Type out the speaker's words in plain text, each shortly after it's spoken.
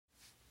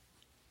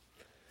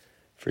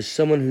For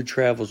someone who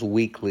travels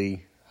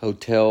weekly,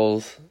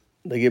 hotels,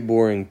 they get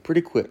boring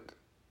pretty quick.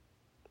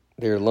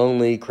 They're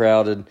lonely,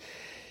 crowded,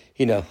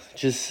 I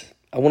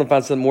want to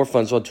find something more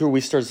fun. So on tour,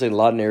 we started staying a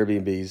lot in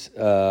Airbnbs.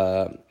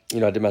 I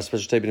did my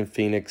special taping in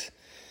Phoenix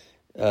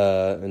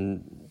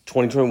in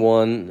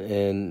 2021,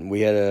 and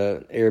we had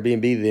an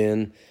Airbnb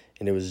then,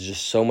 and it was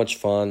just so much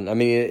fun. I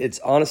mean, it's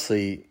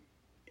honestly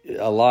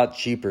a lot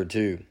cheaper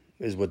too,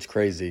 is what's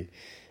crazy.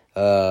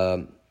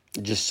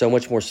 Just so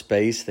much more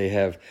space. They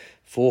have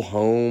full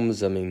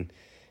homes. I mean,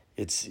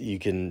 easy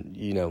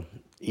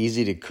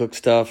to cook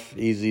stuff,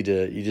 you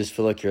just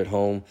feel like you're at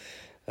home.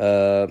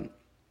 Did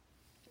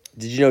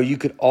you know you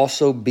could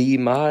also be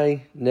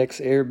my next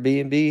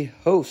Airbnb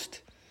host?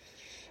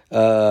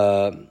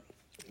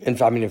 In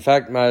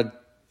fact, my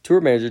tour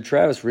manager,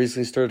 Travis,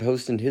 recently started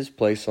hosting his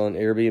place on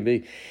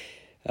Airbnb. He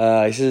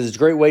says it's a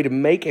great way to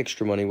make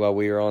extra money while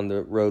we are on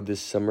the road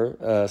this summer,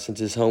 since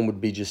his home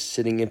would be just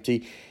sitting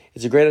empty.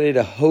 It's a great idea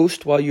to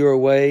host while you're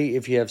away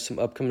if you have some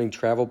upcoming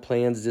travel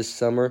plans this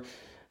summer.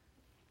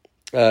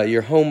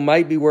 Your home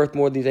might be worth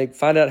more than you think.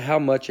 Find out how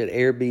much at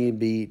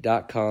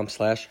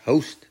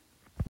airbnb.com/host.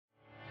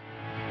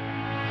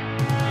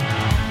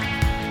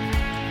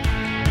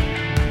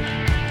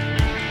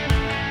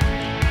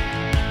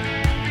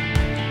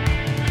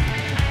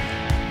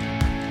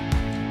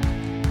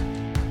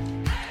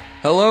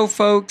 Hello,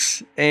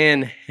 folks,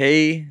 and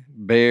hey,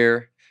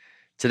 Bear.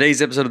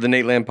 Today's episode of the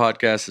Nateland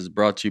Podcast is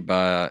brought to you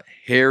by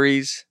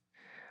Harry's,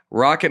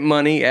 Rocket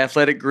Money,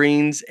 Athletic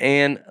Greens,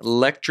 and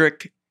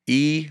Electric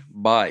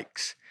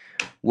E-Bikes.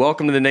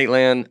 Welcome to the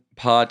Nateland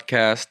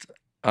Podcast.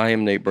 I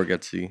am Nate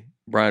Bargatze,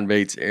 Brian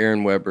Bates,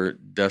 Aaron Weber,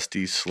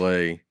 Dusty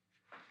Slay.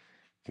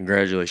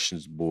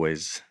 Congratulations,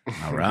 boys.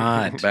 All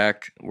right.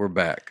 We're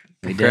back.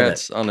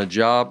 Congrats on a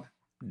job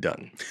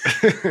done. It's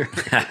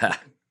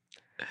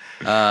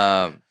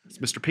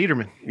Mr.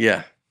 Peterman.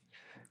 Yeah.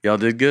 Y'all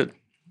did good.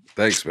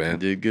 Thanks, man.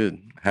 Did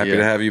good. Happy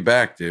to have you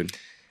back, dude.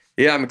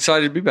 Yeah, I'm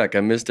excited to be back. I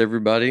missed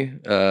everybody.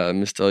 I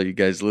missed all you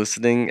guys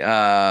listening.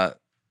 Yeah,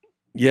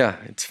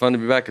 it's fun to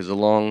be back. It's a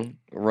long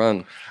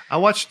run. I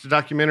watched a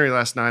documentary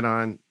last night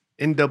on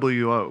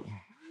NWO.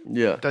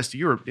 Yeah. Dusty,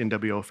 you're an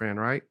NWO fan,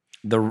 right?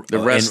 The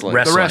wrestling.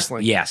 The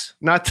wrestling. Yes.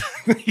 Not.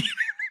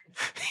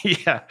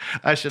 Yeah,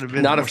 I should have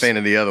been not a fan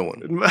of the other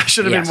one. I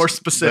should have been more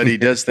specific. But he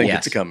does think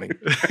it's coming.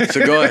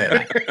 So go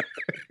ahead.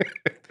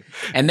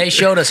 And they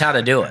showed us how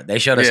to do it. They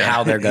showed us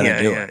how they're going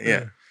to do it.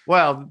 Yeah.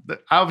 Well,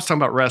 I was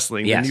talking about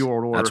wrestling, Yes, the New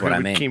World Order. that's what I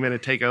mean. Came in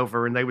and take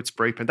over, and they would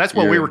spray paint. That's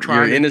what we were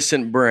trying. Your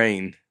innocent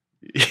brain.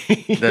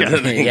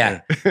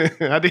 Yeah.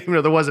 I didn't even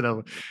know there was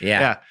another.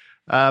 Yeah.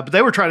 But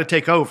they were trying to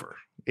take over.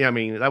 Yeah, I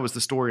mean, that was the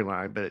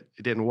storyline, but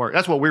it didn't work.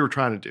 That's what we were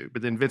trying to do.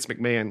 But then Vince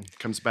McMahon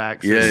comes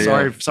back. Says,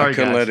 sorry, I couldn't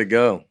guys. let it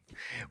go.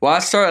 Well, I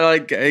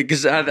started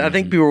because I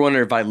think people were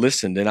wondering if I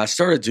listened, and I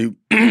started to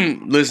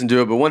listen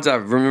to it. But once I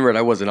remembered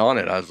I wasn't on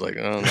it, I was like,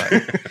 I don't know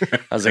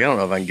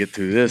if I can get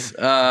through this.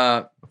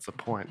 That's the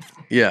point.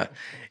 Yeah,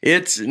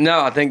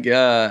 I think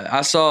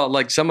I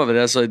saw some of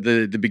it. I saw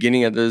the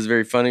beginning of it was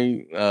very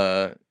funny.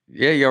 Yeah,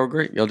 y'all were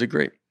great. Y'all did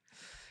great.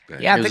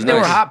 Yeah, I think they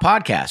were hot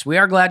podcasts. We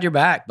are glad you're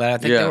back, but I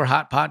think they were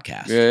hot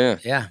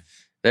podcasts. Yeah,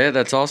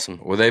 that's awesome.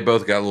 Well, they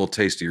both got a little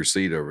taste of your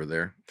seed over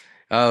there.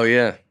 Oh,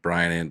 yeah.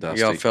 Brian and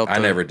Dusty. Y'all felt I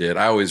never did.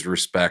 I always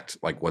respect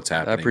what's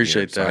happening. I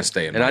appreciate here, that. So I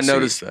stay in and my I seat.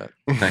 noticed that.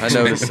 I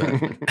noticed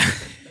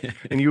that.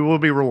 And you will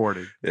be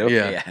rewarded.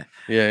 Yep.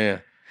 Yeah.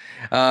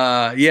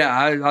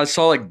 I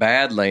saw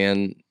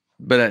Badland,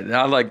 but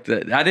I liked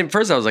that. I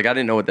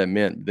didn't know what that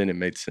meant. But then it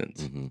made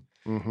sense.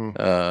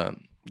 Mm-hmm.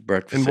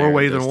 Breakfast in more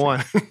ways than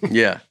one.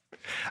 Yeah.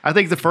 I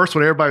think the first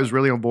one, everybody was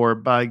really on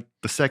board. By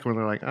the second one,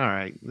 they're like, all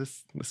right,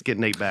 let's get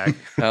Nate back.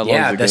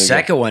 Yeah, the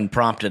second one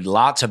prompted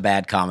lots of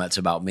bad comments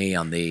about me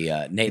on the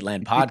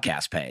Nateland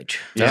podcast page.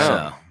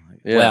 Yeah.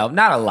 So, well,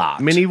 not a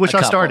lot. Many which I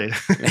couple. started.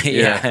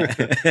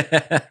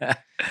 Yeah.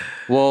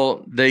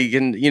 Well, they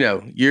can,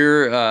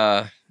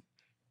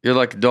 you're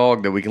like a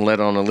dog that we can let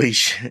on a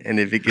leash, and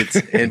if it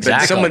gets,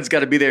 but someone's got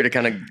to be there to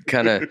kind of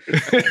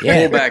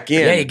pull back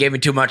in. Yeah, you gave me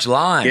too much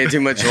line. Gave too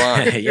much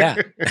line. Yeah.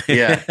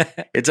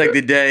 It's like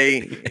the day.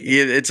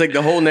 It's like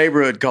the whole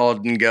neighborhood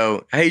called and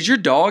go, "Hey, is your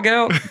dog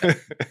out?"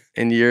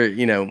 And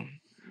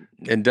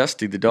and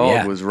Dusty the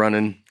dog was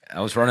running.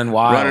 I was running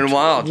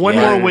wild. One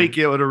more week,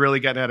 it would have really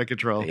gotten out of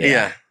control.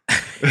 Yeah.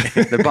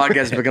 The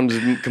podcast becomes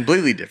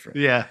completely different.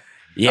 Yeah.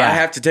 Yeah. I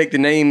have to take the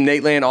name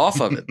Nateland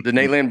off of it. The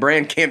Nateland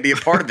brand can't be a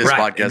part of this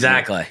podcast.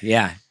 Exactly.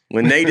 Yeah.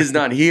 When Nate is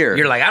not here.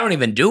 You're like, I don't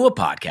even do a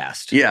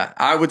podcast. Yeah.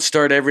 I would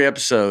start every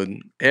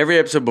episode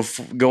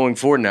before going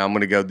forward now, I'm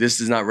going to go, this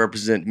does not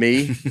represent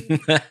me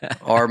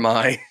or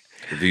my...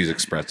 The views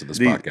expressed in this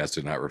podcast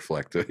do not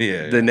reflect the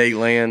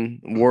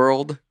Nateland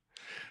world.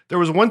 There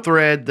was one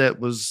thread that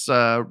was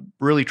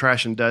really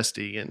trashing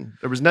Dusty, and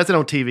there was nothing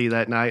on TV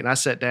that night. And I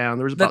sat down.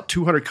 There was about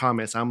 200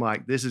 comments. I'm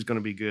like, this is going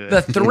to be good.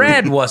 The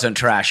thread wasn't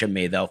trashing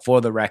me, though, for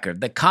the record.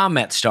 The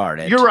comment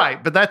started. You're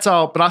right, but that's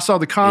all. But I saw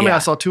the comment. Yeah. I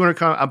saw 200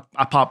 comments.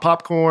 I popped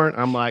popcorn.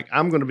 I'm like,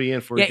 I'm going to be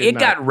in for a good it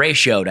night. got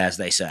ratioed, as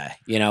they say,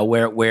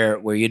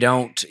 where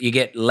you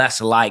get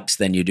less likes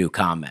than you do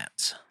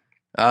comments.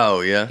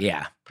 Oh, yeah.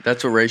 Yeah.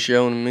 That's what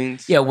ratio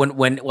means? Yeah,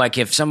 when like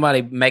if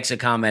somebody makes a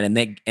comment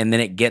and then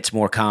it gets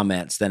more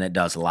comments than it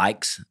does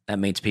likes, that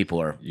means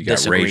people are You got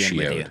disagreeing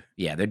with you. ratioed.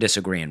 Yeah, they're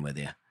disagreeing with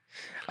you.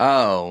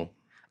 Oh.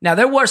 Now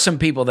there were some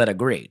people that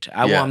agreed.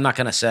 Yeah. I'm not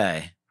going to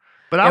say.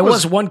 But There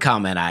was one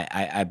comment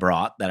I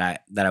brought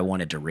that I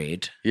wanted to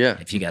read. Yeah.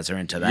 If you guys are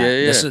into that,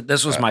 Yeah.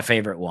 this was my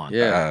favorite one.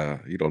 Yeah.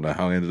 You don't know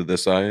how into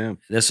this I am.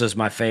 This was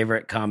my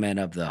favorite comment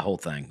of the whole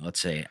thing.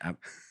 Let's see.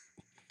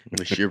 At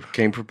least you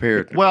came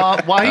prepared. Well,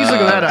 while he's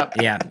looking that up,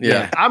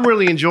 Yeah. I'm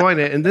really enjoying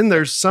it. And then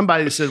there's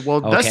somebody that said, well,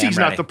 Okay, Dusty's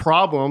I'm not ready. the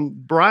problem.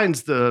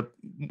 Brian's the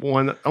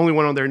only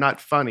one on there not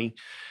funny.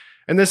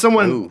 And then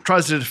someone Ooh.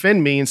 tries to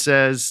defend me and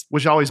says,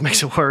 which always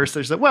makes it worse.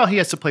 They're like, well, he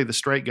has to play the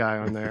straight guy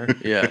on there.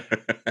 Yeah.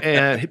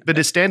 But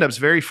his stand-up's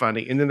very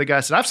funny. And then the guy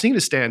said, I've seen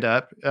his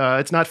stand-up.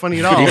 It's not funny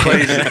at all.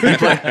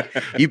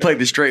 You played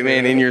the straight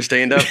man in your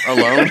stand-up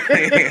alone?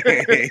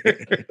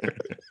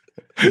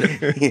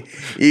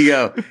 You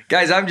go,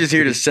 guys, I'm just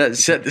here to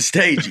set the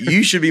stage.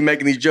 You should be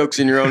making these jokes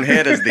in your own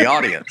head as the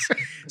audience.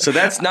 So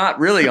that's not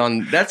really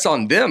that's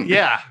on them.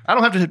 Yeah.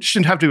 I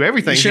shouldn't have to do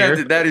everything You should here.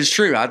 have that is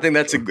true. I think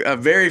that's a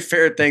very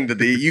fair thing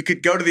that you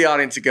could go to the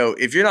audience and go,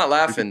 if you're not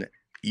laughing,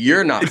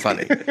 you're not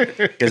funny.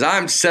 Because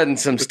I'm setting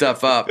some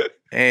stuff up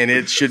and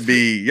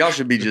y'all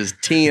should be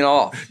just teeing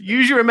off.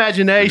 Use your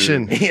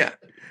imagination. Yeah.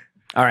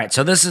 All right,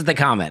 so this is the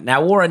comment.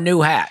 Now, I wore a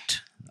new hat.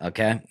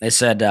 Okay. They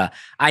said,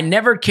 I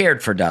never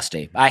cared for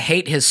Dusty. I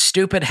hate his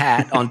stupid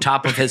hat on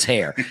top of his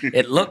hair.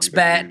 It looks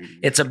bad.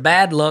 It's a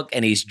bad look,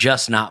 and he's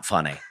just not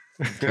funny.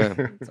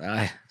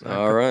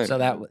 All right. So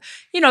that,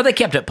 they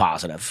kept it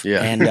positive.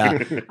 Yeah.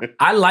 And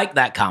I like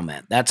that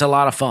comment. That's a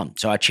lot of fun.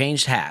 So I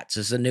changed hats.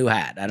 This is a new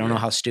hat. I don't know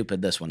how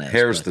stupid this one is.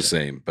 Hair's but, the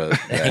same, but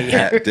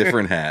hat,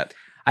 different hat.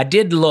 I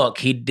did look.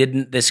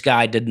 This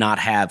guy did not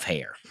have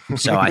hair.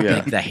 So I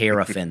think the hair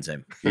offends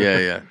him.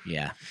 Yeah.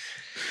 Yeah.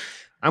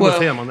 I'm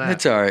with him on that.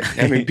 It's all right.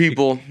 I mean,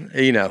 people,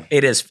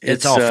 It is.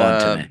 It's all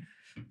fun to me.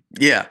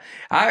 Yeah.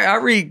 I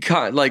read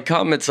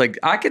comments like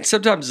I can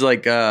sometimes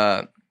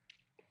there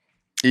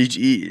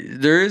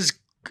is,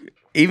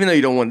 even though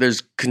you don't want,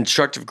 there's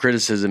constructive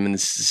criticism in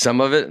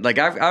some of it. Like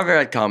I've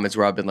had comments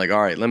where I've been like,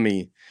 all right,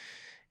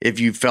 if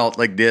you felt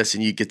like this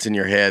and you gets in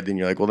your head, then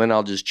you're like, well, then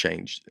I'll just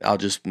change. I'll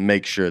just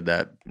make sure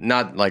that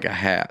not like a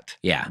hat.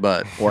 Yeah.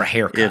 But or a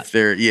haircut. if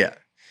they're, yeah.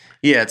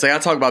 It's like I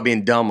talk about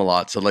being dumb a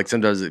lot. So like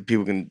sometimes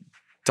people can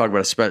talk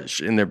about a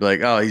special and they're like,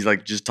 oh, he's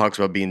like just talks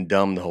about being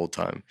dumb the whole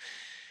time.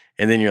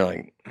 And then you're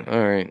like, all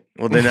right,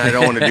 well then I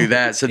don't want to do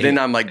that. So then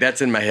I'm like,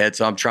 that's in my head.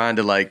 So I'm trying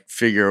to like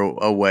figure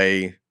a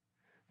way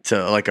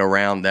to like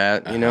around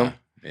that,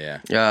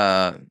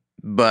 Yeah.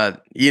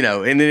 but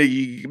and then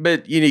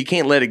you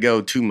can't let it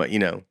go too much,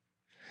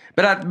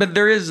 but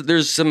there's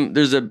an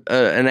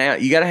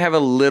you got to have a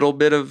little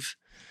bit of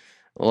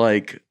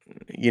like,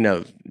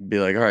 be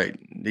like, all right,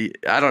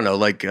 I don't know,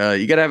 like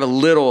you got to have a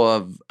little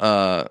of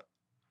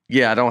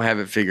I don't have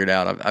it figured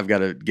out. I've got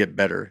to get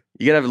better.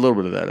 You got to have a little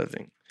bit of that, I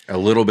think. A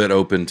little bit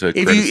open to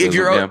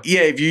criticism.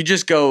 If you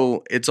just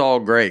go, it's all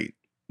great,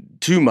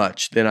 too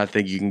much, then I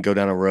think you can go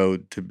down a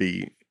road to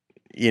be,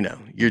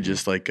 you're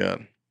just like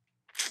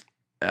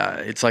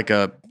it's like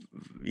a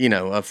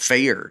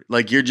fair.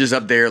 Like you're just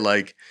up there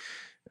like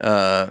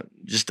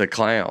just a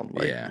clown,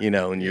 like,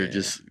 and you're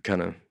just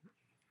kind of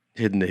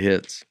hitting the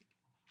hits.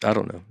 I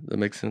don't know. That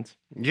makes sense.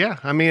 Yeah.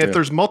 I mean, if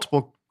there's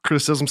multiple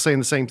criticisms saying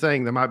the same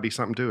thing, there might be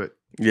something to it.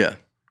 Yeah.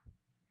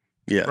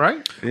 Yeah.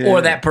 Right? Yeah.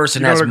 Or that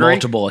person You don't has agree?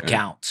 multiple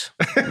accounts.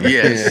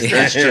 Yes,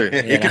 that's true.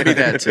 It could be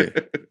that too.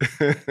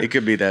 It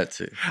could be that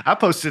too. I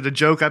posted a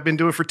joke I've been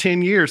doing for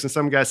 10 years, and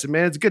some guy said,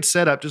 man, it's a good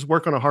setup. Just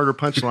work on a harder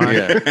punchline.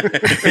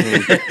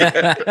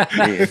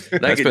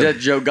 That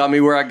joke got me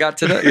where I got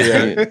today.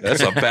 Yeah,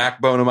 that's a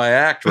backbone of my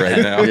act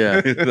right now.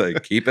 Yeah.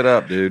 Like, keep it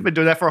up, I've dude. been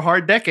doing that for a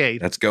hard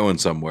decade. That's going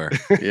somewhere.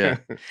 Yeah.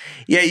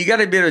 You got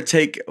to be able to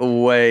take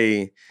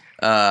away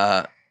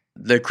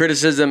the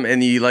criticism,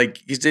 and you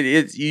like you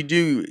said, you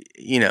do,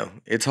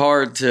 it's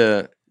hard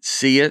to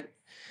see it,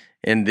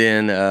 and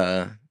then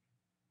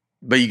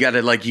but you got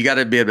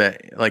to be able to,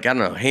 like, I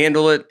don't know,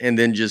 handle it, and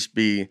then just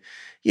be,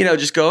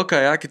 just go,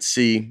 okay, I could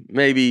see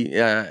maybe,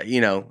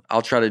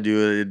 I'll try to do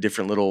it a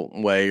different little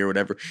way or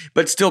whatever,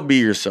 but still be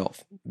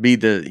yourself. Be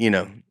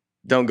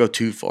don't go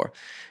too far,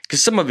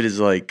 because some of it is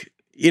like,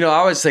 I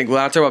always think,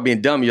 well, I talk about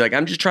being dumb. You're like,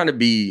 I'm just trying to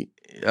be.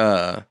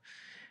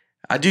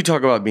 I do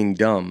talk about being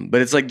dumb,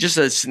 but it's like just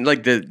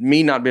like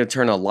me not being able to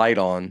turn a light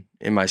on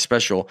in my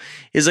special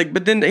is like,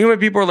 but then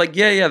people are like,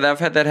 yeah, I've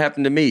had that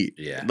happen to me.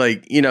 Yeah.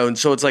 Like, and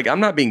so it's like,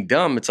 I'm not being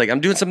dumb. It's like, I'm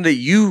doing something that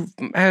you've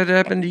had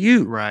happen to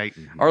you. Right.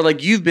 Or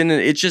like you've been in,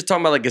 it's just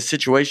talking about like a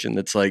situation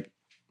that's like,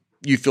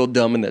 you feel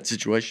dumb in that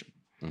situation.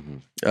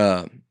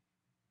 Mm-hmm.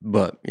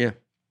 But yeah.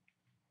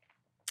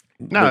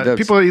 No, But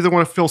people either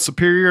want to feel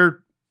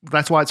superior,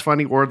 that's why it's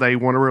funny, or they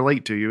want to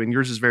relate to you, and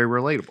yours is very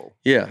relatable.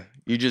 Yeah.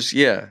 You just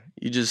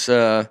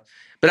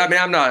but I mean,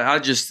 I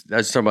was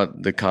talking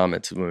about the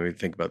comments when we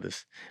think about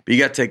this. But you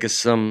got to take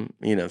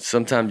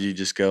sometimes you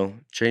just go,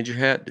 change your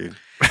hat, dude.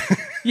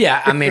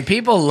 Yeah, I mean,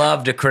 people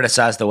love to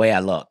criticize the way I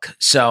look,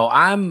 so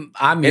I'm used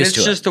to it.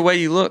 It's just the way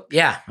you look.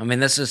 Yeah, I mean,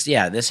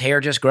 this hair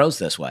just grows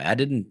this way. I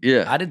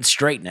didn't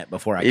straighten it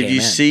before I came in. If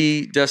you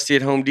see Dusty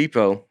at Home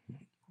Depot,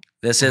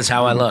 this is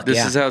how I look.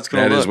 This is how it's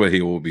going to look. That is what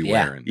he will be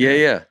wearing.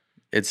 Yeah.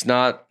 It's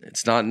not,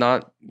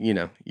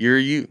 you're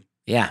you.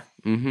 Yeah.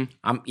 Mm-hmm.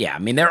 I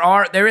mean,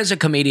 there is a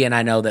comedian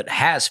I know that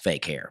has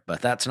fake hair,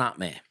 but that's not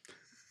me.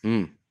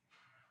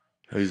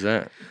 Who's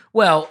that?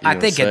 Well, I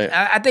think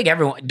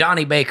everyone.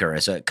 Donnie Baker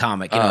is a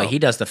comic. He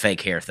does the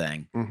fake hair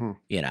thing. Mm-hmm.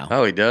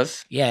 Oh, he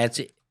does. Yeah,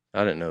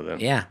 I didn't know that.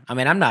 Yeah, I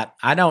mean,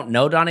 I don't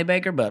know Donnie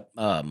Baker, but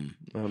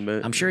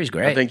I'm sure he's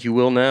great. I think you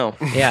will now.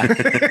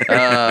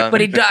 Yeah,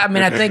 but he does. I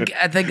mean, I think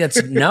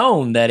it's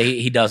known that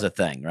he does a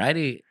thing,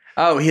 right?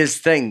 His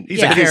thing. He's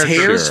but his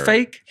hair is Sure.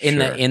 fake.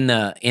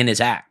 In his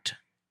act.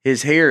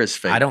 His hair is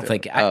fake. I don't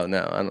think. No, I don't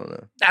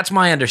know. That's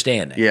my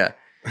understanding. Yeah.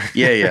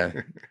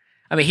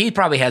 I mean, he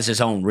probably has his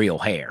own real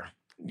hair.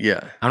 Yeah.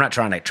 I'm not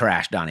trying to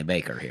trash Donnie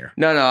Baker here.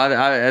 No.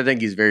 I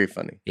think he's very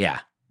funny. Yeah.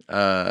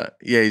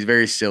 He's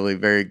very silly,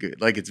 very good.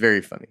 Like, it's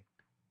very funny.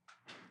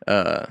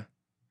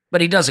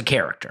 But he does a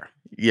character.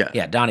 Yeah.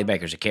 Yeah, Donnie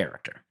Baker's a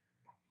character.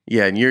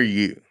 Yeah, and you're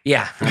you.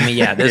 Yeah. I mean,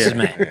 this is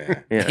me.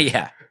 Yeah.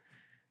 Yeah.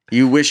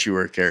 You wish you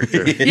were a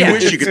character. Yeah. You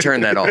wish you could turn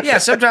that off. Yeah,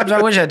 sometimes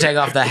I wish I'd take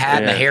off the hat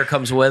and the hair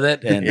comes with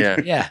it. And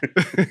Yeah.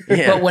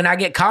 But when I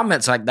get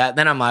comments like that,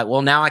 then I'm like,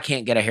 well, now I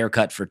can't get a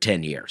haircut for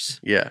 10 years.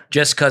 Yeah.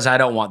 Just because I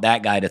don't want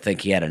that guy to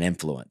think he had an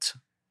influence.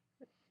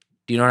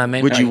 Do you know what I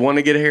mean? Would you want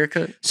to get a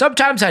haircut?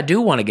 Sometimes I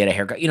do want to get a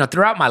haircut.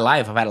 Throughout my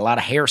life, I've had a lot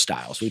of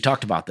hairstyles. We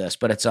talked about this,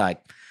 but it's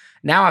like,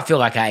 now I feel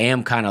like I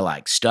am kind of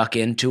like stuck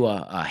into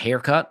a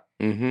haircut.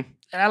 Mm-hmm.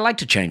 And I like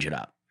to change it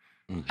up.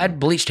 Mm-hmm. I had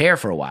bleached hair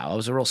for a while. I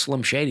was a real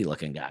Slim Shady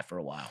looking guy for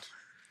a while.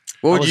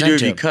 What would was you do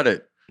if into- you cut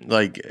it?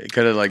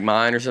 Like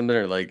mine or something?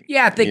 Or like,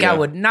 Yeah, I think I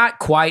would not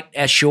quite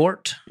as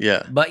short,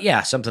 Yeah. but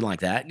yeah, something like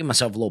that. Give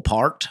myself a little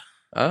part.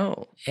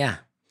 Oh. Yeah.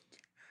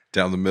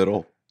 Down the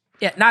middle.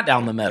 Yeah, not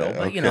down the middle, but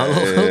a Okay,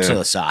 little yeah. to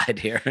the side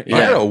here. I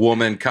had a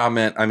woman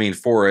comment. I mean,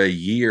 for a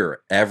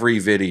year, every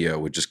video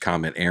would just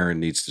comment,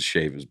 "Aaron needs to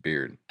shave his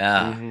beard,"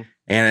 Mm-hmm.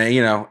 and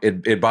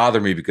it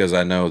bothered me because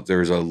I know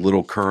there's a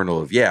little kernel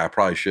of I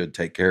probably should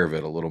take care of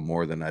it a little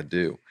more than I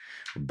do,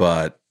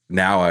 but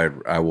now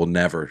I will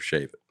never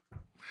shave it.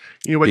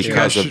 You know what you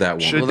guys Because of that one.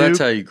 should Well, do? that's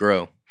how you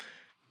grow.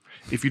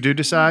 If you do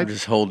decide,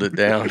 Just hold it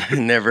down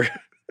and never.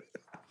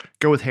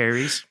 go with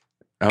Harry's.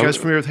 You guys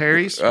familiar with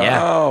Harry's? Yeah.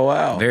 Oh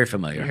wow! Very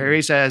familiar.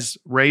 Harry's has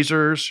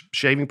razors,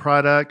 shaving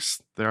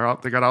products. They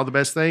got all the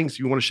best things.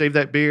 You want to shave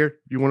that beard?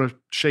 You want to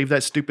shave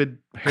that stupid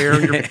hair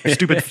on your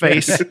stupid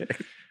face?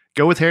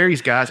 Go with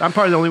Harry's, guys. I'm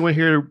probably the only one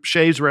here who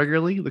shaves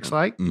regularly. Looks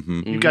like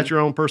Mm-hmm. you've got your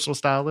own personal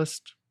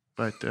stylist,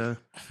 but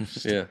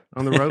Yeah.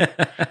 on the road,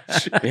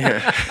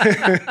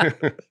 Yeah.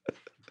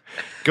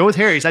 go with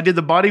Harry's. I did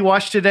the body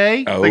wash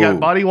today. They got Oh.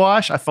 body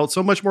wash. I felt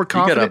so much more You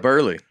got confident. up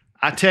early.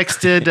 I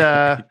texted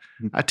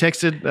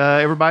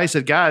everybody,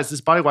 said, guys,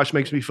 this body wash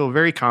makes me feel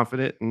very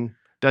confident. And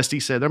Dusty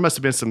said there must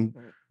have been some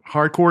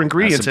hardcore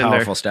ingredients some in there.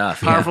 powerful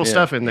stuff. Powerful Yeah.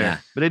 stuff in there. Yeah.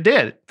 But it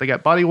did. They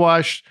got body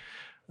wash.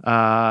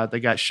 They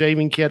got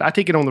shaving kit. I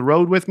take it on the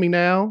road with me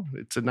now.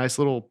 It's a nice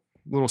little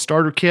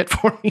starter kit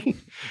for me.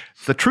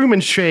 The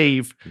Truman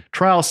Shave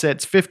trial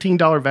set's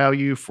 $15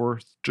 value for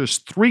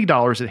just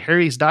 $3 at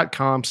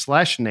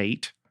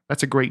harrys.com/Nate.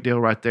 That's a great deal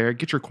right there.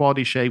 Get your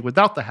quality shave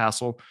without the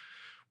hassle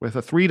with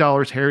a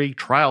 $3 Harry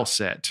trial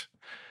set.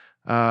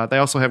 They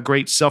also have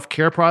great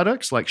self-care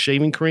products like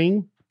shaving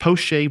cream,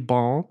 post-shave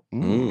balm.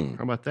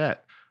 How about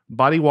that?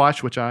 Body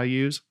wash, which I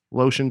use,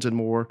 lotions, and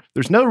more.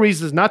 There's no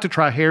reasons not to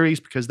try Harry's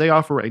because they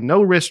offer a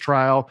no-risk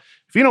trial.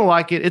 If you don't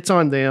like it, it's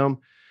on them.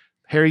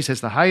 Harry's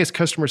has the highest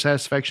customer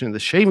satisfaction in the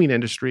shaving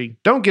industry.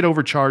 Don't get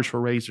overcharged for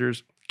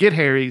razors. Get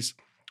Harry's.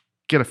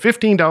 Get a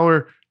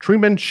 $15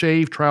 Truman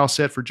Shave trial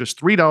set for just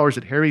 $3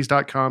 at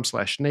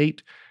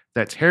harrys.com/Nate.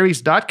 That's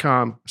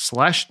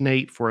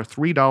harrys.com/Nate for a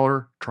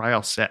 $3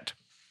 trial set.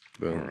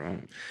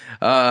 Boom.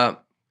 I'm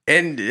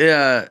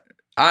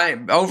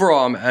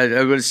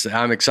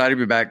excited to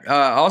be back.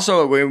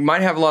 Also, we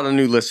might have a lot of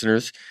new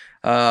listeners.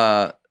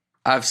 I've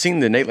seen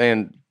the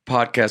Nateland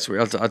podcast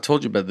where I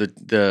told you about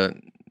the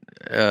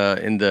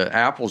in the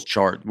Apple's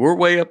chart. We're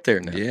way up there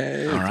now.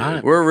 Yeah. All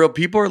right. We're real.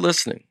 People are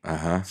listening.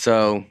 Uh-huh.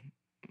 So,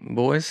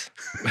 boys,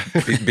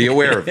 Be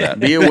aware of that.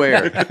 be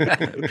aware.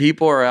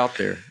 People are out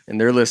there and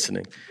they're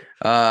listening.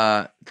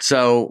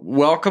 So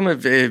welcome.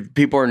 If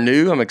people are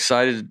new, I'm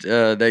excited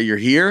that you're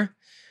here.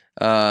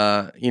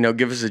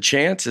 Give us a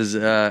chance, as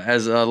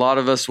a lot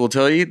of us will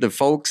tell you, the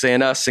folks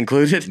and us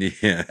included.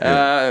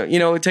 Yeah.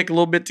 It take a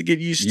little bit to get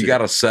used to. You got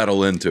to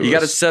settle into it. You got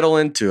to settle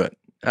into it.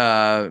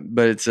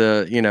 But it's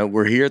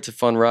we're here. It's a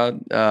fun ride,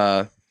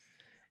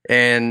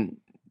 and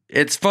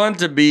it's fun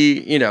to be.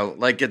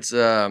 It's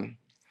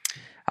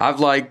I've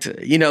liked,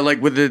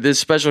 like with this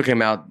special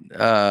came out,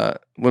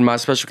 when my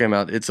special came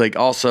out, it's like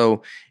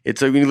also,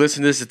 it's like when you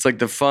listen to this, it's like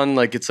the fun,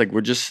 like it's like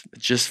it's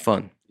just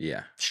fun.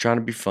 Yeah. It's trying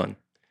to be fun.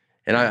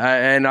 And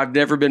I've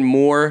never been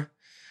more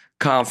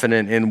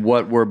confident in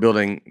what we're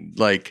building,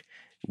 like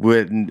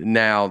with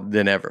now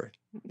than ever,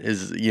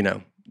 is,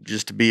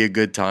 just to be a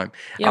good time.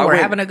 Yeah, we're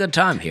having a good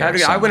time here.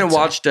 I went and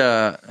watched,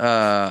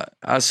 I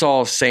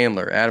saw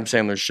Adam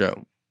Sandler's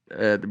show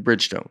at the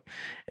Bridgestone,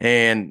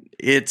 and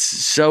it's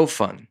so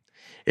fun.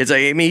 It's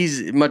like, I mean,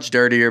 he's much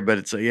dirtier, but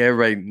it's like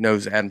everybody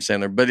knows Adam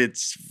Sandler, but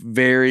it's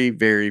very,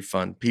 very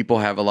fun. People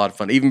have a lot of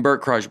fun. Even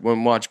Bert Kreischer, when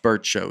we watch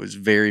Bert's show, is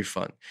very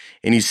fun.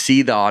 And you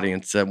see the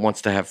audience that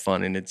wants to have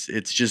fun, and it's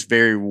just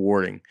very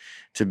rewarding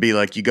to be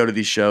like, you go to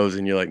these shows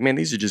and you're like, man,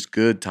 these are just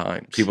good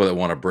times. People that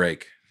want to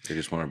break. They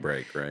just want to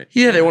break, right?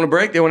 Yeah, they want to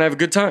break. They want to have a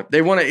good time.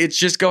 It's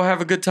just go have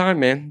a good time,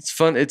 man. It's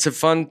fun. It's a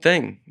fun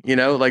thing.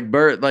 Like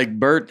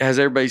Bert has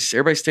everybody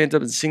stands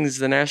up and sings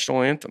the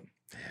national anthem.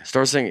 Yeah.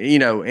 Start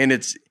singing, and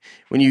it's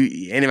and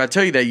if I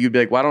tell you that, you'd be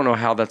like, well, I don't know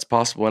how that's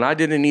possible. And I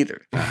didn't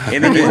either.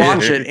 And then you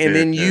watch it and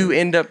then you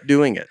end up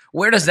doing it.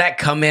 Where does that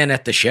come in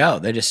at the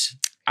show?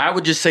 I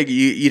would just say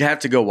you'd have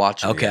to go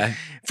watch it. Okay.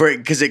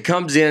 Because it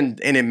comes in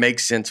and it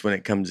makes sense when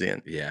it comes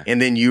in. Yeah.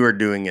 And then you are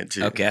doing it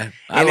too. Okay.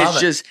 And it's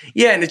just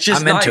I'm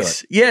into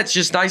nice. it. Yeah, it's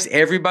just nice.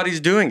 Everybody's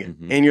doing it.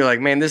 Mm-hmm. And you're like,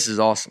 man, this is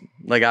awesome.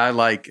 Like, I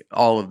like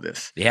all of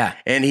this. Yeah.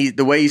 And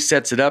the way he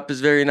sets it up is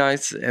very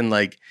nice. And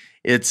like,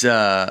 it's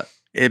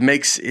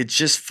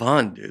just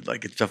fun, dude.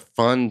 Like, it's a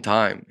fun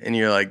time. And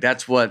you're like,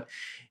 that's what,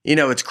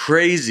 it's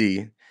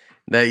crazy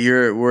that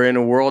we're in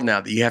a world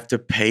now that you have to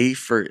pay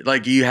for,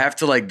 like, you have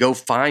to like go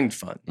find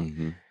fun.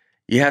 Mm-hmm.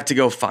 You have to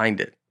go find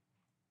it.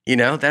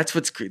 That's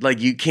what's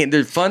like, you can't,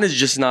 the fun is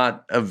just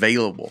not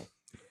available.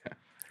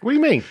 What do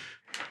you mean?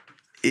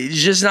 It's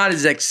just not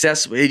as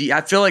accessible.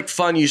 I feel like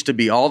fun used to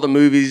be all the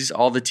movies,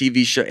 all the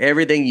TV show,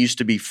 everything used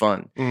to be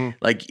fun. Mm-hmm.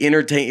 Like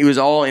it was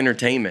all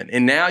entertainment.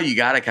 And now you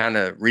got to kind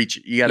of reach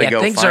it. You got to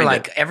go things find are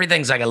like, it.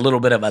 everything's like a little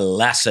bit of a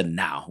lesson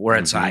now where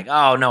it's like,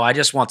 oh no, I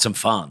just want some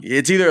fun.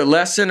 It's either a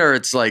lesson or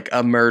it's like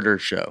a murder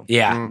show.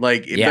 Yeah.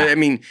 Like, Yeah. but I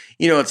mean,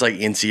 it's like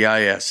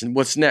NCIS. And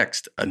what's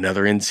next?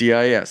 Another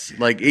NCIS.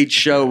 Like each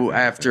show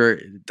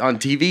after on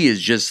TV is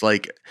just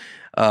like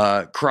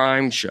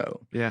crime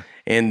show. Yeah.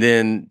 And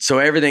then so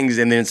everything's,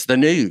 and then it's the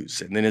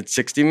news, and then it's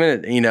 60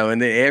 Minutes,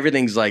 and then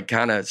everything's like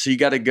kind of, so you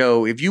got to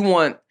go, if you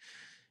want,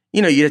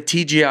 you had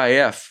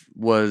TGIF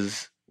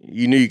was,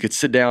 you could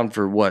sit down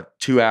for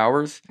 2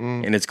 hours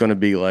and it's going to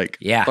be like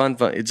fun.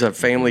 It's a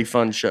family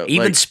fun show.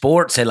 Even like,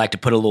 sports, they like to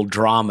put a little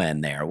drama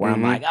in there where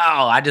I'm like,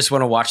 oh, I just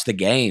want to watch the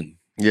game.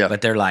 Yeah.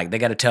 But they're like, they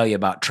got to tell you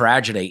about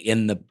tragedy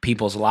in the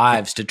people's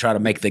lives to try to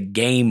make the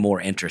game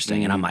more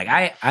interesting. And I'm like,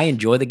 I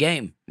enjoy the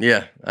game.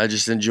 Yeah. I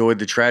just enjoyed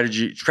the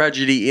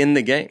tragedy in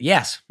the game.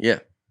 Yes. Yeah.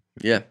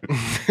 Yeah.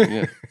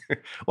 Yeah.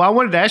 Well, I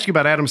wanted to ask you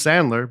about Adam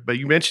Sandler, but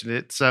you mentioned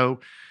it.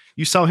 So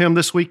you saw him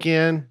this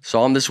weekend.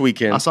 Saw him this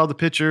weekend. I saw the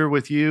picture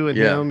with you and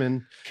him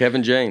and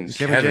Kevin James.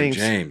 Kevin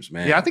James,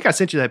 man. Yeah, I think I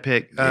sent you that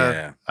pic.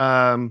 Yeah.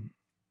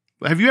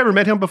 Have you ever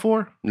met him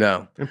before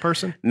No. in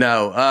person?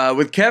 No.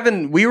 With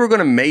Kevin, we were going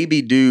to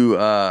maybe do,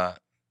 I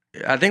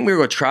think we were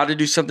going to try to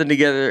do something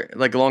together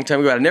like a long time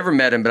ago. I never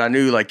met him, but I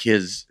knew like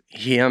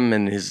him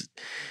and his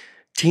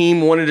team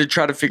wanted to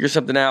try to figure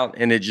something out,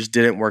 and it just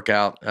didn't work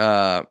out.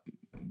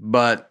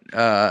 But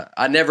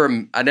I never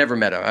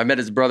met him. I met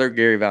his brother,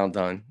 Gary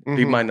Valentine.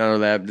 People might not know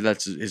that, but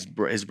that's his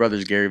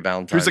brother's Gary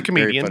Valentine. Who's a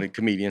comedian. Very funny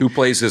comedian. Who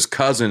plays his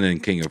cousin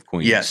in King of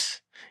Queens. Yes.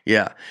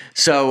 Yeah.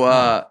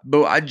 So,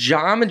 but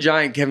I'm a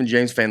giant Kevin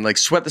James fan. Like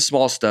Sweat the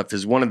Small Stuff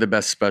is one of the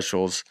best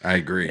specials. I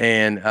agree.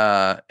 And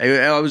I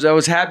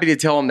was happy to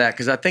tell him that,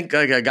 because I think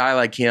like a guy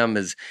like him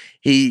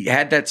he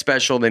had that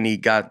special, then he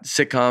got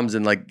sitcoms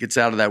and like gets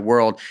out of that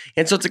world.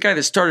 And so it's a guy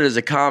that started as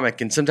a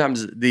comic, and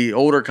sometimes the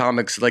older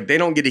comics, like they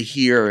don't get to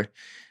hear,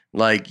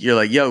 like you're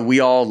like, yo, we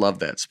all love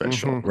that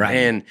special. Right.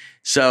 And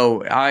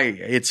so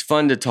it's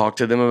fun to talk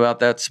to them about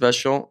that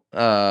special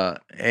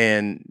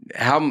and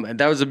how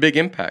that was a big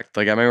impact.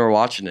 Like I remember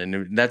watching it,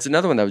 and that's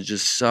another one that was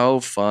just so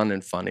fun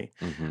and funny.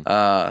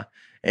 And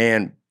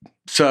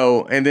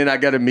then I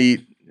got to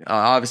meet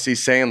obviously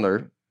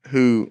Sandler,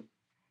 who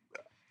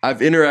I've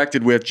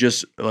interacted with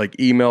just like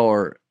email,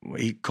 or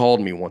he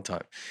called me one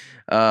time.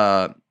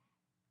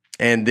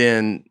 And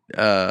then,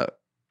 but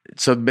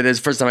it's the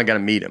first time I got to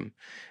meet him.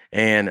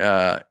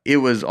 And it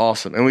was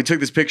awesome. And we took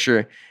this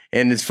picture,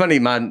 and it's funny,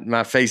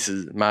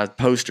 my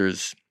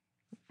poster's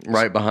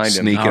right behind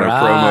him. Sneaking All a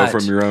right. promo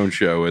from your own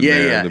show in Yeah,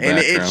 there yeah. in the And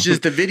background. it's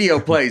just the video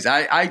plays.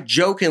 I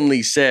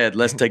jokingly said,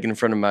 let's take it in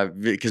front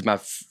of because my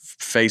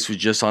face was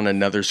just on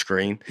another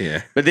screen.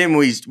 Yeah. But then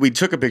we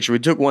took a picture. We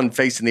took one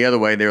facing the other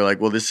way. They were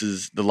like, well,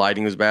 the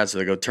lighting was bad. So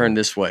they go, turn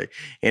this way.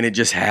 And it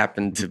just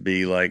happened to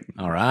be like,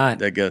 All right.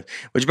 that good.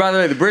 Which, by the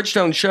way, the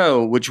Bridgestone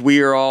show, which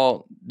we are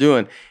all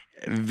doing,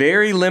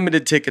 very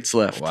limited tickets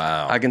left.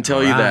 Wow. I can tell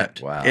All you right.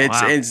 that. Wow.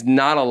 It's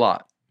not a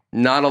lot.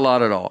 Not a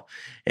lot at all.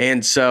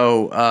 And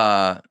so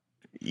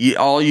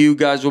all you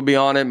guys will be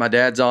on it. My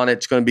dad's on it.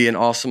 It's going to be an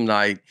awesome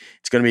night.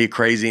 It's going to be a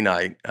crazy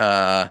night.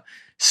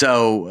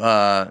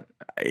 So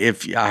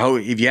if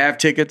you have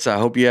tickets, I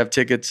hope you have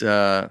tickets.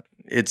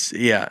 It's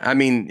I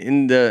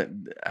mean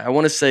I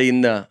want to say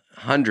in the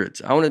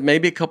hundreds. I want to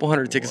maybe a couple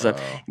hundred tickets left.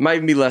 It might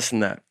even be less than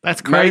that.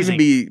 That's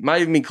crazy.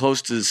 Might even be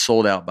close to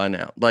sold out by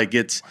now. Like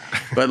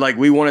but like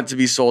we want it to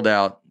be sold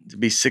out to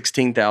be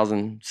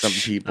 16,000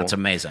 something people. That's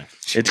amazing.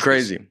 It's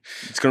crazy.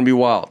 It's going to be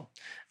wild.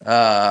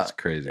 That's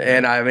crazy.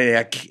 And I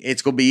mean,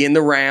 it's going to be in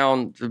the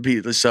round.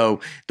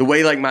 So the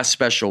way like my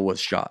special was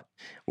shot,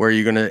 where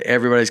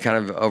everybody's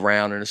kind of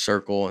around in a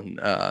circle, and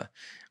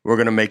we're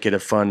going to make it a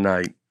fun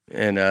night.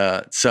 And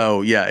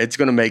so, yeah, it's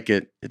going to make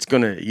it, it's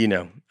going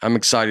to, I'm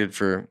excited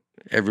for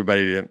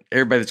everybody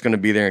that's going to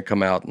be there and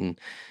come out and,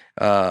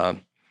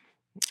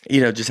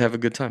 just have a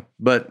good time.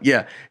 But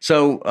yeah,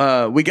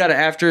 so we got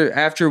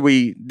after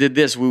we did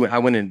this, I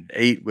went and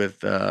ate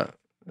with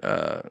Adam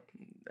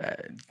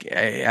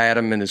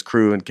and his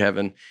crew and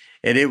Kevin,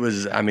 and it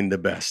was, I mean, the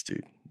best,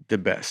 dude, the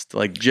best,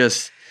 like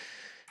just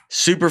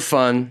super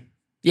fun.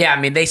 Yeah,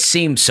 I mean, they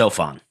seem so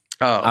fun.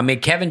 Oh. I mean,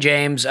 Kevin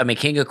James, I mean,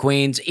 King of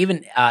Queens,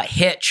 even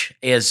Hitch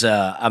is,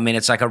 I mean,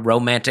 it's like a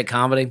romantic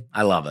comedy.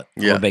 I love it.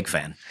 I'm a big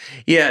fan.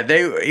 Yeah,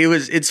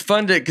 it's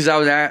fun because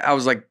I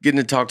was like getting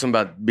to talk to them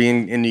about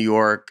being in New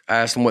York. I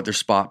asked them what their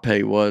spot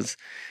pay was.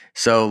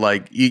 So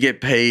like you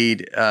get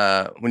paid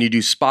when you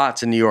do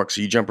spots in New York.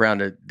 So you jump around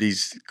to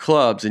these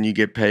clubs and you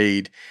get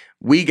paid.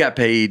 I got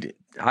paid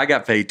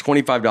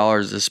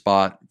 $25 a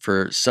spot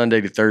for Sunday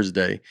to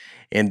Thursday.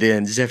 And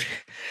then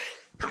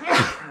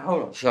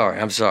hold on, sorry.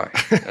 I'm sorry.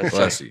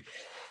 Bless you.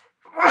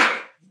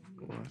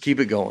 Keep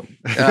it going.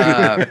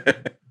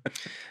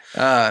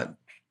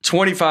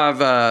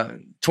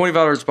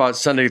 $25 spot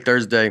Sunday to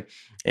Thursday,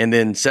 and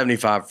then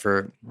 $75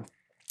 for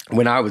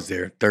when I was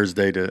there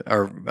Friday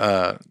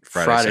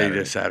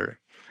to Saturday.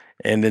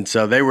 And then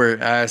so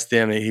I asked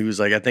them, and he was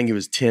like, I think it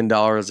was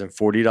 $10 and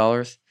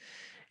 $40.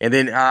 And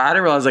then I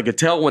didn't realize like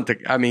Attell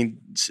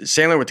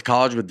Sandler went to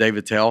college with Dave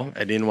Attell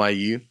at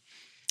NYU.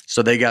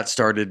 So they got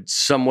started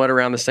somewhat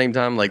around the same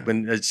time. Like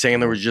when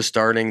Sandler was just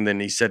starting, then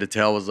he said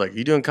Attell was like,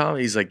 "You doing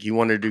comedy?" He's like, "You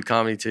wanted to do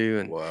comedy too?"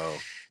 And wow.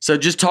 So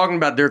just talking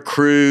about their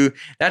crew,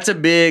 that's a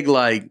big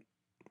like,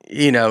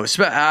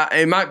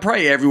 it might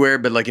probably everywhere,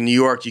 but like in New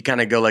York, you kind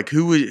of go like,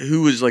 who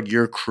was like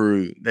your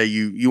crew that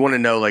you want to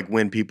know like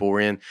when people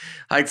were in.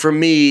 Like for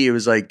me, it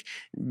was like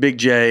Big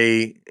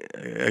J,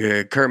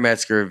 Kurt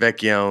Metzger,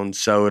 Vecchione,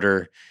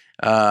 Soder,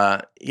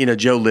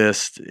 Joe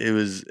List. It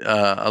was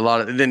a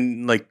lot of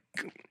then like.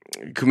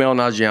 Kumail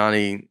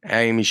Nanjiani,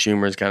 Amy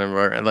Schumer's kind of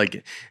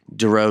like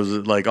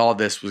DeRosa, like all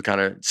this was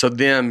kind of, so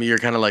you're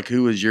kind of like,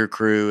 who was your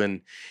crew?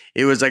 And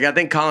it was like, I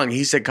think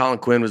he said Colin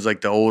Quinn was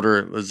like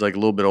was like a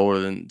little bit older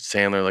than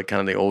Sandler, like kind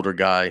of the older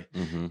guy.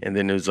 Mm-hmm. And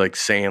then it was like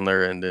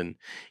Sandler. And then,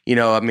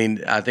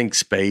 I think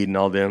Spade and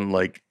all them,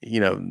 like,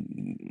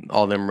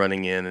 all them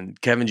running in, and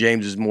Kevin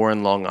James is more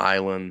in Long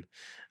Island.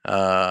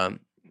 And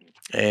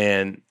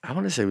I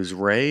want to say it was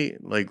Ray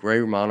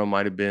Romano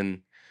might've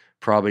been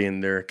probably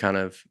in their kind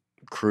of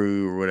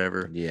crew or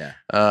whatever. Yeah.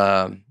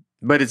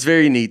 But it's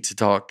very neat to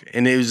talk,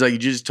 and it was like you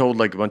just told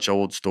like a bunch of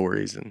old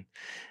stories, and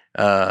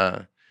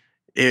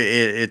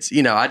it's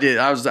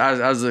I was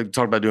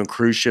talking about doing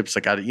cruise ships.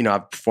 Like I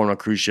performed on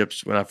cruise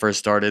ships when I first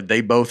started.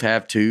 They both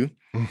have too,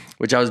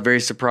 which I was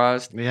very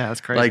surprised. Yeah, that's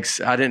crazy. Like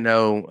I didn't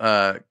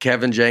know.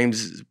 Kevin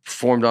James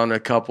performed on a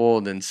couple,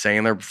 then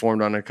Sandler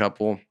performed on a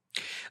couple.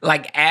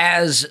 Like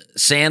as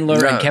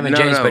Sandler and Kevin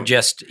James, but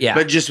just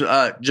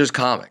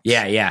comics.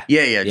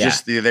 Yeah.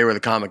 Just they were the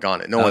comic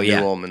on it. No one knew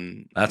them,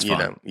 and that's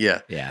fun.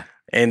 Yeah.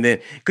 And then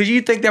because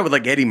you think that with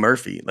like Eddie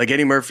Murphy,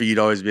 you'd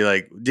always be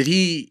like, did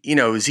he?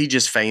 Is he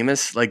just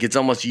famous? Like it's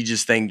almost you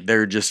just think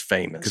they're just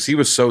famous because he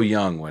was so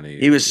young when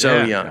he was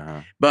so young.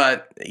 Uh-huh.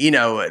 But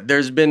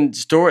there's been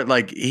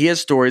he has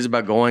stories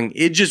about going.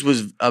 It just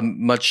was a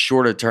much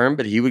shorter term,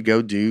 but he would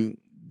go do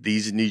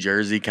these New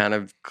Jersey kind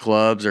of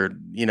clubs, or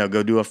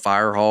go do a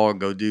fire hall, or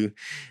go do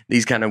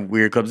these kind of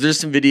weird clubs. There's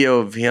some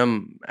video of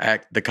him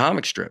at the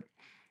comic strip,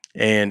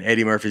 and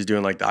Eddie Murphy's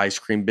doing like the ice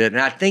cream bit,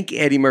 and I think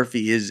Eddie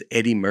Murphy is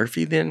Eddie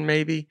Murphy then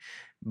maybe,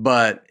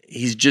 but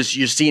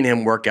you're seeing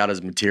him work out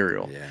his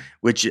material,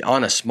 which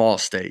on a small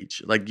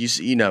stage, like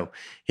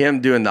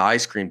him doing the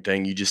ice cream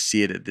thing, you just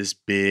see it at this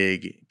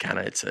big kind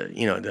of, it's a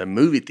the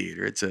movie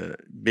theater, it's a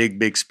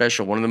big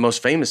special, one of the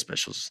most famous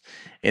specials,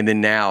 and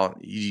then now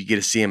you get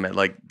to see him at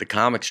like the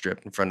comic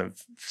strip in front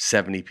of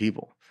 70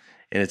 people,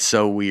 and it's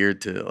so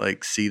weird to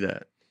like see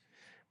that.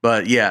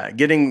 But yeah,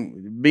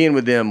 being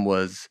with them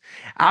was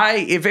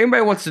if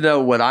anybody wants to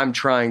know what I'm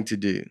trying to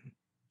do,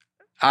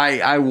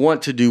 I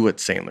want to do what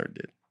Sandler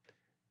did.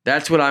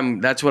 That's what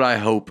I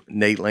hope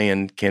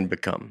Nateland can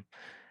become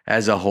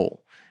as a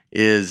whole.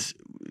 Is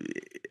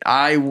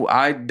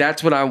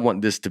that's what I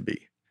want this to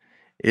be.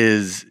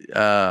 Is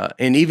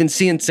and even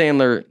seeing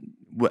Sandler,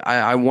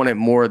 I want it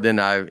more than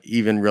I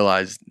even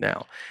realized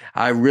now.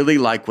 I really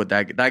like what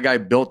that guy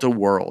built a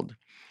world,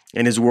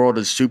 and his world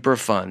is super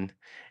fun.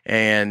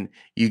 And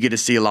you get to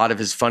see a lot of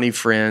his funny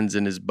friends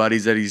and his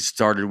buddies that he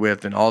started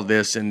with, and all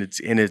this, and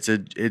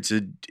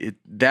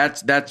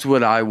that's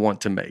what I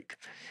want to make.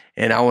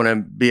 and I want to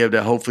be able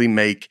to hopefully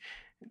make,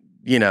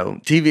 a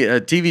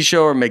TV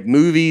show or make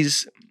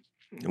movies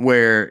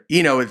where,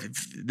 the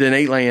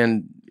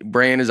Nateland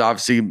brand is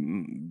obviously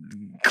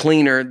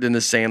cleaner than the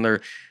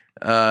Sandler.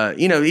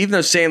 Even though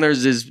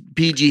Sandler's is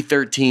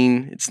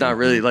PG-13, it's not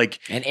really like.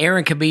 And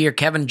Aaron could be your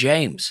Kevin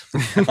James.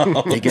 He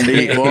can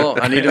be. Well,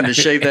 I need him to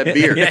shave that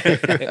beard.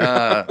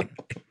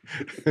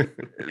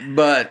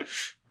 But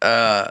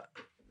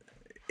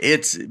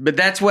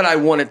that's what I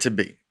want it to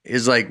be.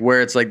 Is like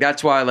where it's like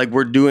that's why like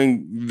we're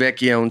doing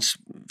Vecchione's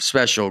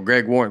special,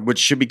 Greg Warren, which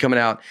should be coming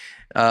out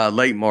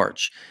late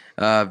March.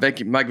 Mike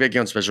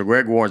Vecchione special,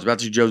 Greg Warren's about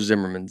to do Joe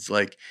Zimmerman's.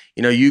 Like,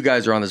 you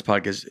guys are on this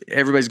podcast.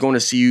 Everybody's going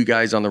to see you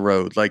guys on the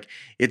road. Like,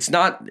 it's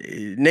not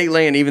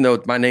Nateland, even though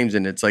my name's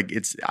in it. It's like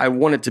I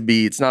want it to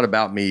be. It's not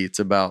about me. It's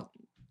about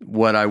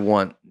what I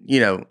want.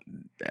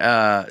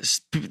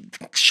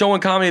 Showing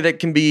comedy that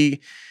can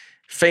be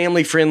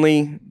family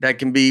friendly. That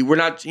can be. We're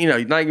not. You're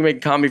not gonna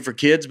make comedy for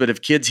kids, but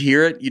if kids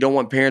hear it, you don't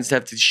want parents to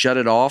have to shut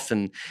it off.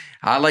 And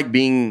I like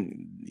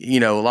being.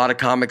 A lot of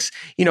comics,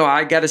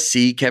 I got to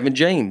see Kevin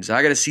James.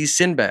 I got to see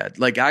Sinbad.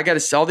 Like, I got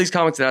to see all these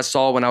comics that I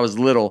saw when I was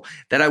little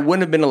that I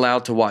wouldn't have been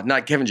allowed to watch.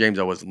 Not Kevin James,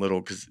 I wasn't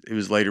little because it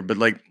was later, but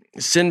like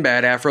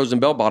Sinbad, Afros and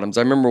Bell Bottoms.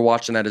 I remember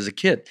watching that as a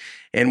kid,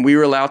 and we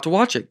were allowed to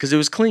watch it because it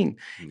was clean.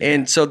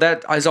 And so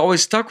that has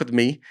always stuck with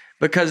me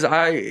because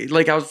I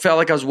felt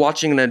like I was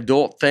watching an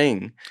adult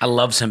thing. I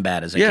love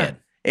Sinbad as a kid.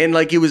 And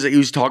like he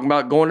was talking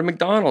about going to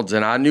McDonald's,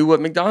 and I knew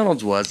what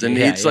McDonald's was, and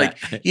it's like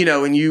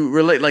and you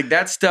relate like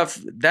that stuff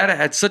that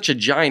had such a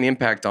giant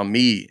impact on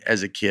me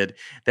as a kid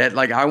that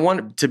like I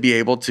want to be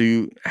able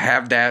to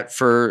have that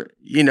for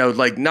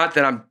like not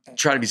that I'm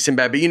trying to be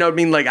Sinbad, but you know what I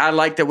mean. Like I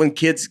like that when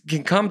kids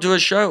can come to a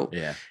show,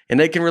 and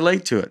they can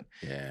relate to it,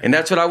 and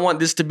that's what I want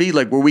this to be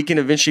like, where we can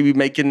eventually be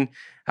making.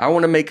 I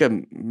want to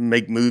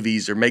make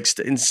movies or make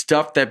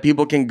stuff that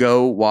people can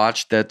go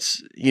watch.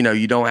 That's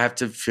you don't have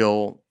to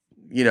feel.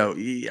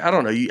 I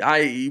don't know.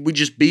 We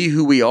just be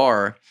who we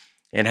are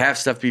and have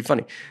stuff be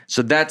funny.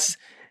 So that's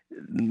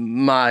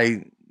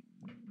my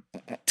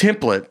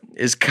template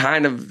is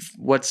kind of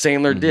what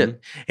Sandler did.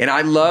 And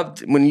I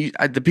loved when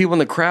the people in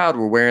the crowd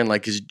were wearing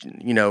like his,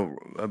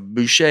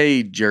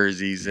 Boucher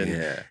jerseys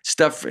and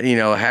stuff,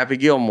 Happy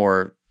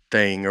Gilmore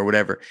thing or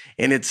whatever.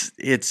 And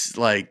it's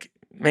like,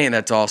 man,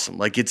 that's awesome.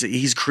 Like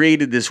he's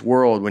created this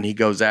world when he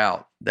goes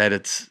out that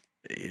it's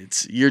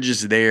you're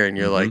just there and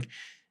you're like,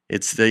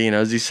 it's the,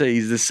 as you say,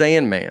 he's the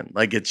Sandman.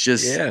 Like, it's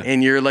just,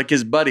 and you're like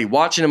his buddy.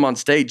 Watching him on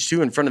stage,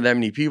 too, in front of that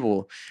many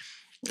people,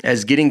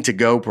 as getting to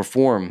go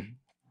perform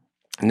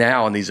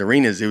now in these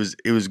arenas,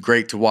 it was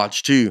great to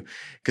watch, too,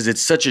 because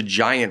it's such a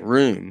giant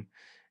room.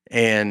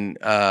 And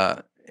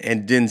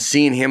then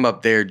seeing him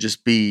up there just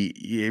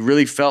it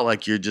really felt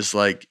like you're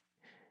like,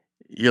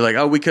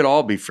 oh, we could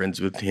all be friends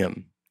with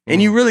him.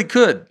 And you really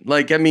could.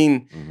 Like, I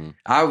mean,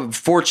 I'm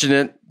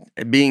fortunate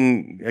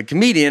being a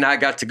comedian, I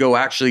got to go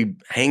actually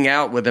hang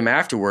out with him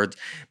afterwards.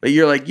 But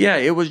you're like, yeah,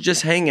 it was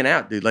just hanging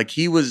out, dude. Like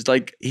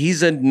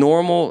he's as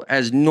normal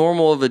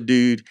of a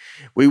dude.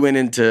 We went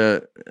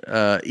into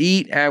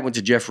eat. I went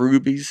to Jeff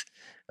Ruby's,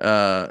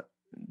 the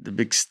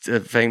big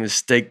famous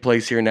steak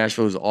place here in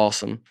Nashville. Was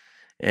awesome.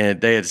 And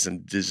they had some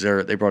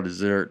dessert. They brought a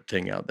dessert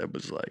thing out that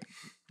was like,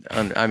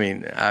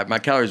 my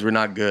calories were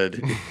not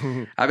good.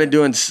 I've been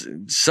doing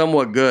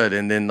somewhat good,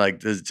 and then like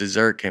this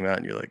dessert came out,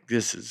 and you're like,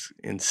 "This is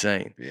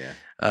insane." Yeah.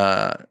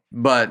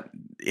 But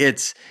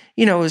it's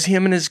it was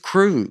him and his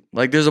crew.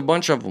 Like, there's a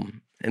bunch of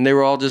them, and they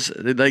were all just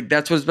like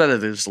that's what's better.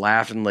 They're just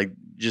laughing, like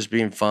just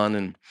being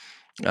fun,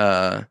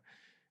 and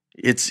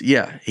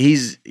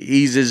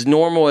he's as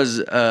normal as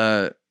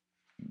a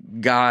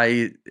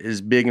guy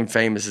as big and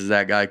famous as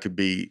that guy could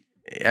be.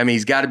 I mean,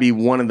 he's got to be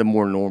one of the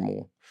more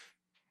normal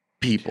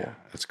people. Yeah,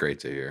 that's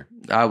great to hear.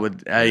 I would,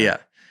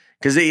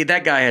 because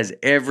that guy has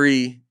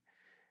every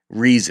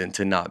reason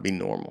to not be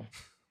normal.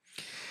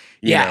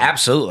 You know?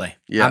 Absolutely.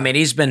 Yeah. I mean,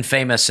 he's been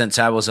famous since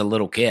I was a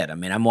little kid. I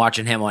mean, I'm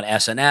watching him on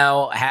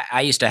SNL.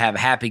 I used to have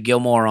Happy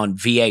Gilmore on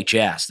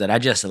VHS that I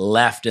just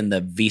left in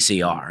the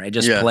VCR. It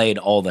just played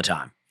all the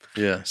time.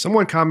 Yeah.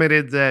 Someone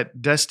commented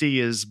that Dusty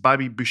is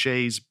Bobby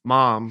Boucher's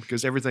mom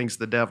because everything's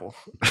the devil.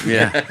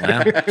 Yeah.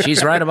 Well,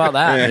 she's right about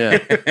that.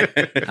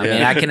 Yeah. I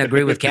mean, I can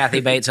agree with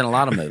Kathy Bates in a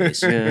lot of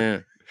movies.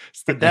 Yeah.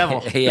 It's the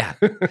devil. Yeah.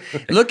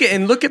 Look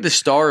at the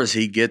stars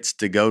he gets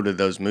to go to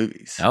those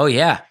movies. Oh,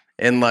 yeah.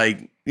 And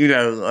like,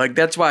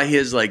 that's why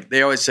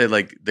they always say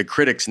like the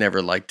critics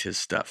never liked his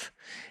stuff.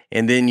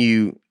 And then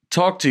you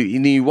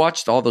you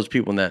watched all those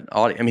people in that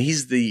audience. I mean,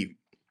 he's the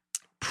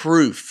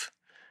proof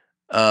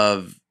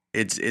of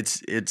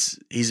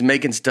he's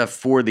making stuff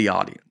for the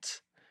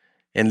audience.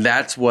 And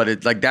that's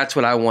what that's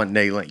what I want,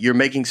 Nate. You're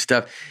making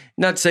stuff,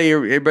 not to say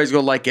everybody's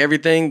going to like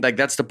everything. Like,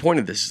 that's the point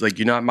of this. It's like,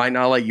 you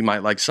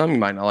might like some, you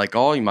might not like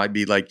all. You might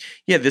be like,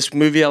 yeah, this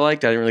movie I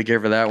liked. I didn't really care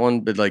for that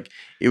one. But like,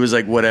 it was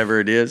like, whatever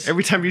it is.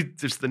 Every time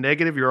there's the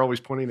negative, you're always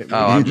pointing at me.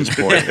 Oh, I'm just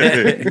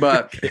pointing.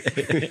 But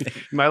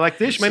you might like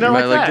this, you might not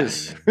like that.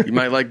 This. You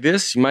might like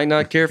this. You might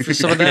not care for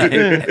some of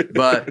that.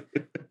 But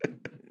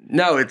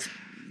no, it's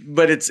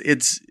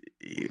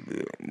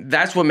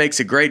that's what makes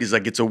it great. Is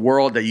like it's a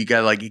world that you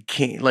got like you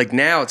can't like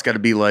now. It's got to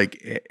be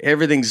like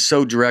everything's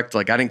so direct.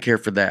 Like I didn't care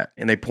for that,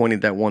 and they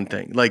pointed that one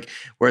thing. Like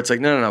where it's like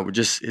no. We're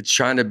just it's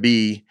trying to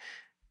be.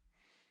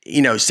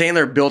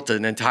 Sandler built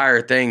an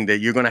entire thing that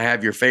you're going to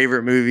have your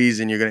favorite movies,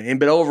 and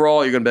but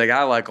overall you're going to be like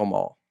I like them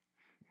all.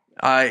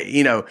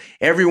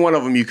 Every one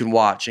of them you can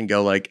watch and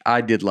go like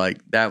I did like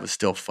that was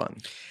still fun.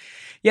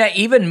 Yeah,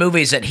 even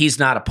movies that he's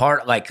not a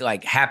part,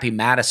 like Happy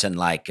Madison,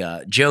 like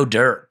Joe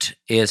Dirt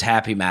is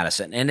Happy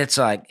Madison, and it's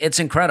like it's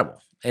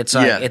incredible. It's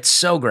like it's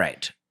so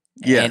great.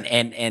 Yeah,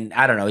 and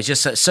I don't know, it's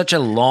just such a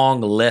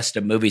long list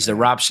of movies. The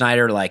Rob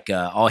Schneider, like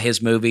all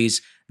his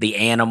movies, The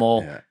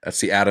Animal. Yeah,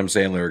 that's the Adam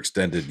Sandler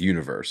extended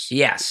universe.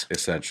 Yes,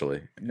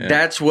 essentially. Yeah.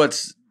 That's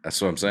what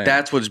I'm saying.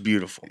 That's what's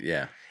beautiful.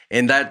 Yeah,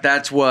 and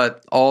that's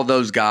what all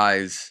those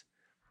guys.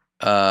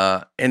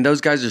 And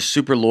those guys are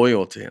super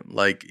loyal to him.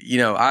 Like,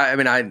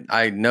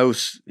 I know,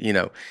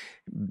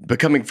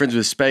 becoming friends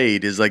with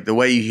Spade is like the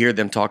way you hear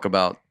them talk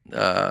about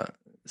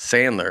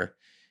Sandler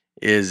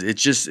is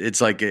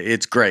it's like,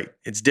 it's great.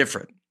 It's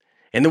different.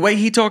 And the way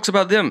he talks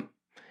about them,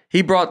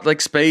 he brought like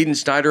Spade and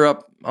Snyder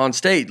up on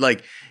stage,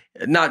 like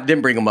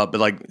didn't bring them up,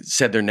 but like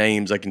said their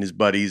names, like in his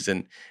buddies.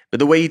 But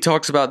the way he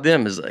talks about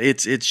them is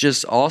it's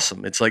just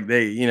awesome. It's like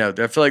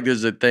I feel like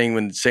there's a thing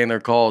when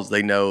Sandler calls,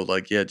 they know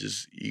like, yeah,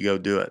 just you go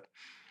do it.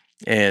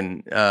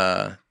 And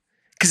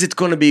because it's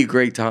going to be a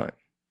great time,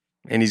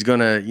 and he's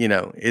gonna,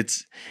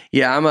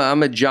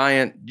 I'm a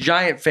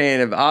giant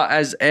fan of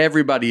as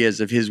everybody is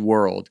of his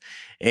world,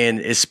 and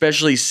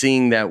especially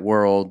seeing that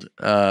world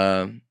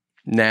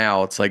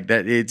now, it's like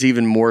that. It's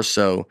even more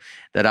so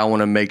that I want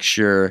to make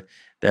sure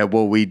that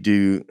what we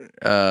do,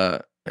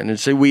 and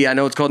say I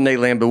know it's called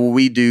Nateland, but what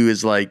we do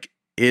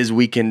is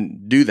we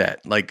can do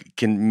that, like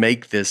can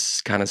make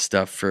this kind of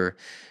stuff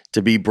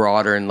to be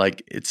broader, and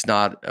like it's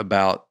not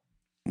about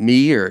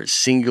me or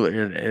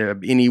singular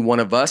any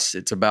one of us.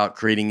 It's about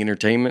creating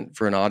entertainment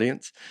for an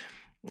audience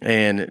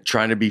and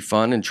trying to be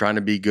fun and trying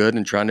to be good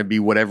and trying to be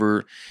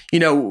whatever,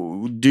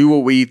 do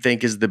what we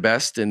think is the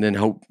best, and then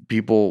hope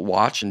people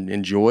watch and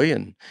enjoy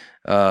and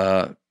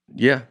and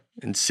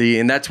see.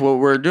 And that's what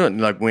we're doing.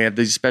 Like we have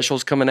these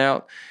specials coming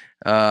out.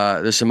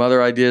 There's some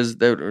other ideas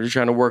that we're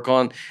trying to work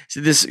on.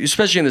 So this,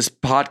 especially in this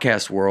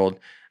podcast world,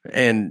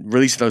 and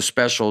releasing those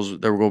specials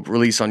that we'll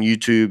release on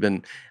YouTube,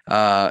 and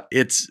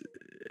it's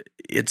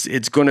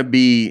going to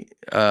be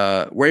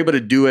we're able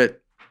to do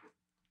it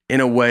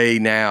in a way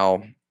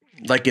now,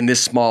 like in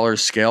this smaller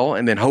scale,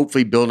 and then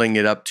hopefully building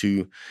it up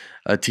to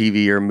a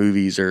TV or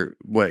movies or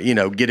what,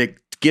 get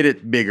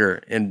it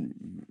bigger, and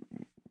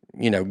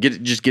get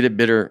it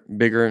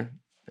bigger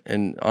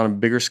and on a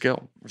bigger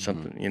scale or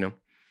something.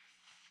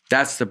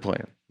 That's the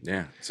plan.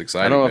 Yeah, it's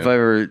exciting. I don't know if I've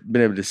ever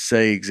been able to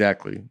say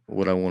exactly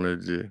what I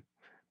wanted to do,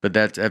 but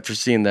that's after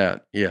seeing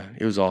that, yeah,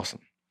 it was awesome.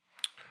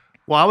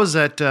 Well, I was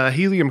at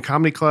Helium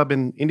Comedy Club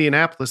in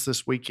Indianapolis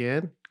this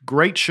weekend.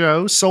 Great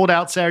show. Sold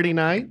out Saturday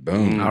night.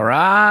 Boom. All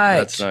right.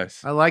 That's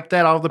nice. I like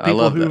that. All the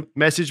people who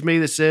messaged me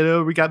that said,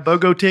 oh, we got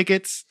BOGO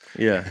tickets.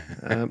 Yeah.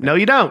 No,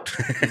 you don't.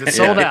 It's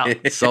sold out.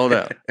 Sold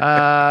out.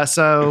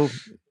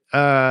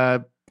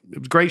 It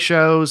was great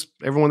shows.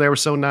 Everyone there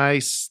was so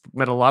nice.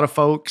 Met a lot of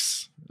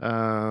folks. We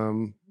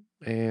had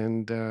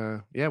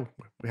a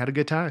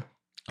good time.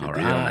 All Good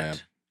deal, right. man.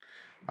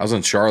 I was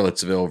in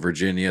Charlottesville,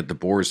 Virginia at the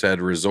Boar's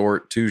Head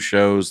Resort, 2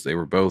 shows. They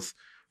were both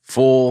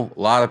full, a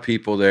lot of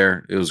people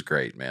there. It was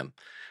great, man.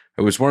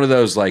 It was one of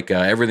those, like,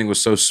 everything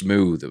was so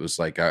smooth. It was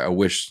like, I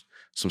wish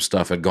some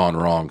stuff had gone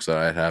wrong so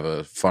I'd have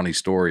a funny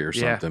story or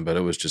something, but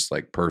it was just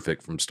like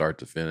perfect from start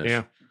to finish.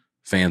 Yeah.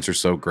 Fans are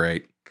so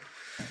great.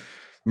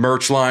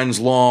 Merch line's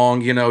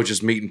long,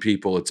 just meeting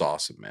people. It's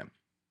awesome, man.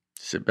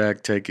 Sit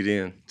back, take it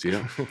in.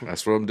 Yeah,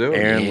 that's what I'm doing.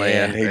 Aaron Yeah.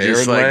 Land. He Aaron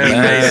just like Land. he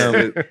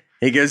made it.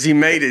 He goes, he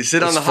made it.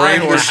 Sit on the high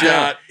horse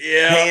shot.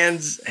 Yeah.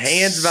 Hands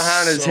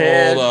behind his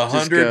head. Sold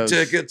Just 100 goes,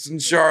 tickets in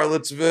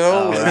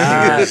Charlottesville.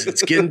 "Oh,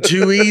 it's getting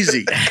too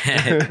easy.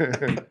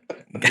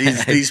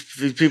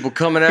 These people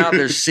coming out,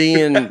 they're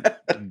seeing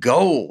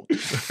gold.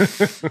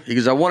 He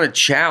goes, I want a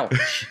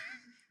challenge.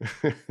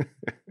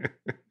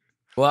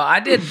 Well, I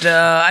did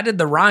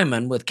the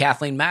Ryman with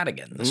Kathleen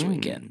Madigan this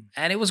weekend,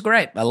 and it was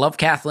great. I love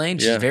Kathleen.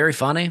 She's Yeah. very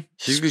funny.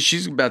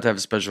 She's about to have a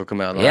special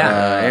come out on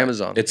Yeah.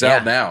 Amazon. It's Yeah.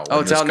 out now. Oh,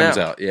 when it's this out comes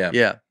now. Out. Yeah.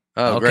 Yeah.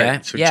 Oh, Okay.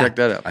 great. So Yeah. check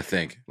that out. I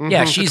think.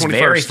 Yeah, The she's 21st.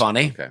 very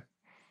funny. Okay.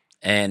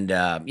 And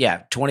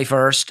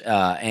 21st,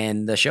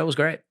 and the show was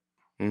great.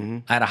 Mm-hmm.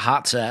 I had a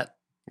hot set.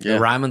 Yeah. The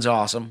Ryman's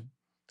awesome.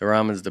 The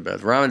ramen's the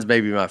best. Ramen's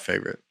maybe my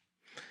favorite.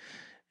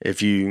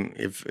 There's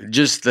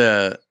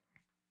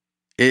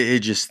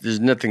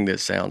nothing that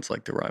sounds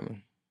like the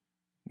ramen.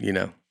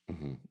 Mhm.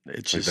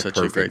 It's Like just the such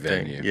a great perfect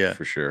venue, thing. Yeah,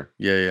 for sure.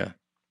 yeah.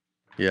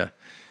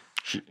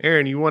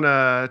 Aaron, you want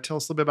to tell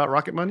us a little bit about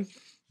Rocket Money?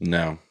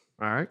 No.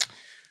 All right.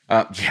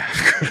 Yeah.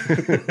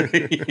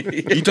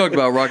 You talked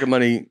about Rocket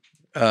Money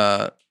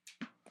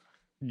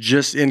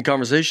just in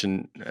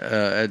conversation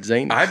at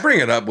Zane. I bring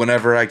it up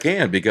whenever I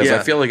can because I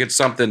Yeah. feel like it's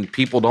something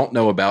people don't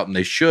know about, and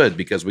they should,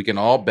 because we can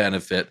all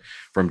benefit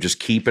from just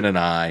keeping an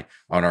eye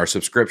on our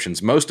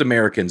subscriptions. Most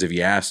Americans, if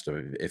you asked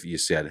them, if you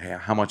said, hey,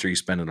 how much are you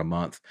spending a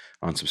month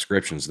on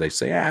subscriptions? They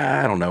say,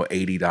 I don't know,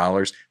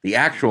 $80. The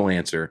actual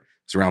answer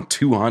is around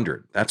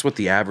 $200. That's what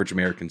the average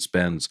American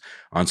spends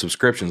on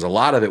subscriptions. A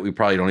lot of it we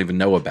probably don't even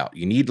know about.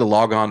 You need to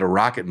log on to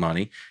Rocket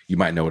Money. You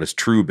might know it as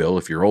Truebill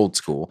if you're old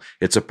school.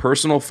 It's a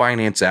personal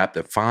finance app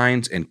that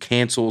finds and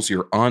cancels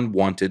your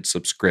unwanted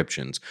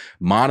subscriptions,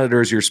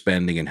 monitors your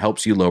spending, and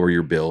helps you lower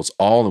your bills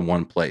all in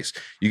one place.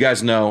 You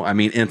guys know, I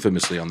mean,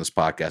 infamously on this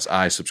podcast,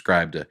 I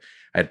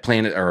had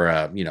Planet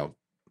or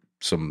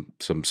some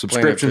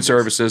subscription Fitness.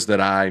 services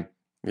that I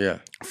Yeah.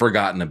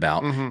 forgotten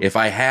about. Mhm. If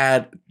I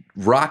had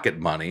Rocket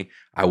Money,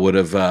 I would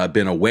have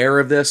been aware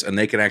of this, and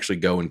they can actually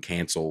go and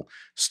cancel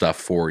stuff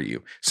for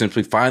you.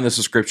 Simply find the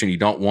subscription you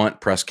don't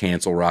want, press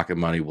cancel. Rocket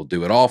Money will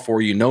do it all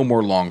for you. No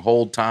more long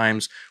hold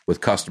times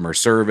with customer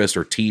service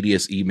or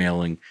tedious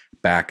emailing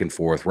back and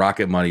forth.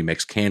 Rocket Money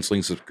makes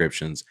canceling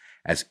subscriptions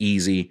as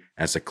easy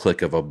as a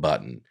click of a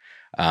button.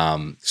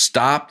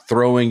 Stop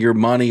throwing your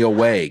money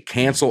away.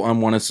 Cancel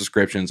unwanted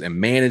subscriptions and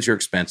manage your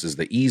expenses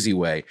the easy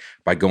way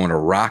by going to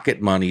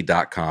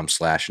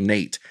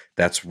rocketmoney.com/Nate.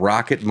 That's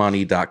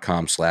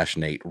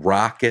rocketmoney.com/Nate.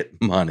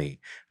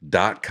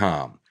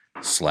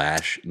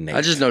 rocketmoney.com/Nate.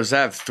 I just noticed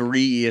I have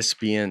 3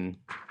 ESPN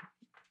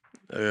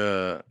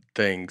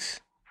things.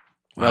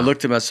 When I Wow.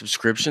 looked at my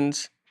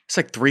subscriptions, it's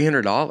like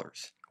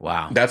 $300.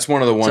 Wow. That's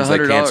one of the ones that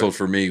 $100. canceled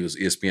for me was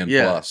ESPN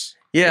Yeah. Plus.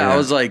 Yeah, I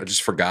was like, I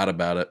just forgot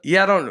about it.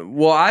 yeah,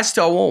 I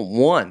still want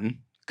one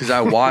because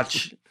I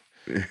watch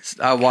the games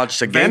on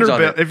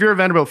Vanderbilt. it. If you're a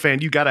Vanderbilt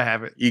fan, you got to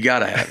have it. You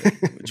gotta have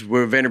it.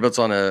 Where Vanderbilt's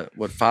on a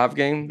 5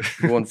 game?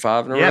 We won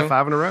 5 in a Yeah, row.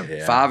 5 in a row.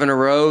 Yeah. 5 in a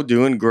row,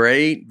 doing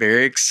great,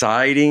 very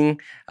exciting.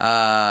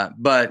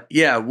 But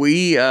yeah,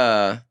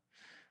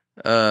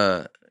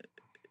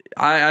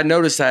 I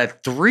noticed I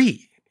had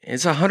 3.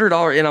 It's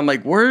 $100, and I'm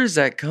like, where is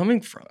that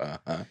coming from?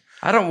 Uh-huh.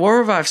 Where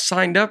have I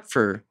signed up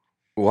for?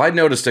 Well, I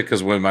noticed it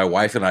because when my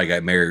wife and I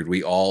got married,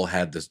 we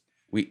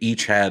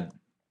each had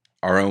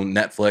our own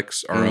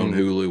Netflix, our own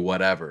Hulu,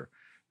 whatever.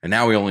 And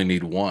now we only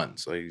need one.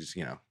 So he's,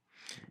 Yeah,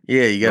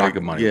 you got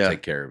Rocket Money will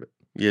take care of it.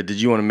 Yeah,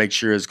 did you want to make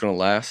sure it's going to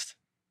last,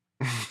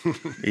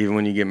 even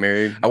when you get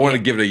married? I want to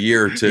give it a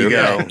year or two. You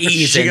go.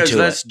 Ease She goes,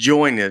 into let's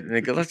join it. And I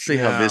go, let's see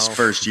how this No.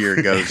 first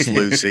year goes,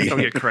 Lucy.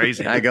 Don't get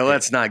crazy. I go,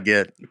 let's not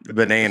get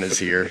bananas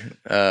here.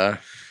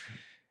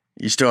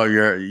 You still have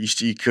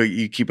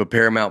you keep a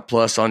Paramount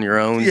Plus on your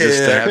own just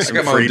to have I some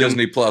got my own freedom.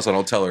 Disney Plus. I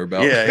don't tell her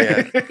about. Yeah,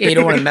 yeah. Yeah, you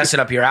don't want to mess it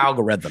up your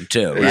algorithm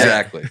too, right?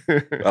 Exactly.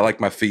 I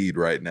like my feed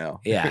right now.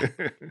 Yeah.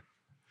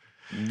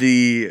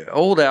 The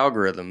old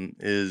algorithm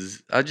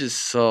is, I just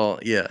saw,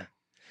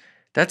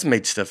 that's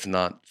made stuff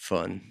not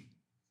fun.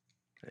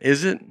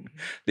 Is it?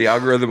 The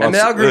algorithm. And the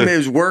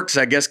algorithm works,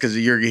 I guess, because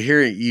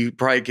you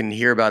probably can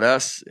hear about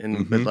us, but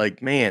Mhm.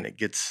 like, man, it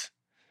gets,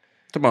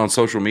 Talking about on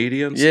social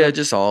media and yeah, stuff.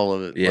 just all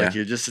of it. Yeah. Like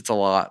it's a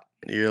lot.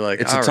 You're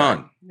like, It's a all ton.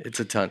 right. It's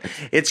a ton.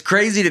 It's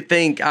crazy to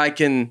think I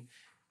can,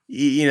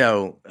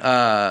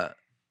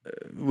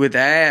 with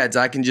ads,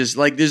 I can just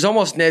like, it's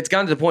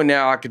gotten to the point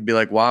now I could be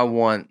like, well, I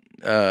want,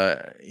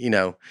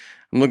 I'm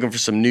looking for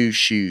some new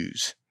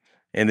shoes.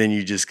 And then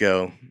you just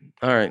go,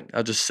 all right,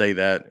 I'll just say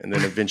that. And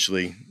then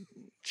eventually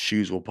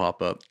shoes will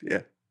pop up.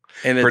 Yeah.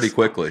 And it's Pretty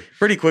quickly.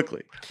 Pretty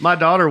quickly. My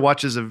daughter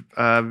watches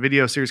a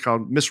video series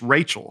called Miss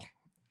Rachel.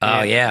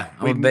 Oh yeah,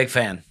 I'm a big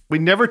fan. We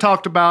never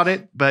talked about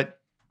it, but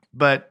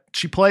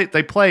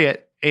they play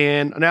it,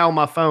 and now on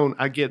my phone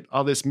I get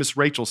all this Miss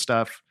Rachel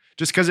stuff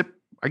just because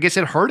I guess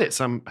it heard it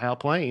somehow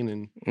playing,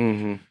 and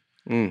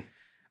Mm-hmm.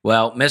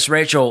 Well, Miss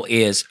Rachel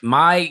is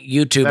my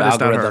YouTube that is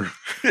not algorithm.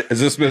 her.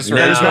 Is this Miss No,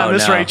 That is Rachel? not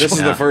Miss no. Rachel. This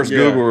is No. the first Yeah.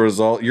 Google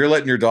result. You're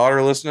letting your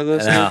daughter listen to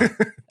this? No,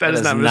 That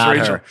is not Miss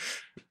Rachel. her.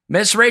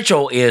 Miss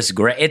Rachel is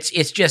great.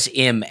 It's just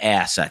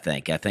MS. I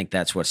think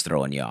that's what's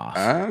throwing you off.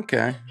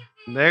 Okay.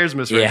 There's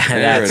Miss Rachel. Yeah,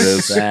 There it that's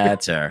is.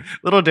 that's her.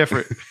 Little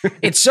different.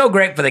 It's so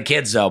great for the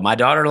kids, though. My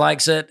daughter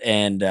likes it,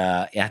 and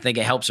I think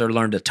it helps her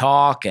learn to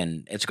talk,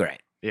 and it's great.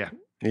 Yeah.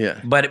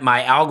 But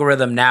my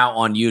algorithm now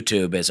on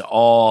YouTube is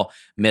all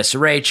Miss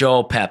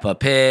Rachel, Peppa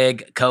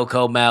Pig,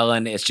 Coco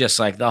Melon. It's just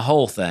like the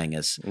whole thing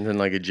is. And then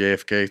like a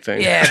JFK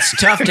thing. Yeah, it's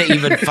tough to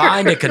even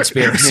find a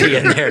conspiracy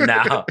in there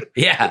now.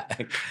 Yeah.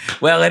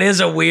 Well, it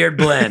is a weird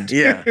blend.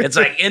 Yeah. It's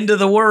like End of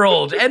the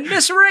World and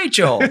Miss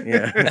Rachel.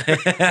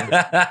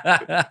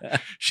 Yeah.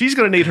 She's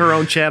going to need her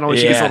own channel when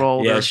she gets a little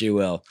older. Yeah, she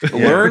will.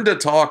 Learn to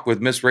Talk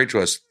with Miss Rachel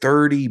has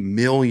 30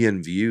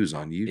 million views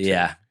on YouTube.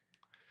 Yeah.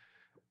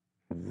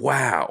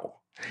 Wow.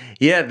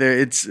 Yeah.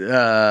 It's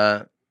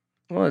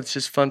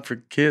just fun for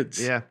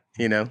kids. Yeah.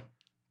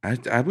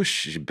 I wish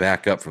she'd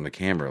back up from the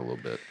camera a little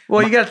bit.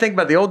 Well, you got to think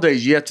about the old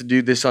days. You have to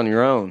do this on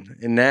your own.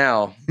 And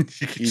now you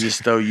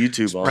just throw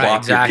YouTube on. Right. Plop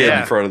exactly. your kid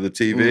Yeah. in front of the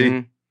TV.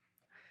 Mhm.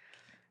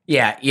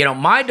 Yeah,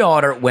 my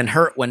daughter,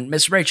 when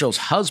Miss Rachel's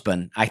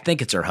husband, I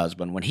think it's her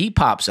husband, when he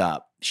pops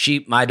up,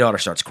 my daughter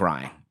starts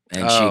crying.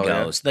 And she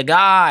goes, the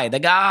guy,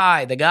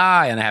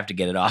 and I have to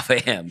get it off of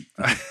him.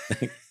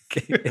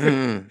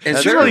 And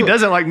she really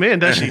doesn't like men,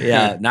 does she?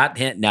 Yeah, not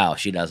him. No,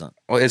 she doesn't.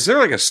 Well, is there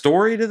like a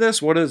story to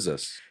this? What is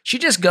this? She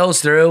just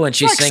goes through and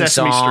she Like sings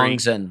Sesame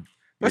songs Street. and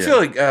I feel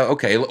like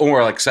okay,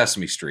 or like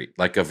Sesame Street,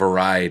 like a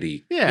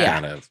variety Yeah.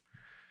 kind of.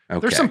 Okay.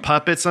 There's some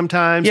puppets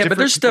sometimes. Yeah, but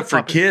there's stuff for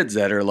puppets. kids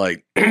that are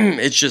like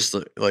it's just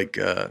like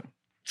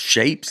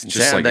shapes and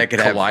Just sound like that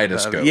a could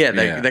kaleidoscope. have. Yeah,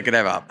 Yeah. that could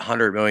have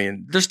 100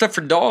 million. There's stuff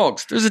for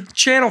dogs. There's a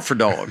channel for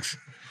dogs.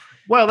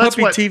 Well, that's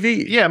Puppy what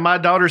TV. Yeah, my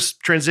daughter's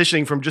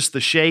transitioning from just the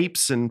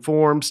shapes and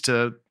forms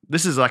to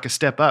this is like a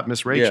step up,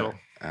 Miss Rachel.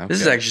 Okay. This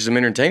is actually some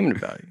entertainment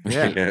value.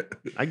 Yeah,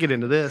 I get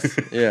into this.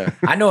 Yeah,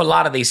 I know a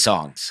lot of these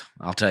songs.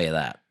 I'll tell you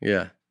that.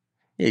 yeah,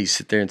 yeah. You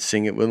sit there and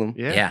sing it with them.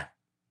 Yeah. Yeah.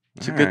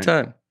 It's a All good right.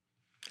 time.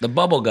 The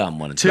bubblegum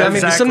one. I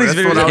mean, some of these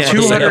Exactly. videos That's have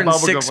what I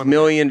was thinking. 206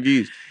 million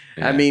views.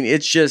 Yeah. I mean,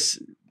 it's just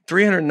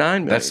 309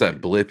 million. That's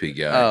that Blippy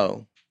guy.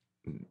 Oh,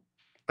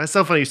 That's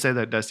so funny you say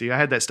that, Dusty. I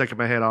had that stuck in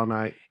my head all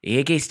night.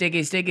 Icky,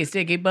 sticky, sticky,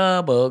 sticky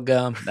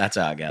bubblegum. That's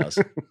how it goes.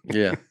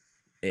 yeah.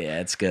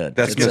 Yeah, it's good.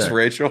 That's It's Miss a-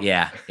 Rachel.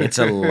 Yeah, it's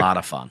a lot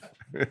of fun.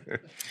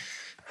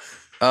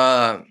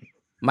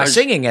 My There's-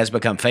 singing has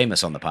become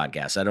famous on the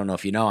podcast. I don't know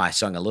if you know, I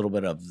sung a little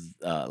bit of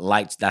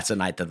Lights. That's the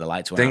night that the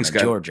lights went Things on in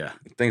got- Georgia.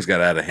 Things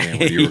got out of hand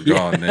when you were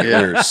gone.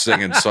 Yeah. We were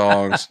singing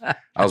songs.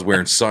 I was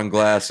wearing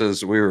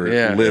sunglasses. We were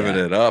Yeah. living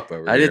it up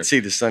over I here. did see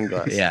the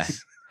sunglasses. Yeah.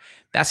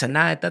 That's the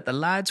night that the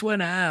lights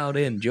went out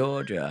in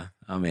Georgia.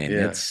 I mean,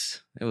 Yeah.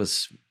 it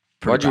was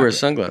pretty Why'd you wear popular.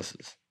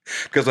 sunglasses?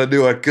 Because I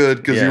knew I could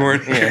because Yeah. you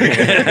weren't.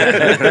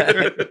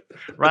 Yeah.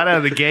 Right out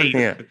of the gate.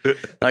 Yeah,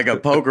 like a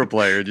poker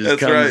player just That's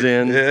comes right.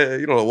 in. Yeah,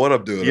 you don't know what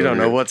I'm doing. You don't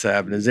over know here. what's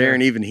happening. Is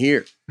Aaron even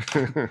here?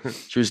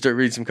 Should we start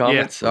reading some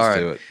comments? Let's All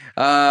do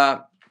right.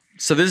 it.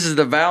 So this is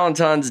the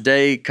Valentine's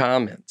Day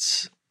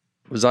comments.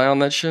 Was I on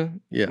that show?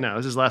 Yeah. No,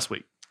 this is last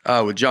week.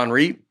 With John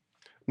Reed?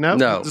 No,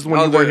 No. this is the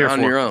one you weren't here on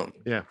for. your own.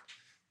 Yeah.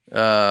 All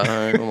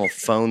right, I'm gonna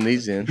phone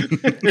these in.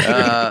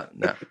 No.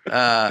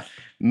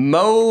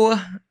 Mo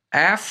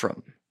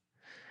Afram.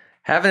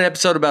 Have an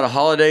episode about a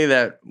holiday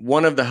that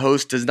one of the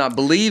hosts does not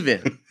believe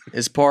in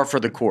is par for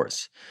the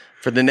course.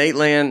 For the Nate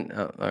Land,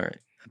 all right.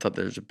 I thought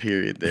there was a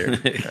period there.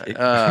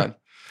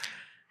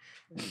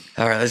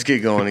 All right, let's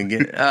get going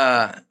again.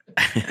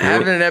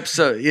 Having an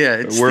episode,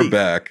 yeah. We're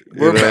back.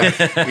 We're You know?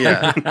 back.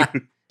 Yeah.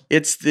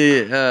 It's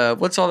the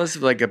what's all this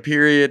like a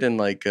period and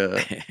like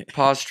a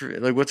apostrophe,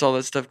 like what's all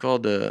that stuff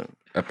called? A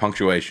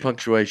punctuation.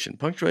 Punctuation.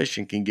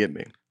 Punctuation can get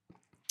me.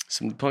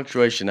 Some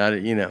punctuation.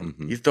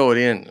 Mhm. You throw it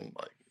in.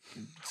 Like,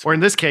 Or in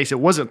this case, it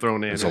wasn't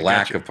thrown in. There's a I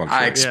lack gotcha. of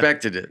punctuation. I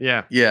expected it.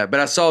 Yeah. Yeah, but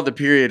I saw the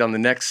period on the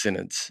next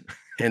sentence,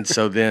 and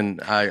so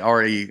then I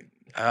already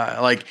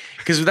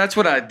because that's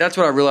what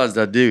I realized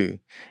I do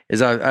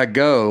is I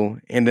go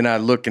and then I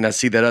look and I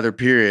see that other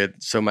period,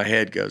 so my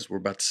head goes, we're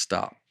about to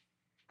stop,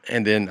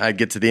 and then I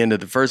get to the end of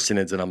the first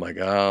sentence and I'm like,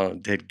 oh,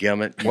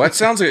 dadgummit. Well, that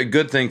sounds like a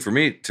good thing for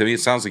me. To me, it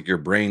sounds like your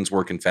brain's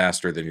working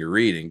faster than you're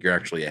reading. You're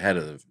actually ahead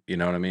of the, you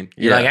know what I mean?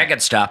 You're like, I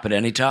could stop at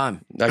any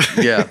time.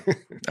 Yeah,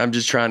 I'm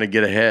just trying to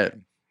get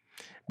ahead.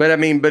 But I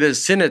mean, but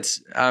as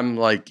sentence, I'm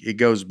like, it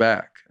goes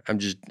back.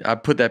 I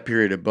put that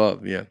period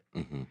above. Yeah.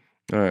 Mhm.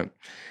 All right.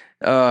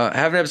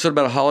 Have an episode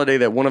about a holiday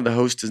that one of the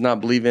hosts does not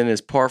believe in is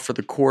par for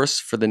the course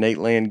for the Nate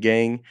Land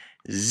gang.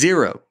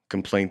 0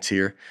 complaints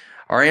here.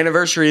 Our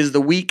anniversary is the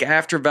week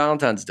after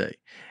Valentine's Day.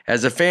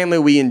 As a family,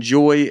 we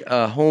enjoy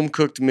a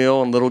home-cooked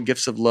meal and little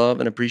gifts of love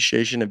and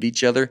appreciation of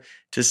each other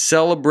to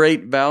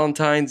celebrate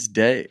Valentine's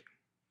Day.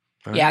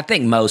 Yeah, I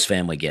think most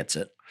family gets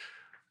it.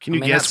 Can you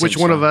I mean, guess that which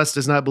seems one of fine. us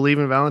does not believe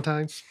in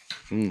Valentine's?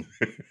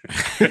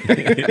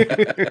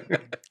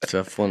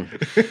 Tough one.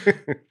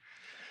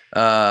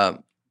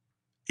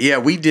 Yeah,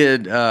 we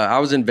did. I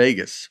was in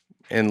Vegas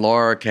and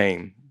Laura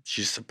came.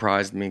 She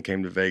surprised me and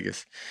came to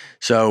Vegas.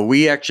 So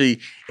we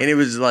actually, and it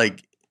was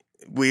like,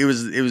 it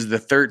was the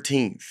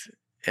 13th.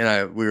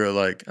 And we were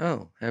like,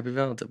 oh, happy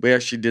Valentine's. We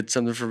actually did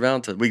something for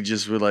Valentine's. We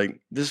just were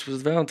like, this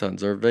was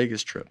Valentine's, our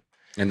Vegas trip.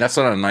 And that's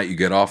not a night you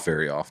get off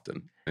very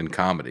often in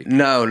comedy.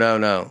 No.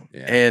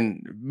 Yeah.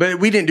 But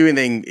we didn't do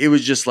anything. It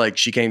was just like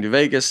she came to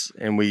Vegas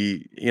and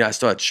we, I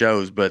still had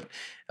shows, but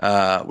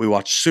we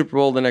watched Super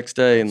Bowl the next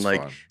day. And That's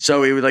like, fun.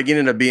 so it was like, it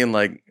ended up being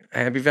like,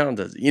 happy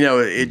Valentine's.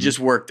 It just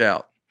worked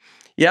out.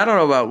 Yeah, I don't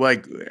know about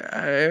like,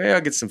 maybe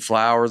I'll get some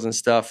flowers and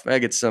stuff. I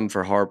get some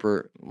for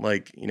Harper.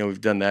 Like,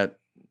 we've done that,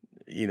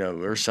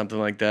 or something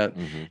like that.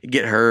 Mhm.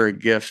 Get her a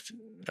gift.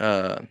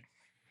 Yeah,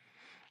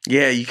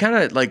 you kind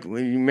of like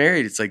when you're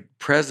married, it's like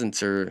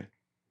presents or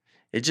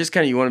it just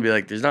kind of, you want to be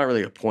like, there's not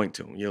really a point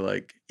to them. You're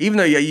like, even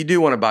though, yeah, you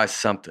do want to buy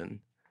something,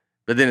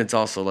 but then it's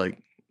also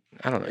like,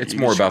 I don't know. It's you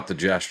more just- about the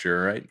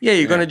gesture, right? yeah,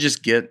 you're going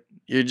to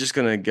you're just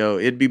going to go,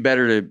 it'd be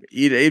better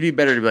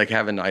to like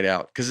have a night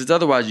out. Because it's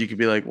otherwise you could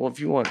be like, well, if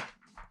you want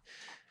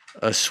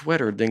a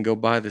sweater, then go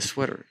buy the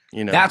sweater,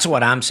 That's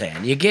what I'm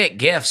saying. You get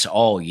gifts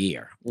all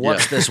year.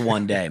 What's this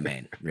one day,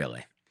 man?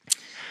 Really?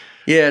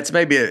 Yeah,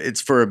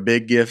 it's for a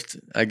big gift,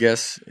 I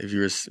guess, if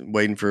you were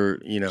waiting for,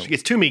 She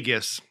gets too many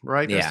gifts,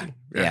 right? Yeah. Dusty?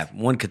 Yeah.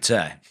 One could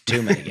say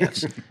too many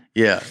gifts.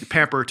 Yeah. You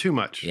pamper her too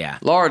much. Yeah.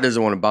 Laura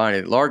doesn't want to buy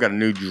it. Laura got a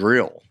new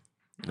drill.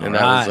 And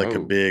that was Alright. like a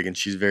Oh. big, and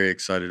she's very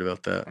excited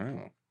about that.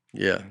 Oh.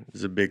 Yeah,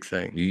 it's a big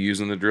thing. You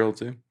using the drill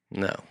too?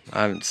 No,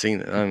 I haven't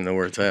seen it. I don't know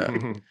where it's at.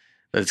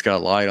 But it's got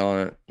a light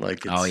on it.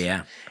 Like it's, Oh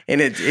yeah.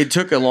 And it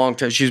took a long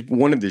time. She's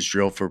wanted this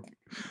drill for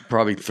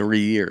probably 3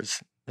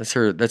 years. That's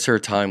her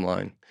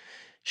timeline.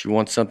 She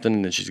wants something,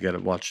 and then she's got to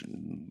watch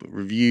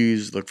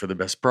reviews, look for the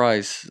best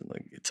price.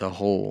 Like it's a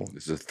whole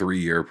This is a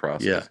 3-year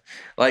process. yeah.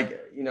 Like,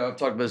 I've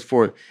talked about this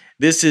before.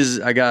 This is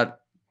the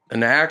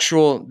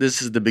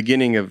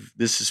beginning of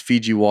this is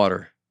Fiji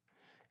water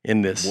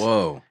in this.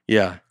 Whoa.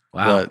 Yeah.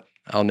 Wow. But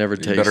I'll never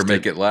You taste better it.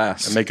 make it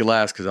last. I make it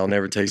last because I'll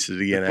never taste it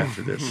again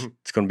after this.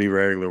 It's going to be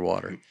regular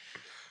water.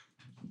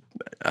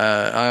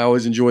 I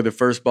always enjoy the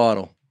first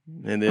bottle,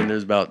 and then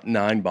there's about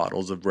 9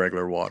 bottles of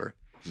regular water,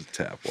 Just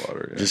tap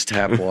water. Yeah. just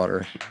tap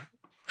water.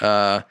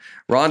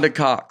 Rhonda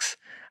Cox.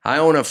 I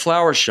own a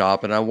flower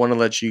shop, and I want to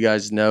let you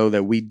guys know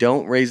that we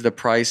don't raise the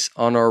price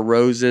on our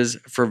roses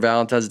for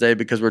Valentine's Day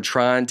because we're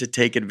trying to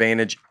take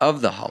advantage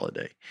of the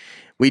holiday.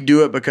 We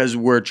do it because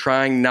we're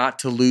trying not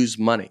to lose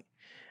money.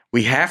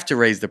 We have to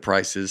raise the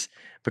prices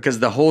because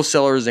the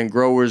wholesalers and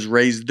growers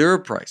raise their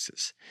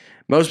prices.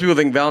 Most people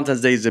think Valentine's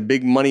Day is a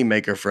big money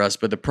maker for us,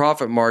 but the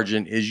profit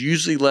margin is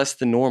usually less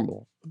than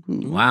normal.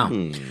 Wow.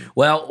 Hmm.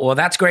 Well,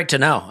 that's great to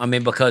know. I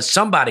mean, because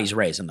somebody's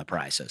raising the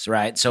prices,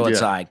 right? So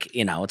it's Yeah. like,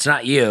 it's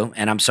not you,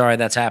 and I'm sorry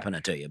that's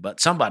happening to you, but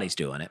somebody's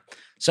doing it.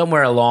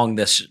 Somewhere along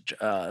this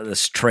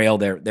trail,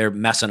 they're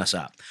messing us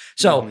up.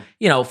 So,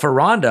 for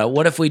Rhonda,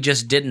 what if we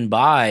just didn't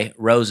buy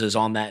roses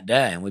on that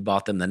day and we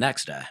bought them the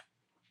next day?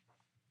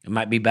 It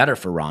might be better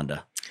for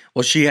Rhonda.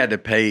 Well, she had to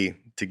pay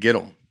to get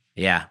them.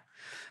 Yeah.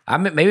 I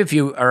mean, maybe if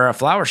you are a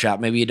flower shop,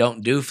 maybe you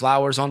don't do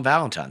flowers on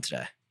Valentine's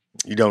Day.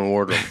 You don't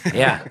order them.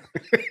 Yeah.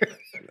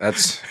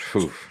 That's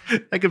whew.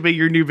 That could be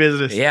your new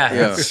business. Yeah.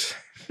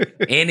 Yeah.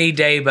 Any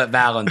day but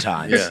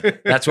Valentine's. Yeah.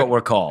 That's what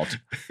we're called.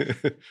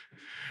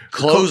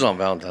 Close on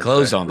Valentine's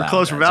Close Day. on We're Valentine's.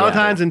 close for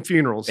Valentine's and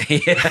funerals.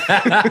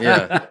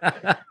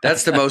 Yeah.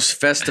 That's the most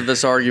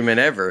festivus argument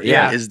ever.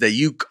 Yeah. Is that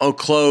you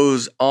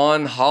close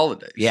on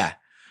holidays. Yeah.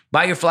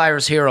 Buy your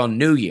flowers here on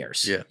New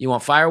Year's. Yeah. You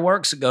want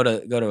fireworks? Go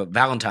to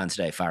Valentine's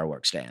Day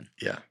fireworks stand.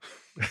 Yeah.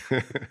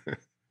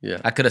 Yeah.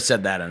 I could have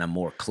said that in a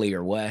more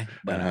clear way,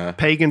 but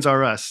Pagans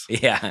are us.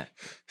 yeah.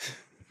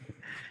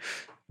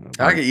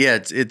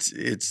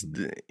 It's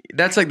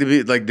that's like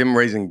them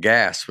raising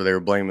gas where they were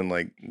blaming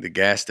like the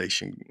gas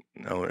station,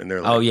 and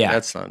they're like, Oh, yeah.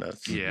 that's not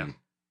us. Yeah.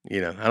 I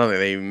don't think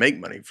they even make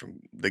money from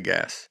the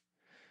gas.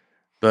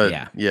 But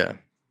Yeah.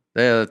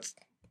 that's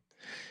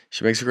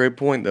she makes a great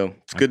point though.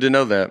 It's good to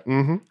know that.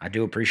 Mm-hmm. I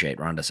do appreciate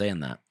Rhonda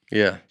saying that.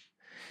 Yeah.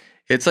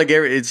 It's like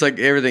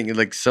everything.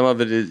 Like some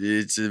of it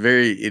is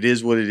it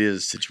is what it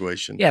is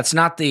situation. Yeah, it's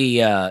not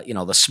the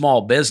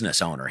small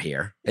business owner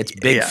here. It's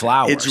big Yeah.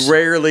 flowers. It's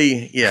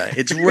rarely.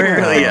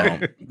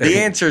 The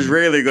answer is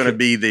rarely going to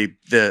be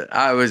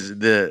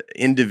the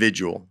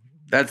individual.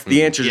 That's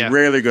the answer is Yeah.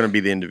 rarely going to be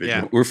the individual.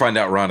 Yeah. We find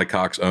out Rhonda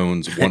Cox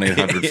owns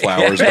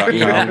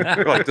 1-800-Flowers.com.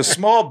 We're like the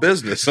small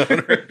business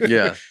owner.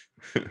 Yeah.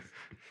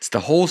 It's the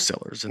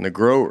wholesalers and the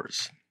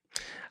growers.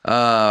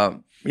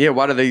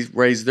 Why do they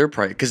raise their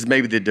price? Because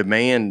maybe the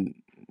demand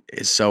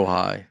is so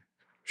high.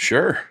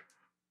 Sure.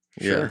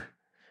 Yeah. Sure.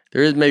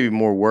 There is maybe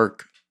more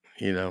work,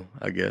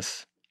 I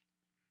guess.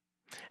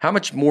 How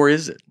much more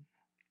is it?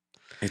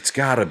 It's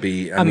got to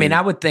be. I mean,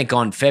 I would think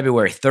on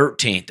February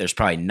 13th, there's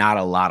probably not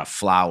a lot of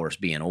flowers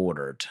being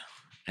ordered.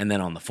 And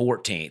then on the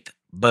 14th,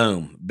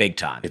 boom, big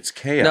time. it's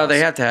chaos. No, they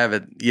have to have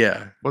it.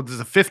 Yeah. Well,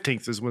 the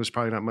 15th is when there's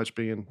probably not much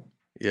being.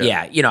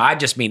 Yeah. Yeah. I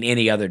just mean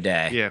any other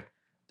day. Yeah.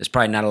 There's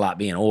probably not a lot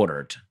being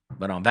ordered.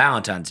 But on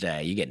Valentine's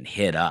Day, you're getting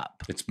hit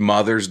up. It's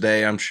Mother's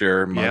Day, I'm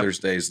sure. Mother's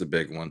Day is the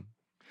big one.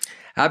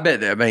 I bet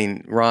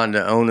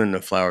Rhonda owning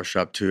a flower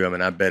shop too.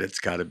 I bet it's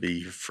got to be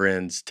your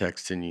friends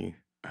texting you.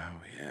 Oh,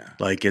 yeah.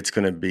 Like it's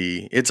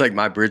like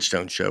my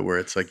Bridgestone show where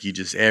it's like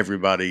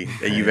everybody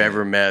that you've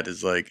ever met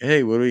is like,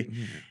 hey, what do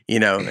we,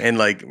 and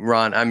like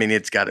Ron,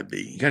 it's got to You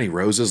be got any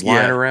roses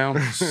lying Yeah. around?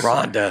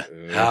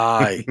 Rhonda.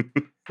 Hi.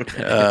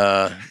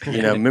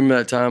 Remember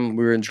that time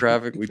we were in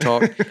traffic? We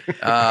talked. Do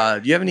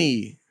you have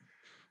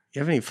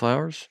any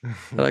flowers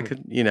that I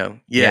could, Yeah.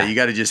 you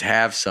got to just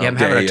have some. Yeah, I'm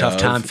having a day tough of.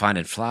 time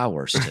finding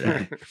flowers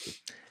today.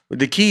 But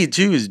the key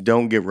too is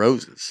don't get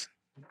roses.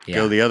 Yeah.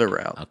 Go the other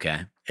route.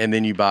 Okay. And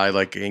then you buy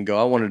and go,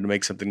 I wanted to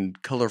make something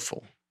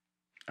colorful.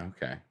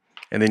 Okay.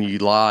 And then you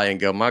lie and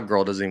go, my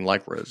girl doesn't even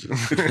like roses.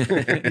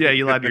 Yeah,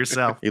 you lied to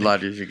yourself. You lie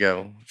to you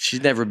go,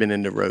 she's never been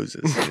into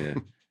roses. Yeah.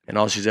 And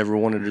all she's ever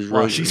wanted is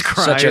While roses. she's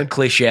crying. Such a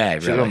cliche,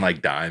 She really. don't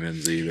like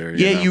diamonds either.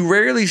 Yeah, know? you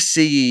rarely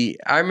see.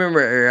 I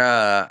remember,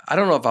 I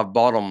don't know if I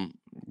bought them.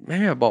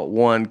 Maybe I bought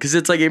one. Because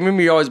it's like, I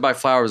remember you always buy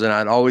flowers and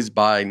I'd always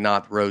buy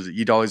not roses.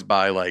 You'd always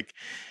buy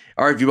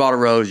or if you bought a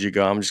rose, you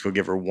go, I'm just going to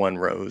give her one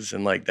rose.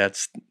 And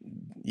that's,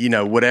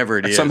 whatever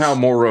it That's is. somehow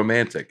more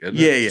romantic. Isn't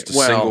Yeah, it? yeah. Just a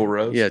single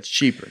rose. Yeah, it's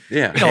cheaper.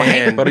 Yeah.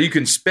 And- But you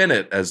can spin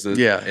it as the.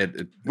 Yeah.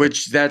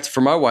 Which that's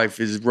for my wife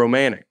is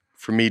romantic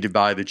for me to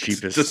buy the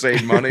cheapest. to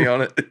save money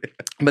on it.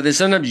 But then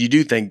sometimes you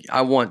do think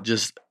I want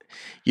just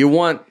you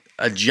want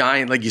a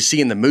giant like you see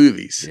in the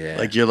movies. Yeah.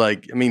 Like you're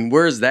like, I mean,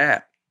 where's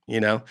that? You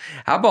know,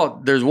 how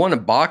about there's one a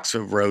box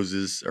of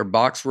roses or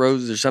box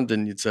roses or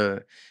something. It's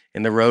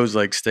and the rose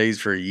like stays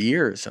for a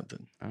year or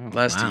something.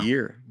 Lasts wow. a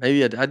year.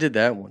 Maybe I did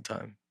that one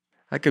time.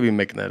 I could be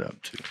making that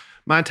up too.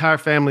 My entire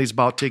family's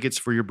bought tickets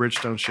for your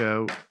Bridgestone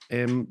show,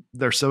 and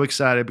they're so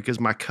excited because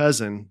my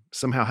cousin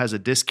somehow has a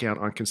discount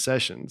on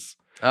concessions.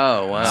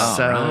 Oh wow!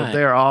 So right.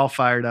 they're all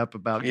fired up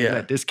about getting Yeah.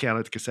 that discount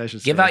at the concession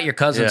Give stand. out your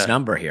cousin's Yeah.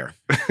 number here.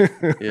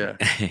 Yeah,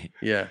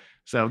 yeah,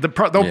 So they'll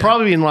Yeah.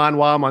 probably be in line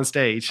while I'm on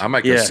stage. I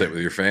might go Yeah. sit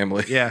with your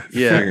family. Yeah.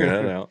 yeah, Figure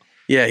that out.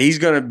 yeah. He's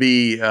gonna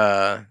be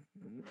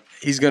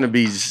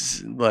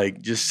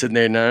like just sitting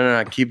there.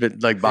 No. Keep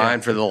it like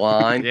buying for the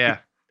line. Yeah.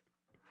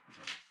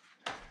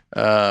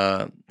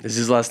 Is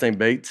his last name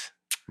Bates?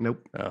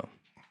 Nope. Oh,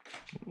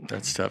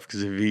 that's tough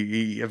because if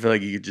I feel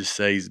like he could just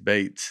say he's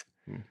Bates.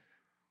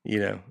 You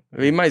know, I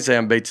mean, he might say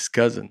I'm Bates'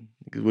 cousin.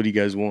 Because what do you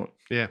guys want?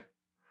 Yeah.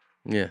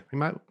 Yeah, He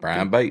might.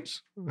 Brian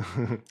Bates.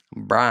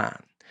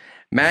 Brian.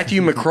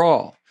 Matthew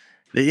McCraw.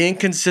 The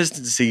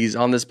inconsistencies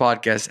on this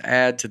podcast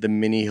add to the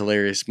many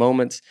hilarious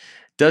moments.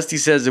 Dusty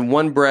says in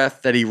one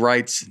breath that he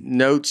writes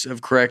notes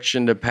of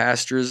correction to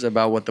pastors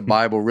about what the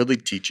Bible really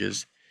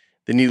teaches.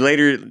 Then he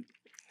later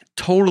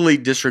totally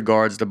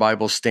disregards the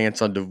Bible's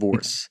stance on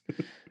divorce.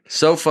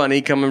 So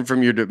funny coming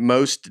from your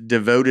most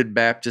devoted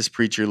Baptist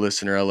preacher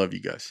listener. I love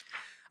you guys.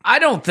 I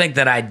don't think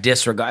that I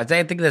disregard.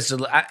 I think this is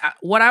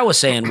what I was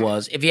saying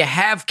was if you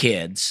have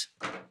kids,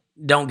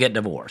 don't get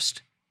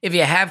divorced. If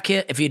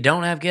you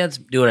don't have kids,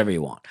 do whatever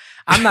you want.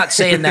 I'm not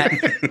saying that.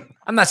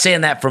 I'm not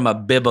saying that from a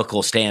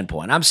biblical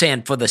standpoint. I'm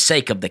saying for the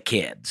sake of the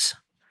kids.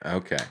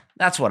 Okay.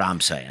 That's what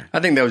I'm saying. I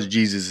think that was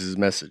Jesus'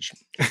 message.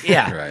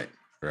 Yeah. Right.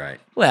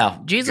 Right.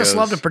 Well, Jesus Goes,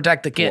 loved to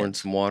protect the Pouring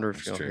kids. some water if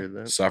That's y'all hear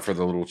true. that. Suffer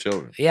the little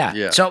children. Yeah.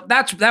 Yeah. So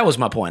that was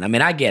my point. I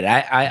mean, I get it.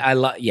 I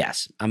love.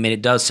 Yes. I mean,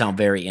 it does sound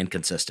very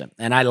inconsistent,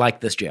 and I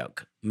like this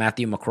joke.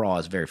 Matthew McCraw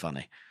is very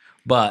funny,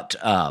 but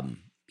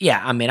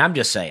yeah. I mean, I'm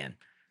just saying.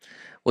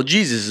 Well,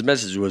 Jesus'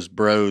 message was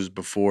bros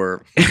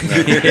before.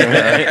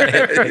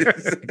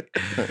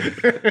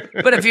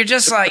 But if you're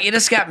just like you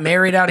just got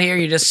married out here,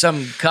 you're just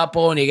some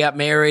couple, and you got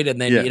married, and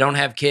then Yeah. you don't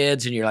have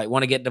kids, and you're like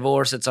want to get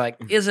divorced. It's like,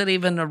 is it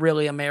even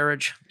really a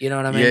marriage? You know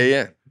what I mean?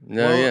 Yeah.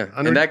 No, Well, yeah.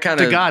 under- And that kind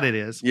to of God it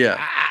is. Yeah.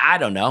 I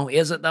don't know.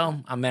 Is it though?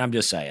 I mean, I'm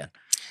just saying.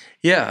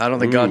 Yeah, I don't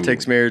think God Ooh.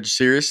 takes marriage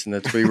serious, and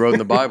that's what he wrote in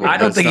the Bible. I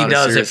don't That's think he not a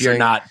does serious if you're thing.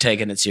 not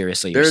taking it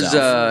seriously There's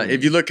yourself.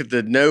 if you look at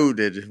the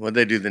noted, when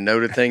they do the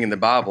noted thing in the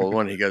Bible,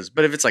 one he goes,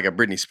 but if it's like a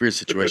Britney Spears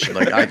situation,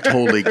 like I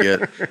totally get.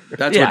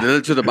 That's Yeah.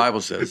 what the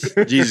Bible says.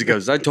 Jesus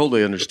goes, I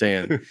totally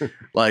understand.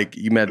 Like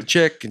you met a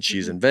chick and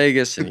she's in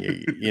Vegas, and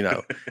you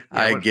know,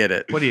 I what- get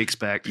it. What do you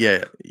expect?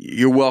 Yeah,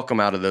 you're welcome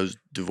out of those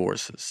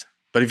divorces.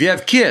 But if you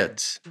have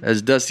kids,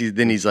 as Dusty,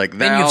 then he's like, Then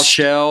thou you've-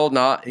 shall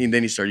not, and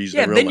then he started using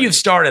Yeah, the real then you've language.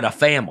 started a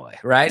family,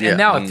 right? Yeah. And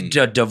now if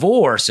a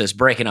divorce is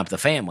breaking up the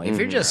family, if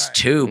you're Mhm. just Right.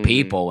 two Mhm.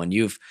 people and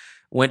you've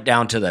went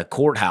down to the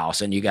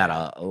courthouse and you got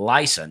a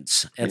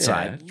license, it's Yeah,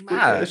 like it's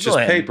go just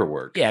ahead.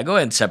 paperwork. Yeah, go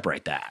ahead and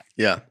separate that.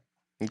 Yeah.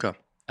 Okay.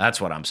 That's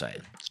what I'm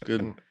saying. It's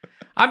good.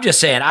 I'm just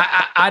saying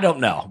I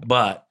don't know,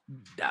 but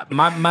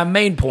my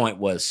main point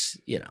was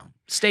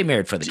stay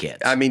married for the kids.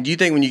 I mean, do you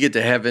think when you get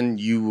to heaven,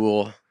 you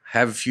will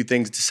have a few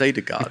things to say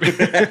to God?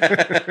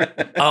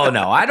 Oh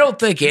no, I don't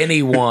think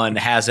anyone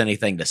has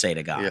anything to say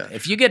to God. Yeah.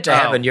 If you get to Oh.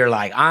 heaven, you're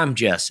like, I'm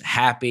just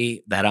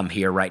happy that I'm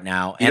here right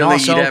now, You and don't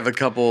think also you'd have a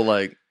couple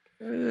like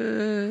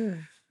a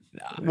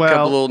couple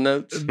Well, little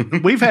notes?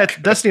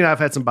 Dusty and I have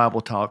had some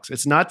Bible talks.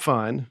 It's not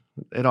fun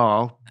at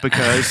all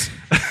because,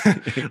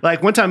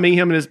 like, one time me,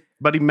 him, and his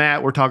buddy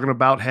Matt were talking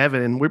about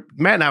heaven, and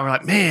Matt and I were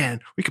like, "Man,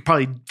 we could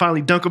probably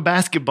finally dunk a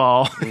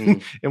basketball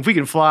if we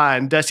can fly."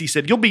 And Dusty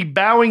said, "You'll be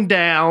bowing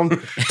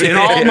down in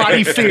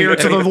almighty fear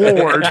to the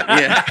Lord."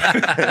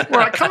 Yeah. We're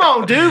like, "Come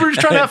on, dude, we're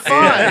just trying to have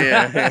fun."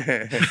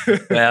 Yeah.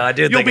 well, I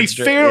do You'll think be it's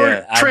true. fear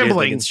Yeah, I do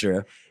trembling. think it's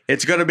true.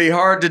 It's going to be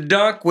hard to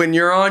dunk when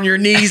you're on your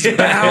knees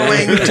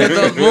bowing to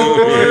the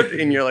Lord.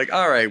 And you're like,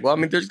 all right, well, I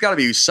mean, there's got to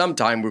be some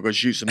time we're going to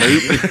shoot some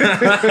hoops.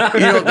 You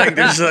don't think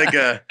there's like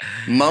a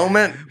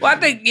moment? Well, I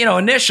think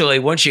initially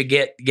once you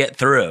get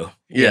through,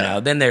 Yeah.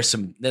 then there's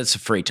some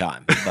free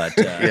time. But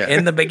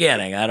in the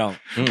beginning, I don't.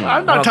 I'm I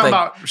not don't talking think-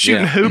 about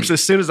shooting yeah. hoops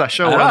as soon as I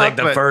show I don't up. think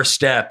the but first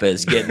step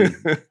is getting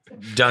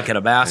dunking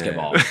a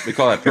basketball. Yeah. We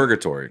call that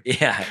purgatory.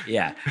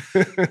 Yeah.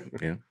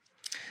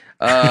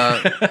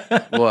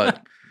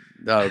 What?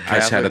 Oh, I just had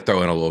to Catholic?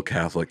 throw in a little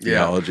Catholic Yeah.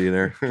 theology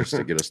there just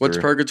to get us What's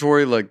through.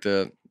 purgatory? Like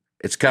the,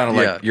 It's kind of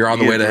like Yeah, you're on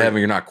the you way get to through. heaven.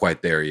 You're not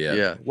quite there yet.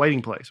 yeah.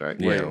 waiting place, right?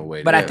 Yeah, Wait.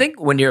 wait. But I Yeah.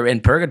 think when you're in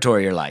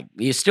purgatory, you're like,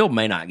 you still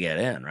may not get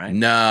in, right?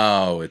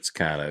 No, it's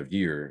kind of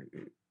you're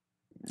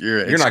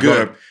It's not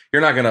good.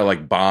 going to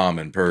like bomb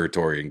in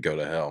purgatory and go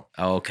to hell.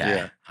 Okay.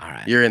 Yeah. All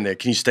right. You're in there.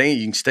 Can you stay?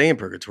 You can stay in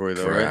purgatory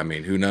though, For- right? I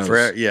mean, who knows?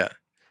 Forever, yeah.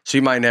 So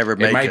you might never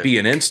make It it. might be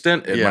an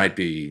instant. It Yeah. might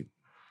be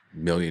a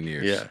million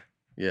years. Yeah.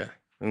 Yeah.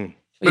 Mm.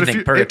 You But if think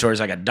you- purgatory is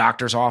like a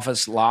doctor's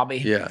office lobby?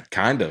 Yeah.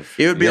 Kind of.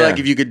 It would be Yeah. like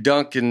if you could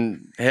dunk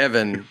in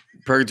heaven,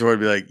 purgatory would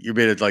be like you're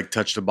being to like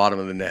touch the bottom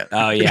of the net.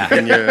 Oh yeah.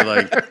 And you're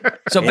like,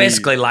 So and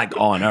basically, like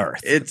on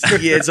Earth. it's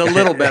a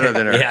little better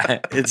than Earth. Yeah.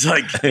 It's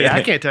like Yeah,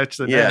 I can't touch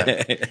the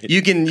net. yeah,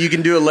 you can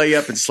do a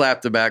layup and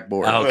slap the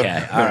backboard.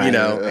 Okay, all right. You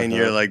know, and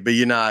you're like, but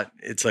you're not.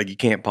 It's like you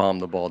can't palm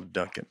the ball to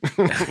dunk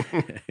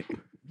it.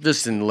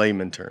 Just in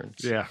layman terms.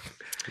 Yeah.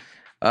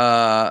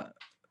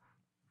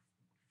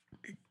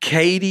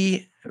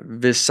 Katie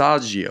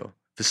Visaggio.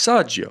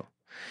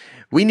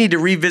 We need to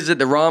revisit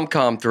the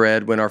rom-com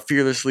thread when our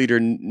fearless leader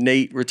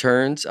Nate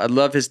returns. I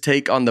love his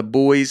take on the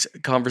boys'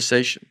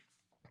 conversation.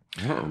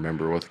 I don't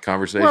remember what the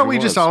conversation Well, we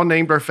was. just all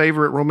named our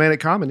favorite romantic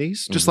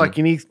comedies, just like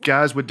any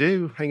guys would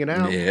do, hanging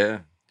out. Yeah.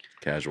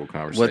 Casual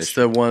conversation. What's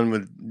the one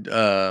with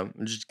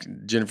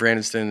Jennifer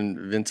Aniston and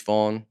Vince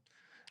Vaughn?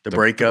 The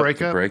breakup.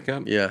 Breakup.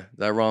 breakup? Yeah,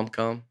 that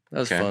rom-com. That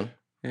was Okay. fun.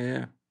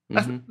 Yeah.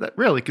 Mhm.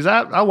 Really? Because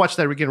I watched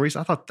that again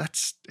recently. I thought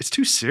it's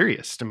too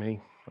serious to me.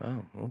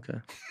 Oh, okay.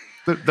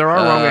 There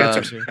are wrong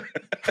answers here.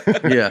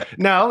 Yeah.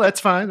 No, that's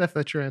fine.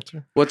 That's your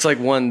answer. What's like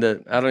one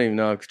that I don't even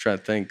know. I could try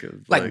to think of.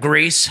 Like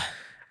Grease.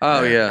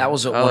 Oh yeah, That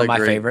was I one of like my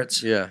Grease.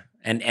 favorites. Yeah,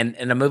 And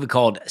a movie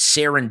called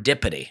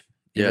Serendipity.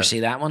 You Yeah. ever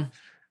see that one?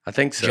 I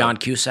think so. John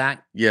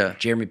Cusack, Yeah,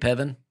 Jeremy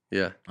Piven.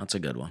 yeah, That's a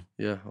good one.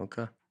 yeah.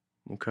 Okay.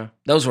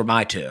 Those were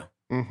my two.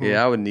 Mhm.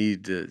 Yeah, I would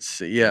need to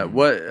see. Yeah,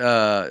 what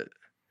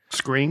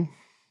Scream.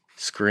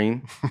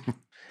 Scream?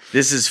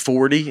 This is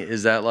 40.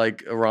 Is that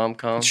like a rom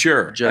com?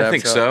 Sure. Judd I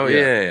think Apatow? so.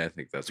 Yeah. Yeah. I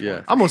think that's Yeah.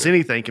 one. Almost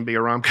anything can be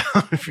a rom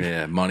com.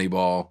 Yeah.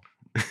 Moneyball.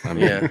 I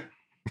mean, Yeah,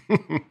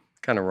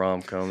 kind of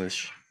rom com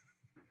ish.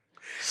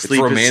 it's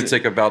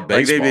romantic about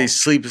Like baseball. maybe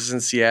Sleepless in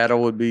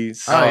Seattle would be.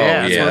 Oh,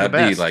 yeah, it's one of the that'd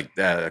be best. like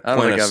that. I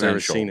don't think I've ever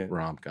seen it.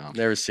 Rom com.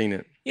 Never seen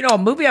it. You know, a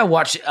movie I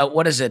watched,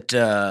 what is it?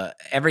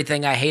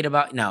 Everything I Hate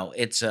About... No,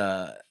 it's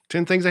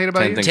 10 Things I Hate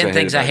About 10 You. Things 10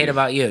 Things I Hate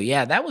About You.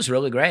 Yeah, that was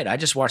really great. I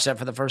just watched that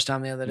for the first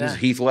time the other This is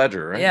day. Heath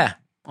Ledger, right? Yeah,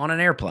 on an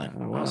airplane.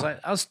 Oh, I was wow. like,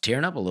 I was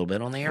tearing up a little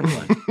bit on the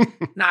airplane.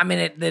 No, I mean,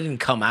 they didn't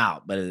come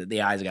out, but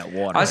the eyes got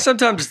water. I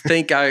sometimes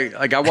think I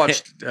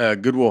watched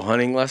Good Will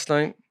Hunting last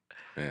night.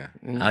 Yeah.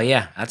 Oh,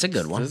 yeah, that's a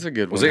good one. This is a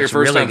good one. Was it your It's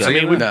first really time good. seeing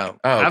I mean, it? No.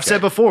 Oh, I've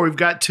said before, we've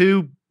got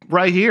two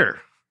right here.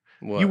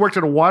 What? You worked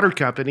at a water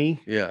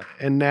company, Yeah.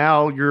 and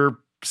now you're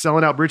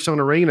selling out Bridgestone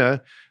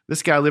Arena.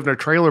 This guy lived in a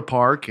trailer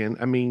park, and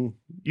I mean,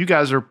 you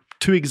guys are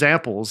two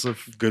examples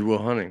of Good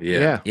Will Hunting.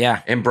 Yeah.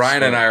 Yeah. And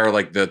Brian and I are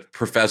like the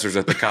professors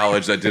at the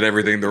college that did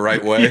everything the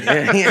right way.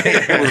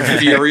 Yeah. We're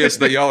furious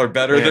that y'all are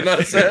better than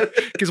us at.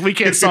 because we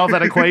can't solve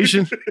that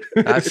equation.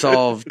 I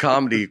solve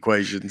comedy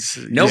equations.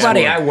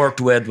 Nobody Yeah. I worked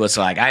with was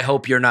like, I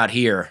hope you're not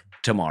here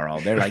tomorrow.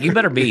 They're like, you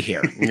better be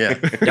here. Yeah.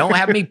 Don't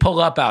have me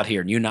pull up out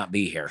here and you not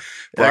be here.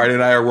 Brian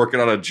and I are working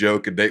on a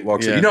joke, and Nate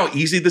walks in. Yeah. You know how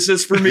easy this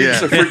is for me? Yeah.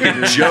 It's a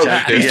freaking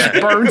joke. dude. Yeah.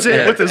 Burns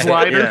it with his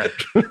lighter.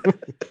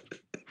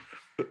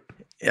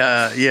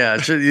 Yeah.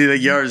 So,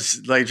 you're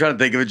like trying to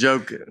think of a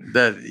joke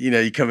that,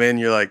 you come in,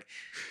 you're like,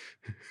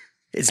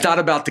 it's not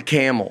about the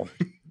camel.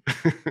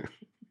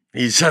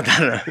 You said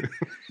that.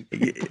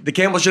 The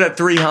camel should have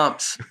 3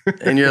 humps.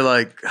 And you're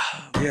like,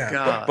 oh,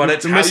 God. But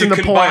it's how missing you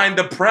the combine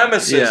the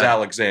premises, Yeah.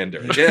 Alexander.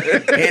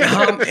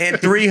 and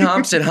 3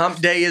 humps and hump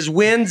day is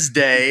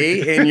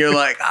Wednesday. And you're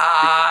like,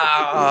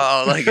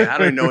 like, I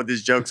don't even know what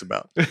this joke's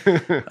about.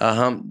 A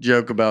hump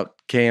joke about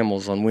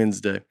camels on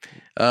Wednesday.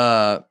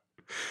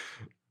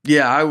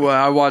 Yeah,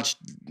 I watched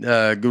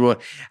Good One.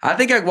 I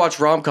think I watched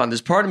rom-com.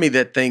 There's part of me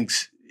that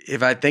thinks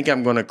if I think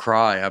I'm going to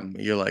cry,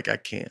 you're like, I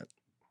can't.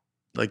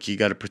 Like, you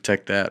got to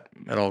protect that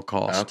at all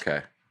costs.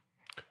 Okay.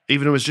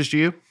 Even if it was just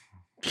you.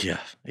 Yeah,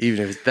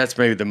 even if that's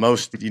maybe the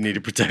most you need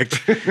to protect.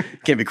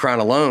 Can't be crying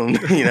alone,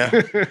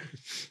 I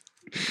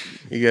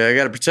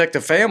got to protect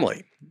the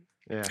family.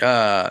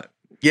 Yeah.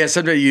 Yeah,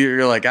 sometimes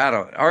you're like, I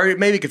don't, or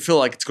maybe it could feel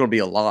like it's going to be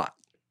a lot.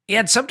 Yeah,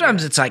 and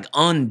sometimes it's like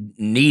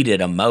unneeded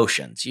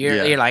emotions.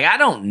 You're like, I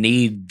don't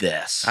need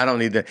this. I don't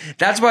need that.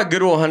 That's why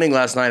Good Will Hunting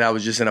last night, I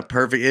was just in a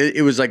perfect,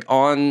 it was like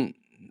on,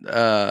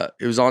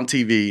 it was on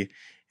TV.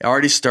 It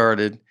already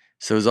started.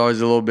 So it was always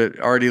a little bit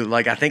already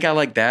like, I think I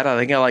like that. I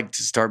think I like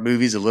to start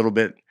movies a little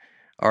bit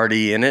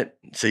already in it.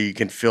 So you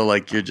can feel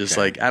like you're just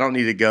like, I don't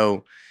need to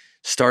go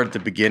start at the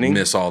beginning.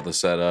 Miss all the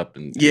setup.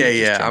 And Yeah.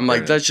 just I'm jump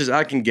like, right in.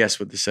 I can guess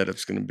what the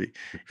setup's going to be.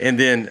 And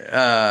then,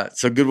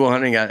 so Good Will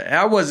Hunting,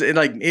 I was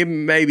like, it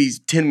maybe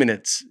 10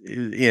 minutes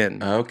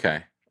in.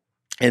 Okay.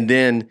 And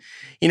then,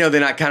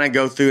 then I kind of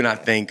go through and I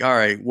think, all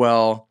right,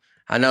 well,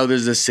 I know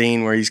there's a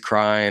scene where he's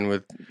crying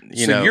with,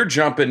 So you're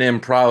jumping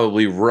in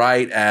probably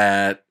right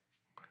at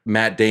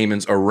Matt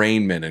Damon's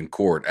arraignment in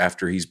court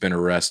after he's been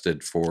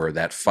arrested for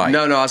that fight.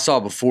 No, I saw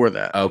before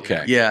that.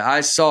 Okay. Yeah,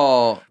 I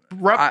saw,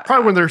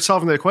 Probably when they're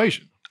solving the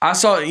equation. I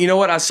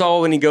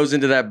saw when he goes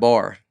into that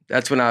bar.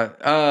 That's when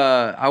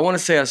I want to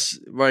say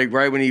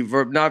right when he,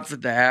 not for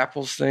the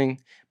apples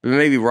thing, but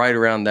maybe right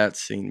around that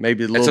scene.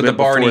 Maybe a little It's at bit the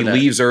bar and before he that.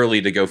 leaves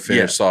early to go finish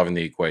Yeah. solving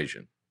the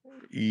equation.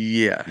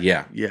 Yeah.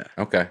 Yeah.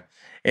 Okay.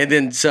 And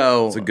then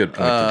so That's a good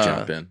point to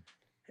jump in.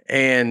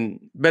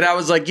 But I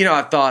was like,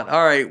 I thought,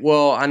 all right,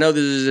 well, I know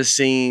there's a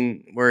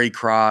scene where he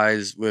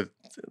cries with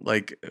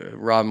like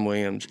Robin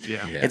Williams.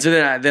 Yeah. Yeah. And so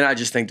then I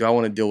just think, do I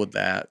want to deal with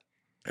that?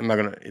 Am I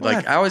gonna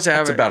like? I always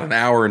have It's about an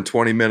hour and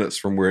 20 minutes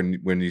from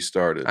when you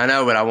started. I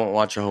know, but I won't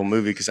watch a whole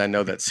movie because I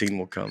know that scene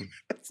will come.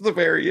 That's the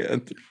very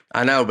end.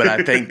 I know,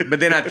 but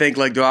then I think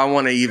like, do I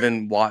want to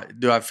even watch?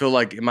 Do I feel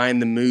like, am I in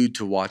the mood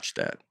to watch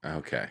that?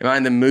 Okay. Am I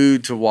in the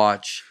mood to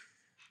watch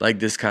like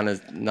this kind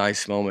of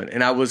nice moment?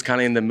 And I was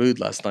kind of in the mood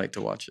last night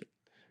to watch it.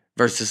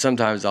 Versus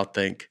sometimes I'll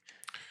think,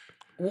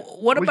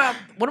 What about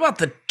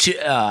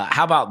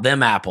how about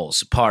them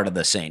apples part of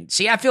the scene?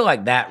 See, I feel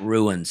like that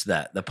ruins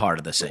the part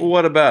of the scene.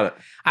 What about it?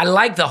 I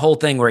like the whole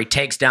thing where he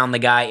takes down the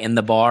guy in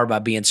the bar by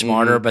being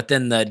smarter, but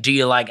then do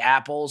you like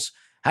apples?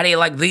 How do you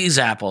like these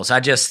apples? I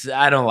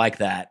don't like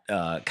that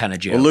kind of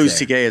joke. well, Louis there.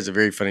 C.K. has a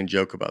very funny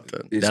joke about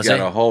that. He's Does got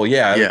he? a whole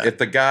Yeah. If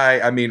the guy,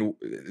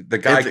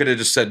 could have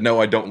just said, "No,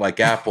 I don't like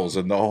apples,"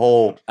 and the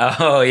whole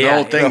Oh The yeah.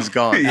 whole thing's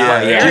gone.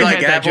 Yeah. Do Yeah. you like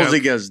He had that apples? joke. He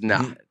goes,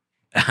 no.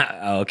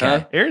 Okay.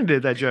 Huh? Aaron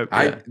did that joke.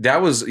 I did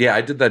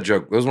that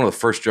joke. That was one of the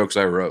first jokes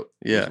I wrote.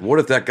 Yeah. What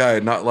if that guy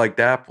had not liked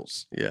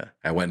apples? Yeah.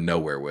 I went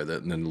nowhere with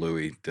it, and then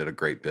Louis did a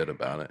great bit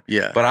about it.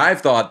 Yeah. But I've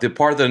thought the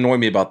part that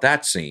annoyed me about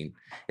that scene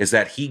is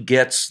that he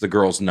gets the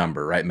girl's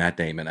number, right? Matt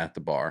Damon at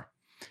the bar,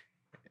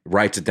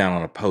 writes it down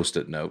on a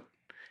Post-it note,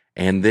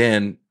 and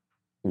then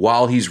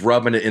while he's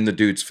rubbing it in the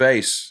dude's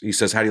face, he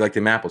says, "How do you like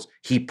them apples?"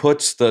 He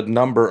puts the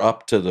number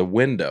up to the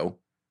window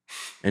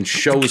and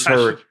shows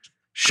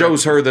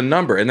her the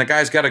number. And the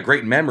guy's got a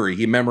great memory.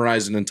 He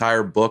memorized an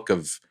entire book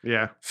of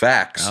Yeah.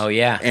 facts. Oh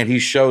yeah. And he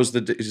shows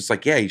it's just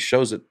like, he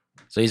shows it.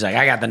 So he's like,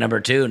 I got the number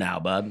 2 now,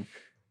 bub.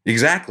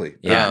 Exactly.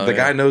 Yeah. The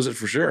guy knows it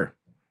for sure.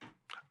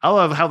 I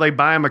love how they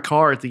buy him a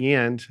car at the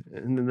end,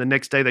 and then the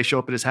next day they show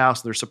up at his house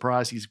and they're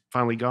surprised he's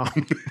finally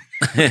gone.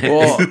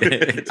 Well,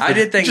 I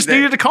did think Just that,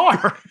 needed a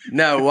car.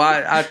 no,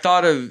 I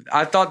thought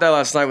that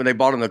last night when they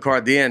bought him the car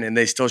at the end and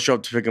they still show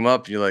up to pick him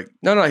up. And you're like,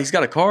 no, he's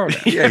got a car now.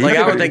 Yeah, like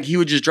I would could- think he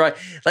would just drive.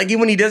 Like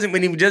when he doesn't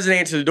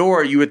answer the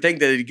door, you would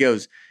think that he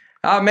goes,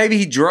 maybe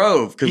he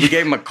drove because we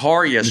gave him a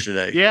car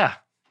yesterday. Yeah.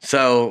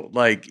 So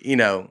like, I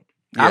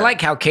yeah.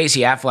 like how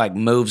Casey Affleck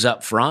moves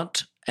up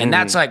front, and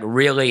that's like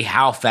really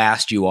how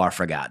fast you are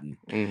forgotten.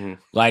 Mhm.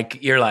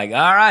 Like you're like,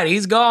 all right,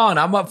 he's gone.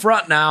 I'm up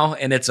front now,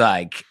 and it's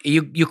like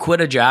you quit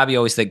a job. You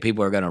always think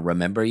people are going to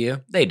remember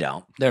you. They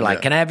don't. They're like,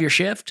 Yeah. can I have your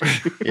shift?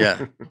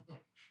 Yeah.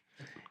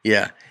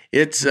 Yeah.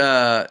 It's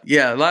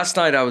last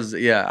night I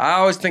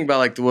always think about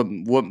like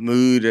what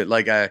mood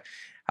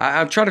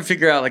I'm trying to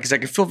figure out, like, cause I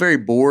can feel very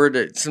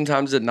bored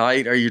sometimes at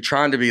night, or you're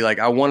trying to be like,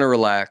 I want to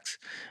relax,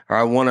 or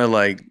I want to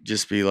like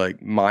just be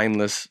like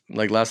mindless.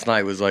 Like last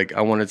night was like,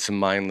 I wanted some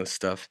mindless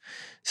stuff.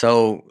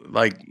 So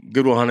like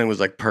Good Will Hunting was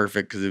like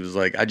perfect. Cause it was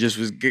like, I just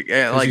was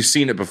like, you've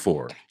seen it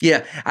before.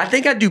 yeah, I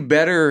think I do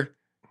better.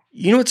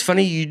 You know what's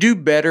funny? You do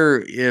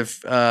better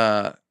if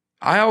I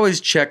always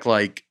check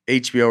like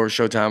HBO or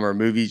Showtime or a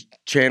movie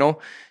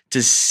channel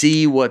to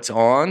see what's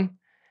on,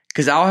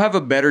 because I'll have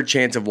a better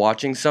chance of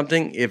watching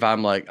something if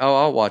I'm like, oh,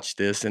 I'll watch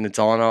this and it's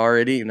on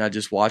already and I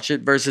just watch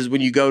it, versus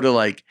when you go to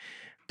like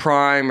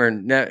Prime or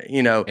And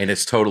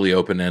it's totally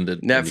open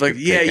ended.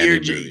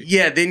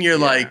 Netflix. Then you're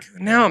like,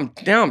 now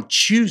I'm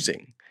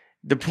choosing.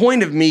 The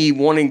point of me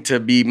wanting to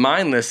be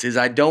mindless is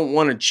I don't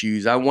want to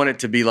choose. I want it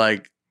to be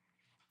like,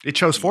 It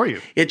chose for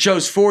you. it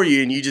chose for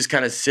you, and you just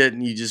kind of sit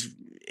and you just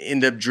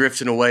end up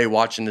drifting away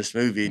watching this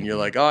movie, and you're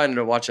like, oh, I ended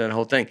up watching that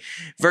whole thing.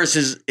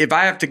 Versus if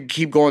I have to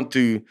keep going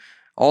through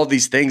all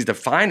these things to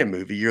find a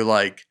movie, you're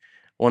like,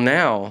 well,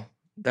 now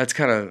that's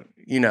kind of,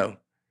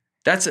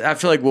 that's, I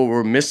feel like what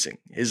we're missing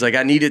is like,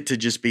 I need it to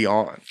just be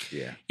on.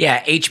 Yeah.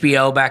 Yeah,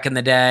 HBO back in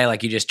the day,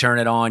 like you just turn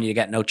it on, you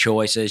got no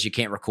choices, you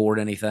can't record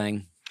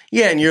anything.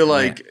 Yeah, and you're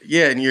like,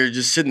 and you're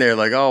just sitting there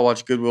like, oh, I'll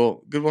watch Good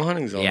Will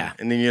Hunting's on. Yeah.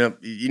 And then you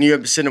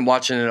end up sitting and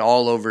watching it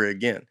all over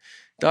again.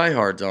 Die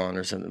Hard's on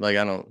or something. Like,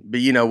 I don't, but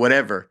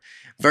whatever.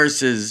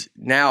 Versus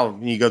now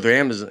when you go through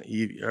Amazon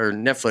or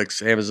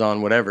Netflix,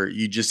 Amazon, whatever,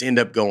 you just end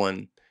up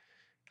going,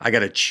 I got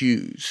to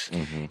choose.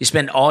 Mm-hmm. You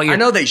spend all your I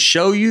know they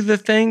show you the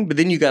thing, but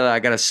then I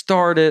got to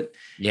start it.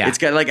 yeah. It's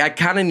got like, I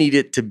kind of need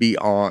it to be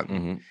on.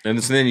 Mm-hmm. And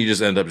then you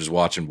just end up just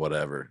watching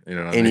whatever. You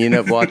know what I And mean? you end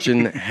up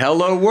watching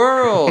Hello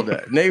World.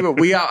 Neighbor,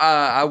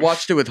 I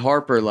watched it with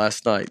Harper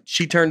last night.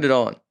 She turned it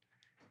on,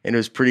 and it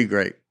was pretty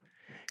great.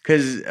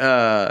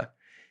 Because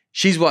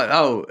she's what?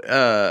 I'll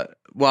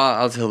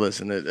tell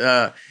this.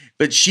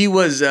 But she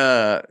was,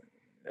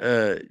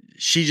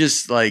 she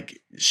just like,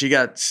 she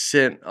got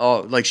sent,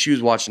 like she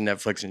was watching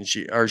Netflix, and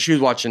she was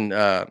watching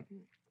on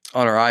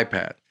her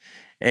iPad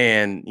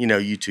and,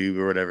 YouTube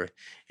or whatever.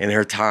 And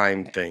her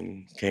time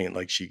thing came,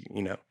 like she,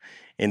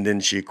 and then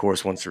she, of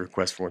course, wants to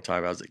request for more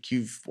time. I was like,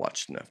 you've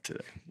watched enough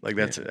today. Like,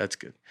 that's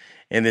good.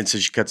 And then so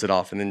she cuts it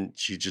off, and then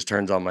she just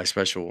turns on my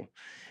special.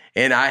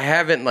 And I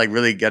haven't, like,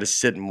 really got to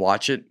sit and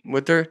watch it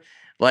with her,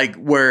 like,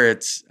 where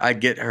I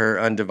get her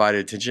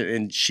undivided attention.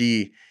 And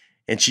she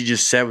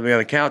just sat with me on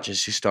the couch, and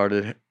she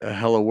started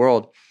Hello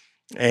World.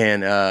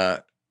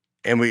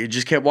 And we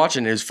just kept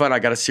watching. It was fun. I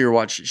got to see her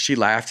watch. She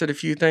laughed at a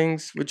few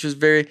things, which was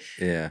very...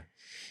 Yeah.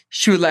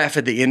 she would laugh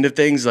at the end of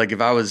things. Like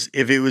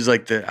if it was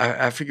like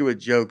I forget what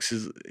jokes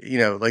is,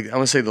 like I'm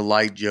gonna say the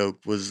light joke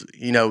was,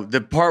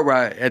 the part where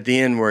at the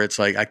end where it's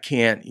like, I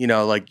can't,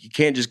 like you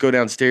can't just go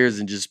downstairs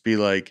and just be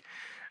like,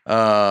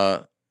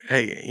 hey,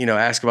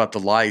 ask about the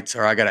lights,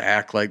 or I got to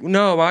act like,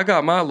 no, I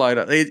got my light.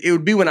 It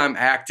would be when I'm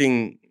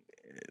acting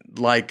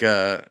like,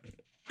 the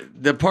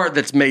part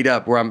that's made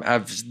up where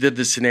I've did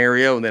the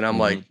scenario and then I'm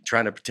like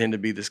trying to pretend to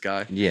be this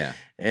guy. Yeah.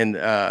 And,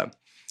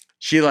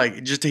 she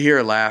just to hear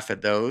her laugh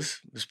at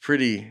those was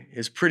pretty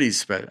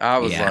special. I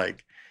was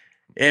like,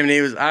 I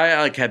mean,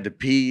 I like had to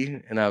pee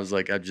and I was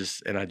like, I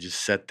just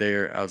sat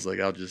there. I was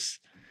like, I'll just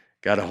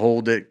got to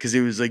hold it. Cause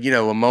it was like,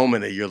 a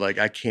moment that you're like,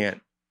 I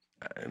can't,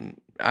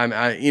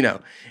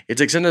 it's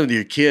like sometimes with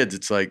your kids,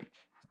 it's like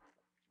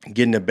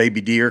getting a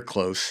baby deer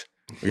close.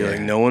 You're like,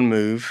 no one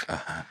move.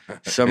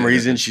 Some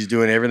reason she's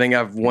doing everything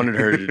I've wanted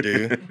her to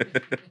do.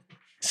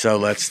 So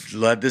let's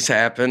let this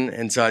happen.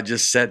 And so I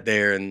just sat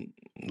there and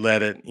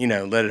let it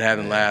have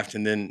and laughed.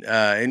 And then,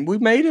 and we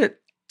made it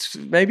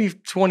maybe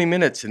 20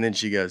 minutes. And then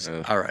she goes,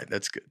 all right,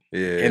 that's good.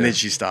 Yeah. And then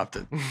she stopped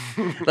it.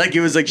 Like,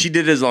 it was like, she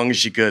did it as long as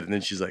she could. And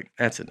then she's like,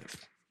 that's enough.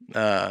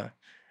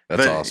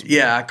 That's awesome.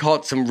 Yeah. I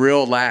caught some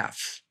real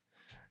laughs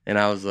and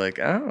I was like,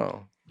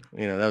 oh,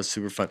 that was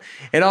super fun.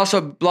 And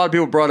also a lot of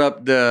people brought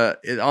up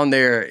on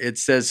there, it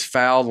says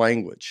foul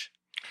language.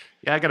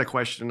 Yeah, I got a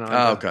question.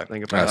 Okay.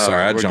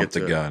 Sorry, I jumped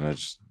the gun. I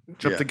just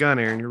jumped the gun,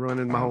 Aaron. You're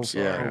ruining my whole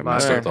I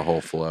messed up the whole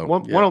flow.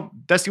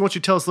 Dusty, why don't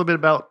you tell us a little bit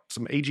about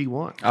some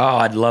AG1? Oh,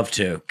 I'd love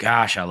to.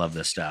 Gosh, I love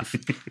this stuff.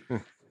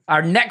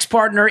 Our next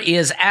partner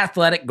is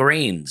Athletic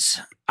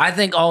Greens. I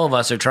think all of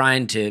us are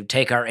trying to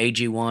take our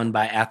AG1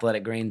 by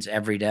Athletic Greens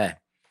every day.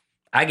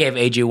 I gave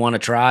AG1 a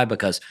try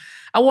because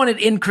I wanted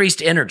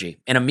increased energy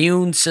and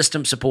immune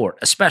system support,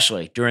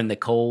 especially during the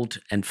cold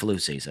and flu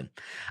season.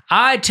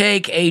 I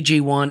take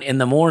AG1 in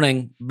the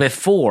morning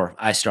before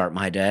I start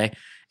my day,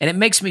 and it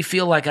makes me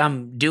feel like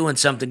I'm doing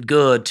something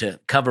good to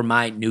cover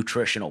my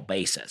nutritional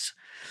basis.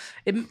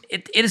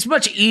 It is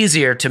much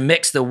easier to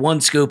mix the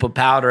 1 scoop of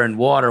powder and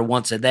water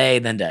once a day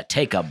than to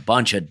take a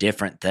bunch of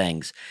different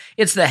things.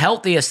 It's the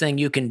healthiest thing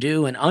you can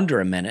do in under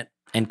a minute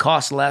and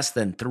costs less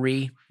than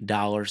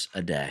 $3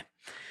 a day.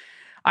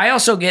 I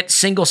also get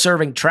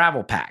single-serving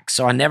travel packs,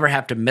 so I never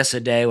have to miss a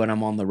day when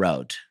I'm on the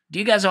road. Do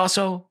you guys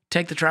also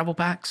take the travel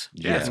packs?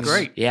 Yeah, it's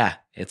great. Yeah,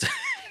 it's.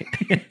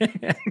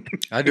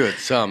 I do it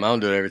some. I don't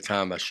do it every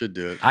time. I should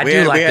do it. I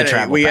do like the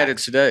travel We packs. had it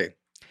today.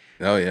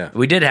 Oh yeah,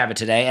 we did have it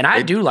today, and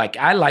I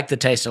like the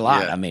taste a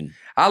lot. Yeah. I mean,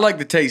 I like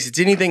the taste. It's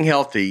anything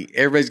healthy.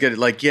 Everybody's got it.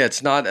 Like,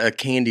 it's not a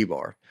candy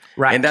bar.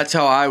 right? And that's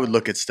how I would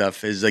look at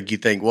stuff. Is like you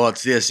think, well,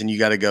 it's this, and you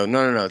got to go,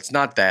 no, it's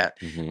not that.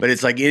 Mm-hmm. But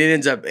it's like it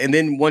ends up, and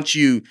then once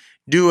you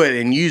do it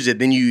and use it,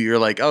 then you're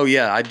like, oh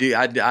yeah, I do.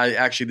 I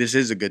actually, this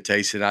is a good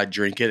taste, and I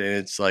drink it, and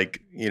it's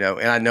like, and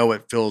I know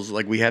it feels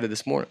like we had it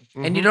this morning.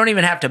 And you don't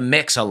even have to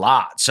mix a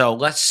lot. So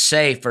let's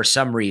say for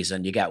some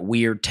reason you got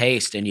weird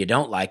taste and you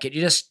don't like it,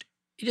 you just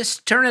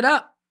turn it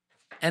up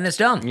and it's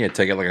done. Yeah,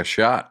 take it like a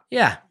shot.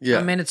 Yeah. Yeah.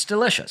 I mean, it's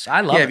delicious.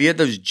 I love it. Have you had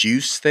those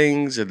juice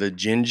things or the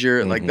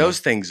ginger? Like those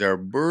things are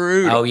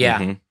brutal. Oh yeah.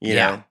 Mm-hmm. You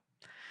know?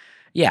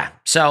 Yeah.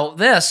 So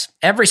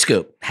every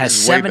scoop has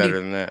This is way 70 better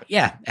than that.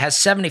 Yeah, it has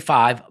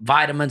 75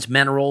 vitamins,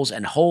 minerals,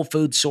 and whole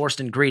food sourced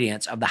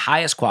ingredients of the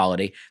highest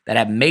quality that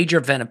have major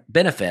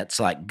benefits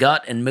like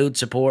gut and mood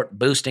support,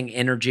 boosting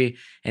energy,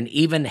 and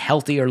even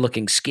healthier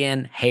looking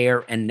skin,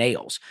 hair, and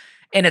nails.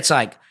 And it's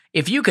like,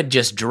 if you could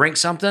just drink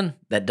something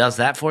that does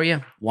that for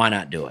you, why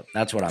not do it?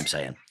 That's what I'm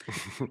saying.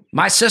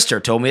 My sister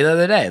told me the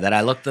other day that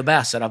I looked the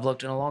best that I've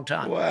looked in a long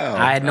time. Wow.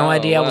 I had no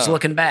idea I was wow.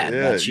 looking bad.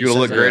 Yeah, but she you'll says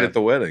look that- great at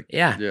the wedding.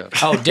 Yeah. Yeah.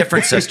 Oh,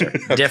 different sister.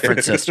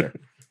 Different sister.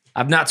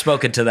 I've not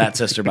spoken to that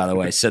sister, by the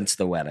way, since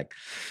the wedding.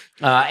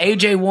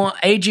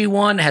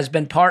 AG1 has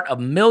been part of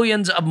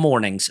millions of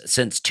mornings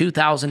since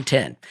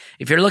 2010.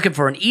 If you're looking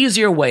for an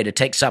easier way to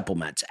take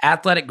supplements,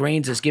 Athletic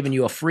Greens has given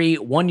you a free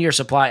 1-year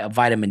supply of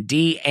vitamin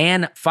D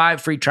and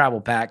 5 free travel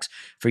packs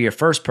for your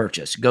first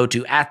purchase. Go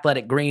to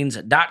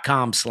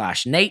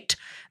athleticgreens.com/Nate.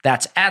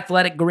 That's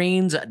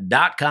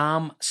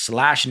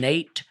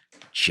athleticgreens.com/Nate.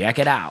 Check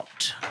it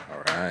out.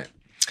 All right.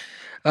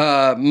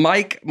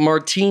 Mike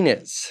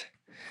Martinez.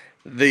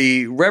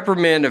 The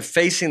reprimand of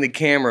facing the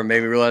camera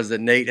made me realize that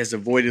Nate has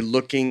avoided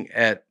looking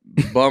at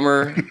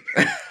Bummer.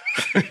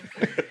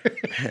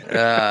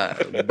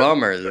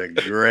 Bummers are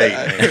great.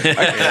 Man.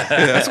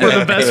 That's one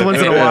of the best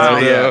ones in a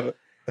while. Yeah.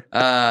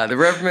 The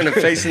reprimand of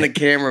facing the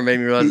camera made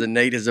me realize that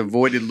Nate has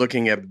avoided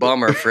looking at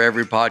Bummer for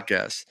every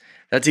podcast.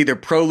 That's either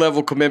pro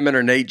level commitment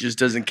or Nate just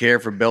doesn't care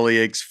for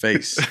Bellyache's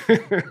face.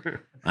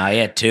 I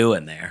had 2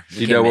 in there.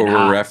 You know what we're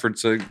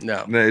referencing?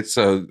 No. It's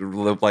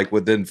like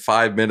within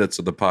 5 minutes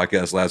of the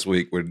podcast last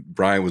week when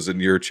Brian was in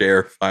your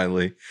chair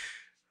finally,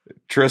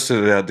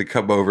 Tristan had to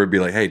come over and be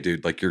like, hey,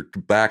 dude, like your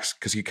back's,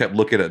 because he kept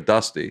looking at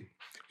Dusty.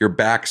 Your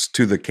back's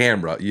to the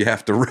camera. You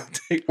have to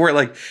rotate. We're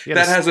like,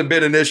 that hasn't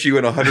been an issue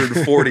in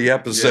 140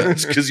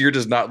 episodes because you're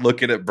just not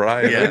looking at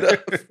Brian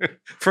enough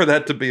for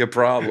that to be a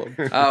problem.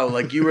 Oh,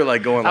 like you were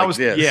like going like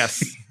this.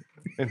 Yes.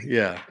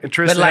 Yeah. And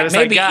Tristan But like is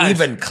maybe guys,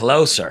 even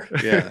closer.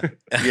 Yeah.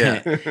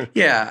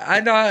 Yeah. I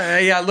know.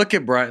 Yeah. I look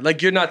at Brian.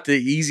 Like, you're not the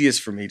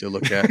easiest for me to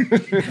look at,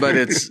 but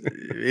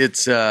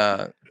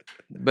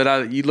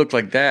you look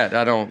like that.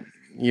 I don't,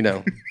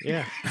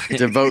 Yeah.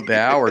 devote the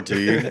hour to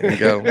you and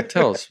go,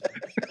 tell us.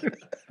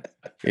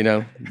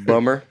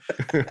 Bummer.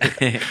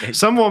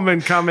 Some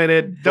woman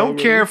commented, "Don't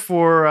care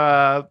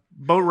for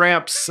Boat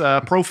Ramp's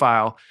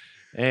profile,"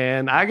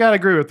 and I gotta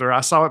agree with her.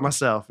 I saw it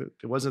myself.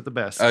 It wasn't the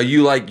best.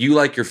 You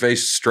like your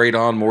face straight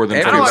on more than I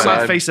I from don't the like my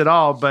side? face at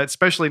all, but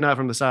especially not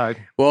from the side.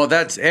 Well,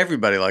 that's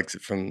everybody likes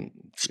it from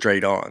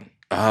straight on.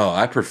 Oh,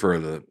 I prefer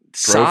the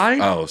Side?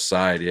 Oh,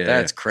 side. Yeah,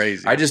 That's yeah.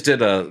 crazy. I just did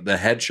the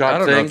headshot I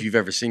don't thing. know if you've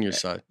ever seen your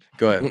side.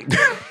 Go ahead.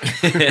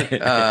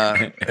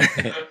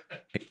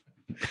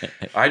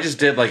 I just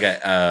did like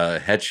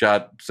a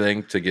headshot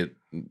thing to get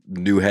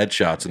new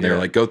headshots, and they were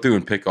Yeah. like, "Go through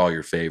and pick all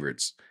your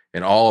favorites."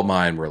 And all of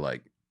mine were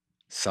like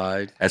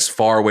Side. as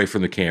far away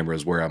from the camera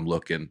as where I'm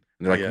looking. And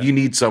they're like, Yeah. "You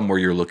need somewhere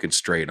you're looking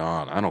straight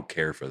on." I don't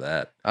care for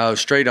that. Oh,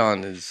 straight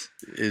on is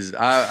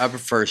I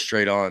prefer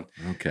straight on.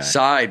 Okay.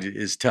 Side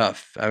is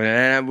tough. I mean,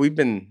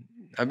 and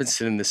I've been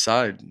sitting this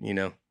side.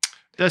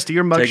 Dusty,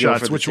 your Take over for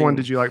mugshots, the which one team.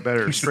 did you like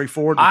better?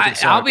 Straightforward? or to the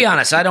side? I'll be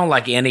honest. I don't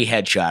like any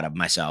headshot of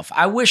myself.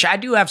 I wish I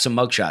do have some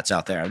mugshots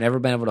out there. I've never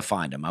been able to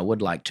find them. I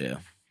would like to.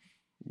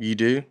 You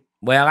do?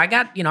 Well, I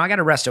got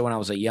arrested when I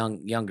was a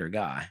younger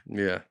guy,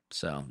 Yeah.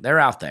 so they're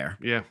out there.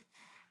 Yeah.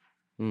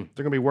 Hmm.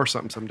 They're gonna be worth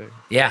something someday.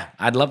 Yeah,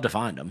 I'd love to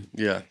find them.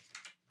 Yeah.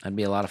 That'd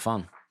be a lot of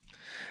fun.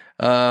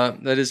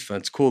 That is fun.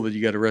 It's cool that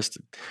you got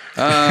arrested.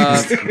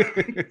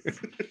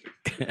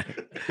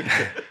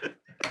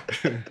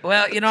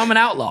 Well, I'm an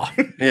outlaw.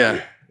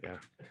 Yeah. Yeah.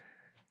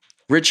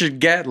 Richard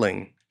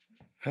Gatling.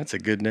 That's a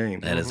good name.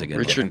 That is a good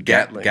Richard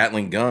Gat- Gatling.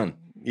 Gatling gun.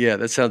 Yeah,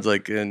 that sounds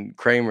like in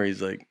Kramer.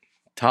 He's like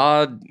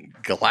Todd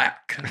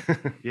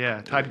Glack.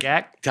 Yeah. Todd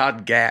Gack.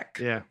 Todd Gack.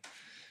 Yeah.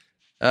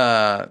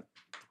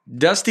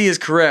 Dusty is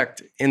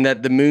correct in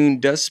that the moon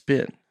does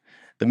spin.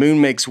 The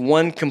moon makes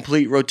one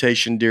complete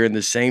rotation during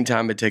the same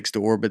time it takes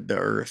to orbit the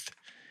Earth.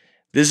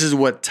 This is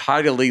what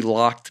tidally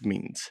locked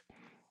means.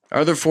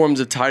 Other forms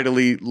of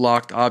tidally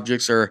locked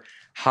objects are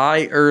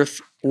high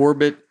Earth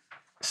orbit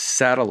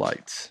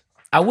satellites.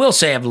 I will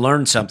say I've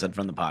learned something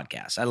from the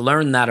podcast. I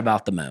learned that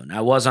about the moon.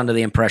 I was under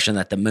the impression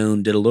that the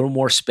moon did a little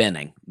more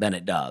spinning than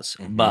it does,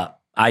 but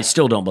I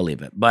still don't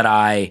believe it. But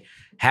I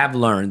have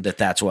learned that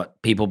that's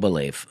what people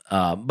believe.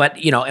 But,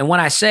 and when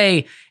I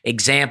say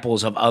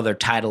examples of other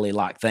tidally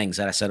locked things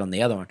that I said on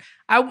the other one,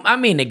 I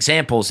mean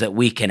examples that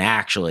we can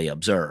actually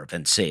observe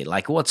and see.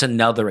 Like, what's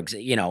another,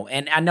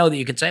 and I know that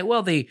you can say,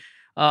 well, the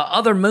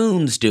other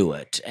moons do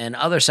it and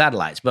other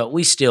satellites, but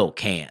we still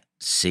can't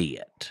see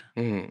it.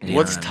 Mhm. You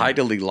What's know what I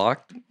tidally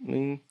locked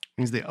mean?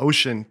 Means the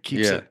ocean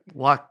keeps Yeah. it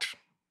locked.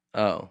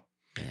 Oh.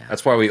 Yeah.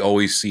 That's why we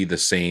always see the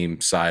same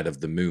side of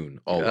the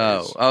moon.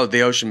 Always. Oh,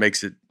 the ocean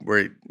makes it where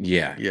it,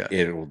 Yeah. Yeah.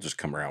 It will just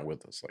come around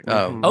with us. Like,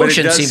 oh, Mhm. but it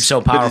Ocean does- seems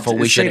so but it's- powerful,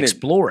 we it's should saying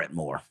explore it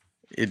more.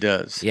 It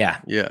does. Yeah.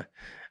 Yeah.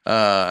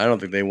 I don't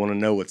think they want to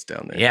know what's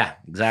down there. Yeah,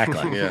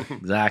 exactly. Yeah.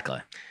 Exactly.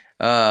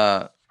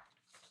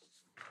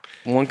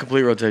 One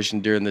complete rotation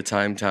during the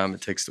time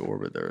it takes to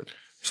orbit the Earth.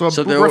 So,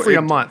 So roughly it-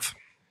 a month.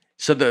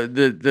 So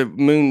the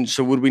moon.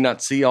 So would we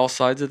not see all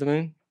sides of the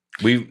moon?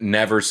 we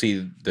never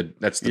see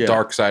that's the Yeah.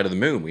 dark side of the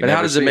moon. We But how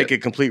never does it see make a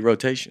complete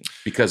rotation?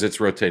 Because it's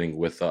rotating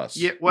with us.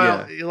 Yeah.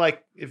 Well,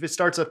 like if it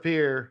starts up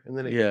here and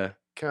then it Yeah,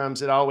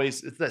 comes,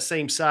 it's that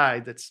same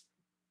side that's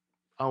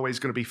always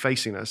going to be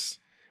facing us.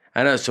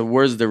 I know. So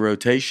where's the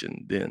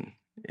rotation then?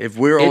 If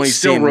we're only It's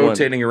still seeing one-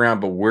 rotating around,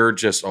 but we're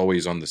just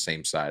always on the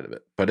same side of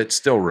it. But it's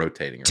still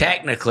rotating around.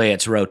 Technically,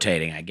 it's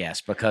rotating, I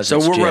guess, because so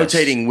it's we're just-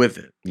 rotating with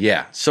it.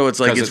 Yeah. So it's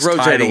like 'Cause it's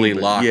rotating. tidally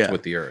locked yeah.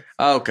 with the Earth.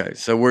 Okay,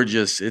 so we're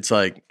just. It's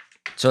like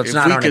So it's if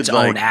not we on could, its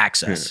own like-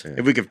 axis.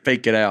 if we could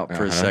fake it out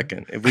for a Uh-huh.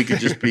 second. If we could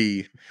just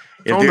be.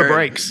 If On the Earth-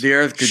 brakes. The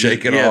Earth could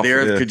Shake just, it off, The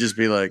Earth yeah. could just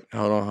be like,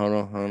 hold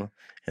on,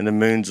 and the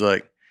moon's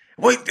like,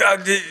 wait,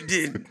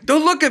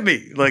 don't look at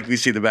me. Like we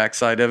see the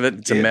backside of it.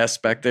 It's a Yeah. mess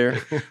back there.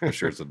 I'm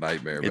sure it's a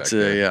nightmare. It's back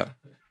there. yeah.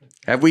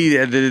 Have we?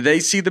 Did they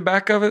see the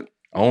back of it?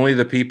 Only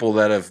the people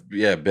that have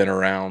been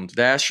around.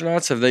 The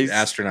astronauts have they?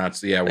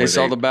 Astronauts, They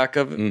saw the back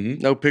of it. Mhm.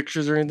 No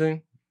pictures or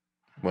anything.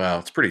 Well,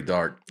 it's pretty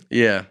dark.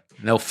 Yeah,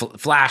 No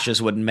flashes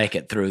wouldn't make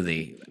it through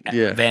the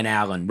Yeah. Van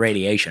Allen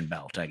radiation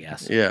belt, I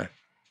guess. yeah.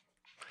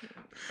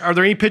 Are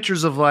there any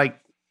pictures of like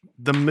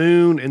the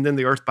moon and then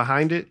the Earth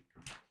behind it?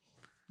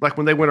 Like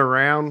when they went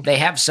around? They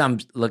have some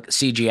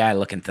CGI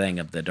looking thing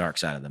of the dark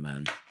side of the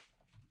moon.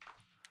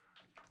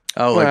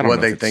 Oh, Well, I like don't what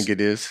know they if think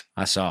it is.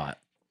 I saw it.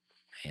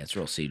 Yeah, it's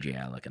real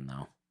CGI looking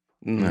though.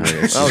 Mm.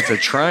 it's Oh, it's a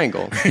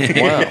triangle.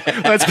 Wow.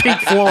 That's Pink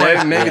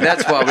Floyd. Maybe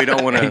that's why we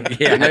don't want to.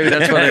 Yeah. Maybe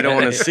that's why they don't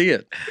want to see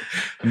it.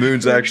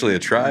 Moon's actually a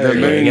triangle. The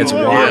moon gets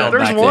Well, wild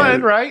there's back one,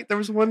 there. right? There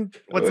was one.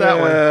 What's that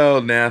one?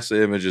 Well,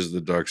 NASA images the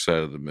dark side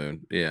of the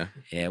moon. Yeah.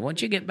 Yeah,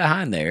 once you get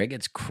behind there, it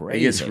gets It crazy.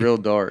 gets real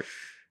dark.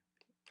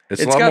 It's,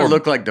 It's a lot got to more,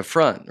 look like the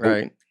front,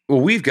 right? Well,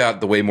 we've got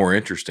the way more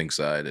interesting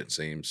side, it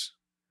seems.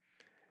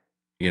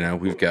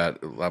 We've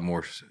got a lot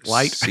more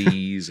Light.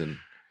 seas and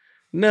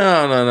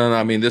No.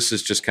 I mean, this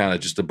is just kind of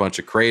just a bunch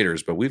of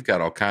craters, but we've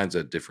got all kinds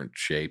of different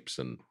shapes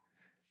and.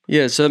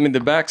 Yeah, so I mean, the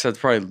backside's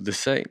probably the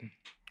same,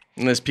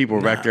 unless people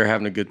were back there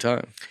having a good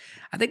time.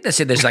 I think they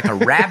said there's like a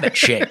rabbit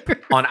shape.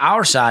 On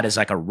our side is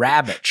like a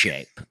rabbit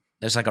shape.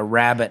 There's like a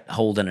rabbit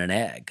holding an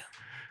egg.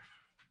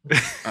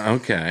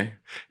 Okay.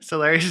 It's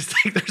hilarious to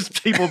think there's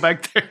people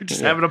back there just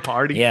having a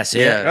party. Yes,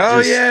 Yeah. yeah. Oh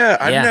Just-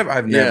 yeah, Yeah.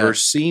 I've never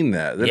seen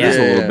that. That Yeah. is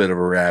a little Yeah. bit of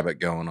a rabbit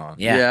going on.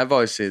 Yeah. Yeah, I've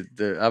always said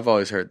I've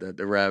always heard that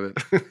the rabbit.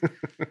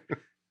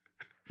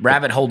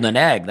 Rabbit holding an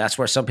egg. That's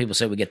where some people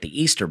say we get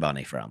the Easter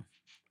bunny from.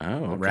 Oh, A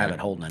okay. rabbit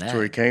holding an That's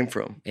where he egg. came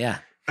from, Yeah.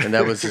 and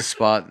that was the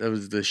spot. That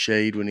was the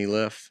shade when he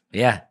left.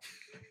 Yeah.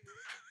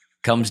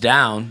 Comes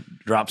down,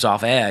 drops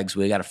off eggs.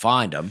 We got to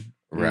find him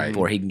Right.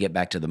 before he can get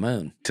back to the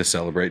moon. To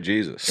celebrate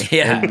Jesus.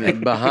 Yeah.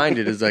 And behind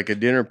it is like a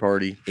dinner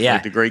party, Yeah.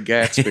 like the Great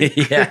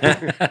Gatsby,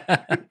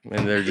 yeah.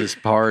 and they're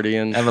just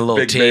partying. Have a little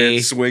Big tea.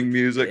 band swing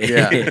music.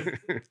 Yeah.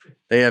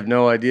 They have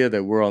no idea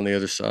that we're on the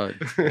other side,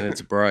 and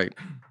it's bright.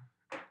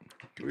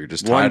 We were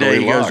just One day tidally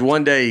he goes.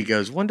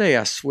 locked. One day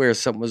I swear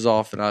something was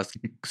off, and I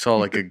saw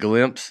like a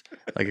glimpse,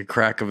 like a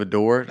crack of a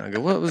door. And I go,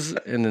 what was?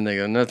 And then they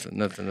go, nothing.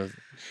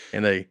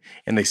 And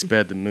they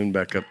sped the moon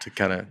back up to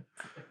kind of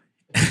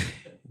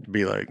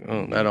be like,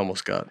 oh, that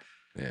almost got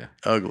Yeah.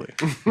 ugly.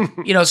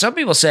 You know, some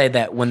people say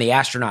that when the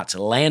astronauts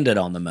landed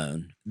on the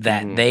moon,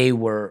 that Mhm. they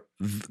were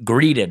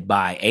greeted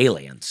by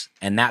aliens,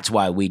 and that's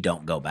why we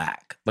don't go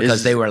back because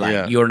Is- they were like,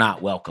 yeah. "You're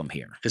not welcome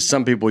here." Is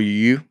some people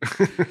you?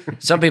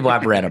 Some people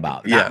I've read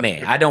about, not Yeah.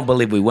 me. I don't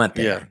believe we went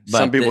there. Yeah. but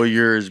Some people the-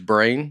 yours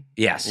brain.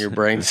 yes, Your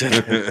brain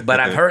said. but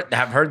I've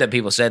heard that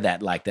people said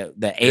that like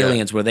the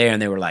aliens were there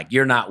and they were like,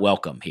 "You're not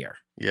welcome here."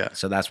 Yeah.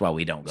 So that's why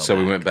we don't go. So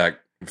back. we went back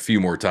a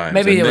few more times.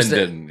 Maybe and it was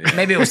then didn't.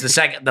 maybe it was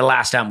the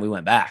last time we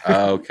went back,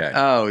 Oh, okay.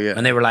 Oh yeah.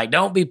 and they were like,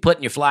 "Don't be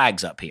putting your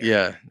flags up here."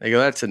 Yeah. They go.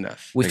 That's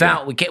enough. We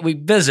we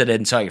visited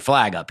and saw your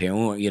flag up here, and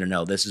we want you to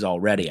know this is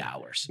already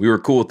ours. We were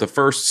cool with the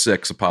first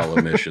 6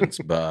 Apollo missions,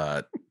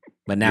 but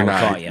But now you're we not-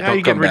 caught you. Now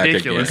you get come back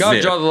ridiculous. You gotta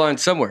again. draw the line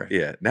somewhere.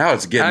 Yeah, now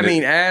it's getting. I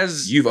mean,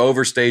 as you've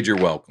overstayed your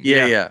welcome.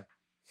 yeah.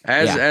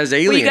 As Yeah. as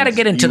aliens, Well, you got to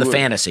get into the would-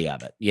 fantasy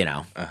of it, you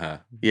know. Uh-huh.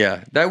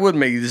 Yeah, that would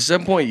make. At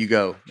some point, you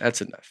go.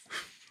 That's enough.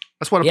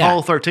 That's what Yeah.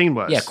 Apollo 13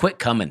 was. Yeah, quit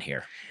coming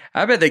here.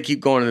 I bet they keep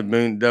going to the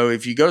moon, though.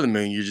 If you go to the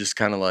moon, you're just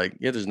kind of like,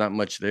 yeah, there's not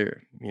much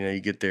there. You know, you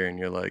get there and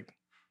you're like,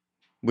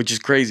 which is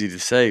crazy to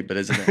say, but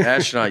as an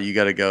astronaut, you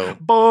got to go.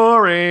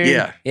 Boring.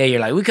 Yeah, Yeah, you're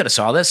like, we could have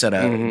saw this at a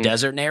Mhm.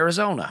 desert in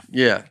Arizona.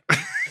 yeah,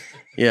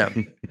 yeah.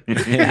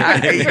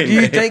 Do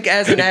you think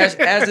as an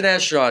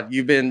astronaut,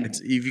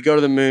 if you go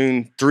to the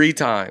moon 3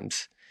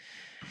 times,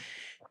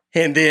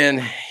 and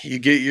then you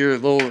get your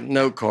little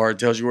note card,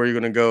 tells you where you're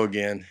going to go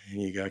again,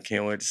 and you go, I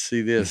can't wait to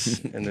see this,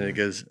 and then it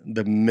goes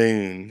the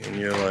moon, and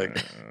you're like,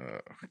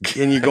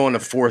 and you go on the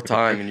 4th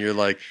time, and you're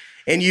like,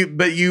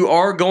 but you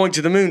are going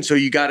to the moon, so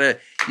you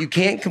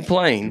can't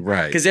complain,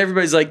 Right. Because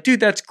everybody's like, dude,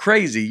 that's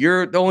crazy.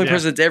 You're the only Yeah.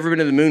 person that's ever been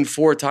to the moon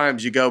 4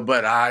 times. You go,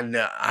 but I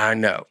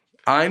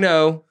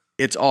know,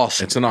 it's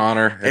awesome. It's an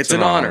honor. It's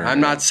an honor. I'm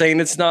not saying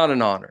it's not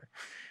an honor,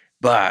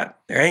 but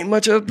there ain't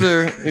much up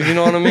there, if you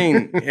know what I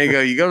mean.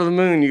 You go to the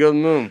moon, you go to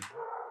the moon.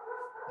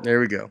 There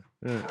we go.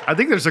 Yeah. I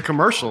think there's a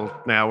commercial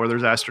now where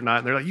there's an astronaut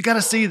and they're like, you got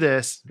to see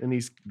this. And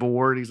he's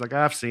bored. He's like,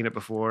 I've seen it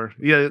before.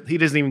 Yeah, he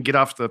doesn't even get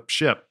off the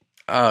ship.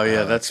 Oh,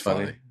 yeah, that's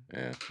funny.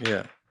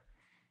 Yeah.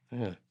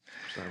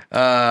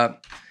 Yeah.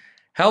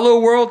 Hello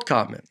World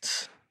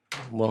comments.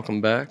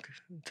 Welcome back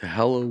to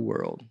Hello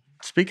World.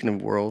 Speaking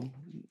of world,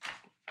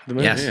 the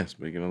moon. Yes. Yeah.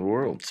 Speaking of the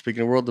world.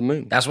 Speaking of world, the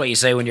moon. That's what you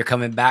say when you're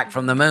coming back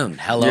from the moon.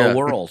 Hello, Yeah.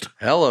 world.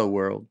 Hello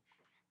World.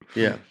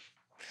 Yeah.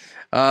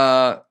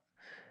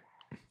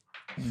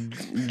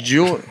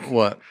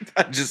 What?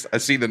 I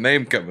see the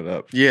name coming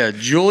up. Yeah,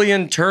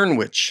 Julian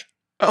Turnwich.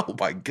 Oh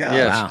my god.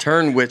 Yes, wow.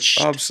 Turnwich.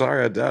 Oh, I'm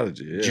sorry I doubted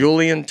you. Yeah.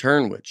 Julian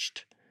Turnwich.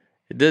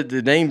 The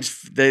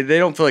names they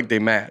don't feel like they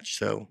match.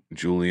 So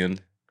Julian.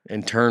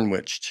 and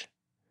Turnwich,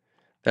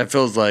 that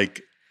feels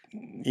like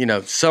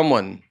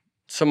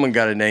someone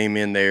got a name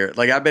in there.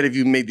 Like I bet if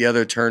you made the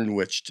other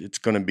Turnwich, it's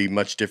going to be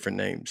much different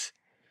names.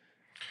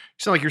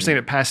 You sound like you're saying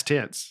it past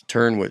tense.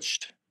 Turnwich,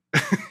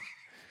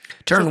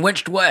 Turn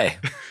which way?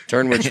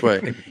 Turnwich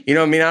way. You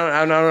know what I mean?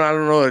 I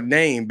don't know a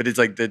name, but it's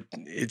like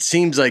it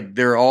seems like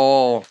they're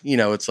all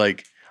it's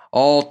like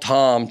all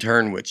Tom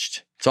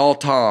Turnwich. It's all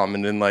Tom,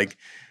 and then like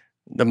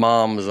the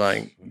mom was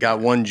like got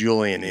one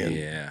Julian in.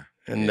 Yeah.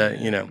 And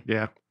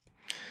Yeah.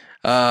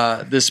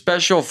 the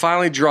special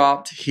finally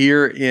dropped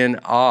here in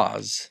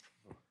Oz.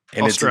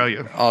 And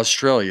Australia. It's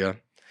Australia.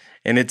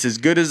 And it's as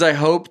good as I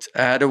hoped.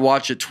 I had to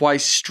watch it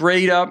twice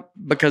straight up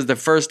because the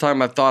first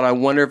time I thought, I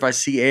wonder if I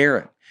see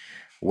Aaron.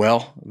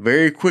 Well,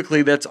 very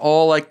quickly, that's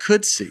all I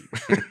could see.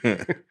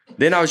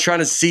 Then I was trying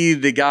to see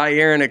the guy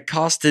Aaron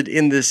accosted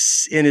in his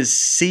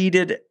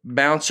seated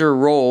bouncer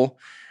role.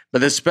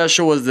 But the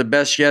special was the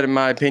best yet, in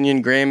my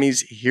opinion.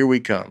 Grammys, here we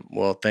come.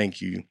 Well, thank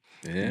you.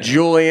 Yeah.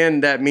 Julian,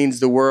 that means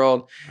the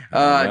world.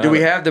 Do we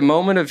have the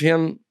moment of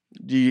him?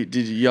 Did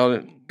y'all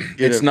get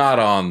It's it? not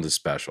on the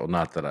special,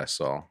 not that I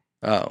saw.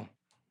 Oh.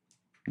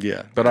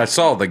 Yeah. But I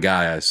saw the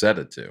guy I said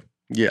it to.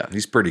 Yeah.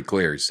 He's pretty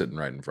clear. He's sitting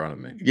right in front of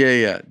me.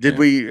 Yeah. Did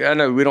we? I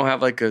know we don't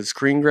have like a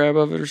screen grab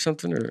of it or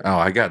something. Or Oh,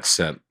 I got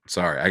sent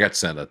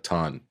a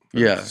ton.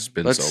 Yeah, It's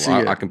been let's so see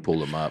long. it. I can pull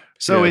them up.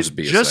 So Yeah, it's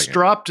be a just second.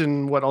 dropped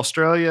in what,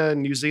 Australia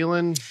and New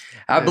Zealand?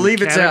 I and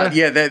believe it's Canada? out.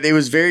 Yeah, it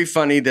was very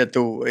funny that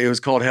it was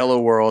called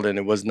Hello World and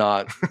it was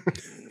not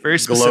Very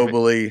specific.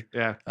 globally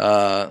Yeah.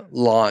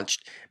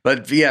 launched.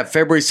 But yeah,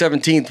 February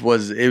 17th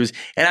was, and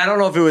I don't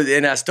know if it was,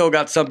 and I still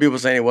got some people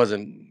saying it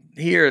wasn't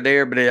here or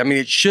there, but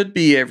it should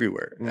be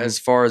everywhere as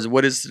far as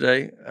what is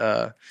today.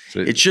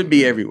 It should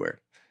be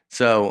everywhere.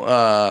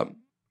 So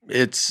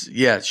it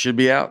should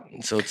be out.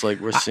 So it's like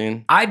we're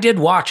seeing. I did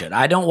watch it.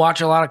 I don't watch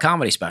a lot of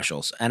comedy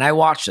specials, and I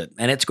watched it,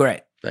 and it's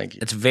great. Thank you.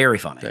 It's very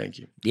funny. Thank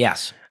you.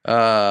 Yes.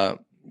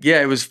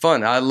 It was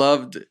fun. I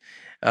loved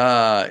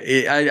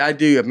I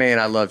do, man.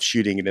 I love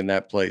shooting it in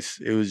that place.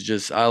 It was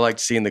just, I liked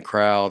seeing the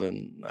crowd,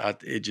 and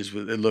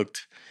it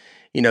looked,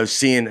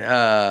 seeing.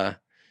 I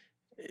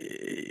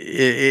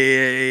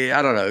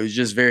don't know. It was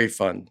just very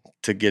fun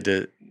to get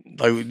to,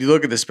 like, you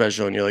look at the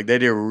special and you're like, they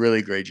did a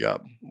really great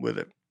job with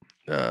it.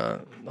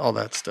 All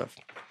that stuff.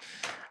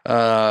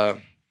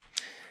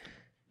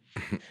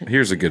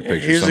 Here's a good picture.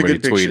 Here's a Somebody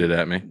good picture. tweeted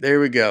at me. There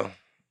we go.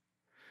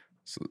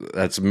 So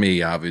that's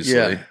me, obviously.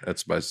 Yeah.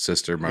 That's my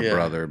sister, my Yeah.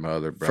 brother, my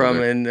other brother.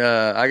 From, and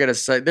I got to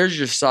say, there's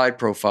your side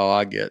profile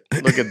I get.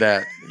 Look at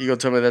that. You gonna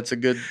tell me that's a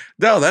good?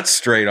 No, that's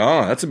straight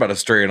on. That's about as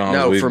straight on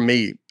as No, we. for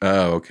me.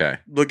 Oh, okay.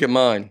 Look at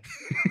mine.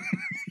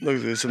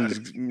 Look, there's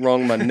something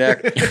wrong with my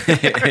neck.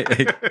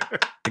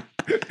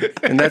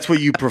 And that's what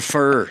you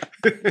prefer.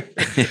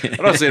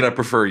 I'm not saying I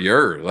prefer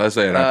yours. I'm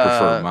saying I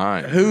prefer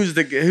mine. Who's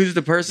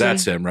the person?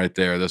 That's him right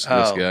there. This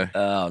Oh. guy.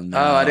 Oh no.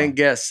 Oh, I didn't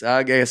guess.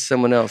 I guess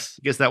someone else.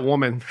 I guess that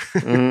woman.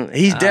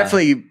 He's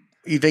definitely.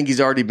 You think he's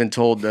already been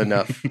told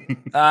enough?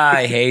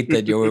 I hate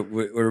that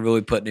we're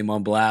really putting him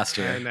on blast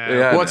I here. know.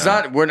 Yeah. Well, it's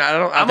not. We're not. I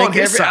don't. I I'm think on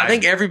his side. I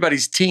think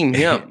everybody's team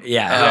him.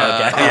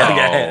 Yeah.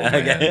 oh,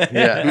 Okay.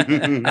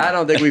 Yeah. I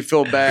don't think we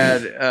feel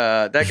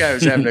bad. That guy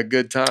was having a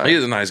good time.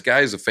 He's a nice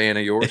guy. He's a fan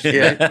of yours.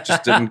 Yeah.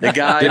 Just didn't, The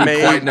guy didn't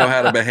made- quite know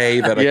how to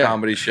behave at a Yeah.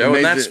 comedy show, Made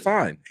and that's the-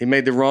 fine. He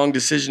made the wrong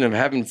decision of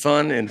having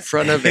fun in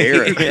front of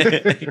Eric.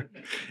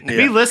 If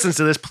he listens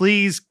to this,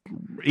 please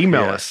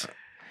email Yeah. us.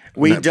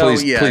 We No, don't.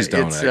 please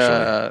don't, It's, actually.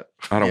 I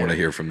don't yeah. want to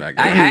hear from that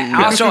guy.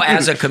 I also,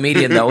 as a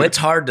comedian, though, it's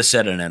hard to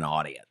sit in an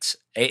audience.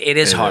 It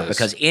is It hard is.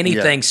 because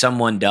anything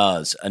someone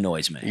does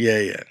annoys me.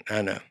 Yeah,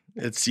 I know.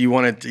 It's you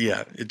want it.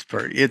 Yeah, it's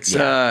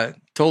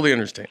totally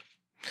understand.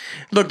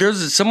 Look,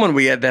 there's someone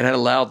we had that had a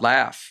loud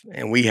laugh,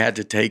 and we had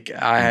to take.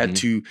 I had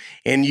to,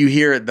 and you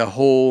hear it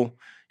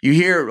You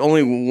hear it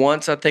only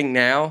once, I think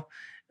now.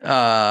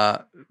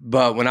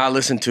 But when I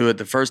listened to it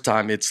the first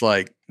time, it's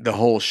like the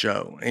whole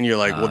show, and you're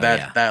like, well,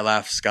 that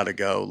laugh's got to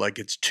go. Like,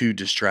 it's too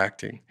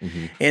distracting,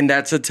 and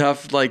that's a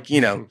tough.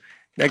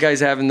 That guy's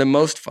having the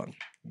most fun,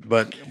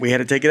 but we had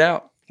to take it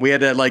out. We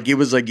had to it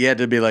was like you had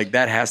to be like,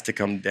 that has to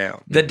come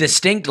down. The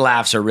distinct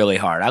laughs are really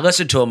hard. I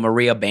listened to a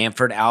Maria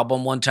Bamford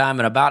album one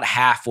time, and about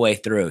halfway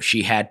through,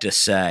 she had to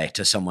say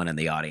to someone in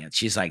the audience,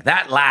 she's like,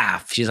 that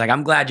laugh, she's like,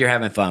 I'm glad you're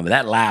having fun, but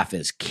that laugh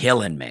is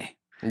killing me.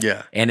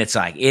 Yeah, And it's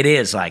like, it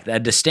is like a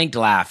distinct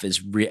laugh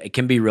it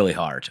can be really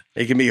hard.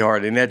 it can be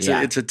hard, and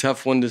it's a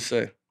tough one to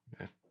say.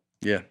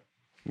 Yeah.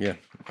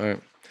 All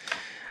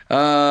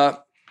right.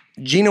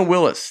 Gina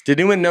Willis. Did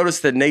anyone notice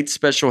that Nate's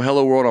special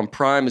Hello World on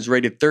Prime is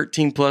rated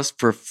 13 plus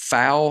for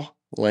foul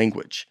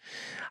language?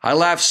 I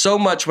laughed so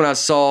much when I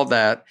saw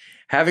that,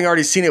 having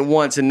already seen it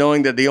once and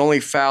knowing that the only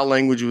foul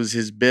language was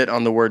his bit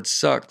on the word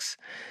sucks.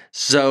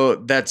 So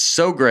that's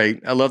so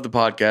great. I love the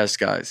podcast,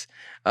 guys.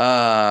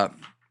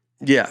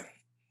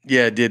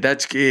 Yeah, dude.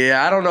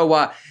 I don't know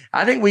why.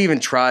 I think we even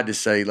tried to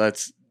say,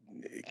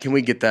 can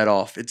we get that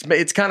off?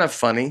 It's kind of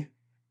funny.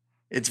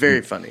 It's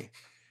very funny.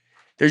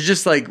 There's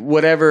just like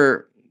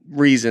whatever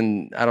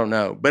reason, I don't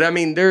know. But I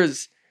mean,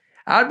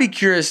 I'd be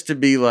curious to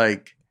be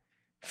like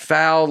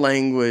foul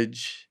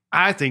language.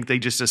 I think they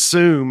just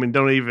assume and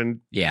don't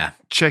even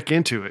check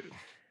into it.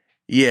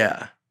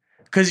 Yeah.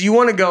 Because you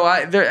want to go,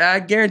 I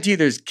guarantee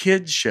there's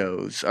kids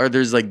shows or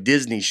there's like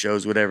Disney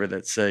shows, whatever,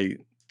 that say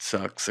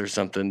sucks or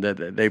something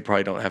that they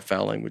probably don't have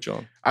foul language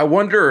on. I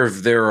wonder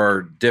if there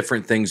are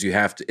different things you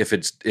have to. If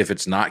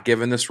it's not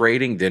given this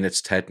rating, then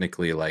it's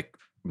technically like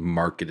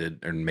marketed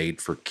and made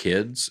for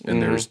kids,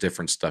 and there's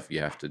different stuff you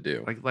have to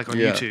do. Like on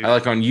Yeah. YouTube. I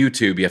like on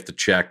YouTube, you have to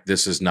check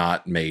this is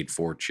not made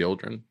for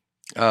children,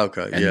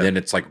 Okay. and then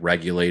it's like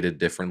regulated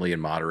differently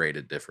and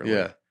moderated differently.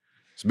 Yeah.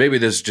 So maybe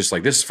this is just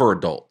like this is for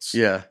adults.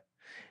 Yeah.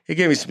 It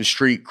gave me some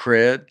street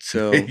cred.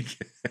 So,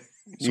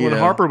 So when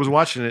Harper was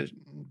watching it,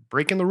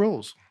 breaking the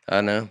rules.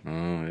 I know.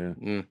 Oh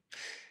yeah.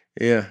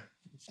 Yeah.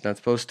 It's not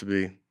supposed to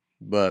be.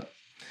 But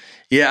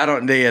yeah, I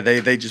don't.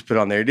 They just put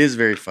on there. It is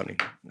very funny.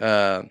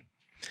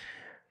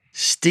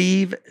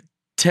 Steve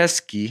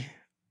Teskey.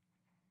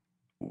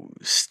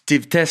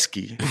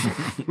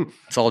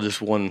 It's all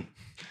just one.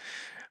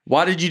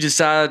 Why did you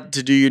decide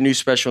to do your new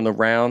special in the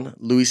round?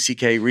 Louis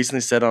C.K.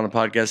 recently said on a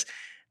podcast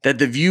that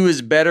the view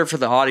is better for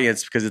the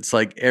audience because it's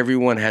like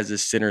everyone has a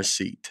center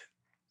seat.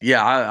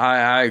 Yeah,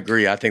 I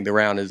agree. I think the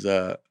round is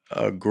a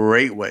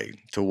great way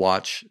to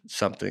watch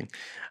something.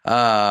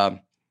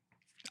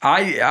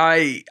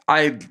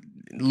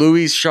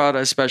 Louis shot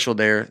a special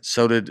there.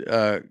 So did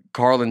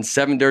Carlin.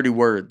 7 Dirty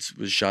Words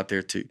was shot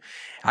there too.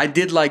 I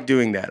did like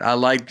doing that. I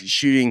liked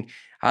shooting.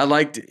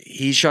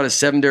 He shot a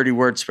 7 Dirty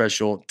Words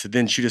special to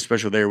then shoot a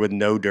special there with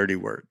no dirty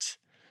words.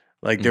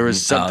 Like there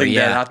was something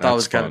that I thought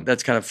was kind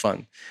of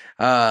fun.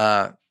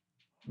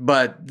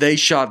 But they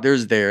shot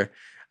theirs there.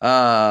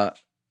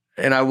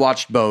 And I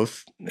watched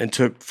both and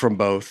took from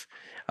both.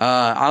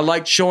 I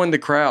liked showing the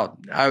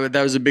crowd.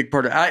 That was a big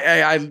part of.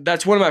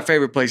 That's one of my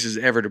favorite places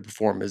ever to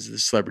perform is the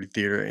Celebrity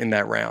Theater in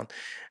that round.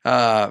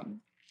 But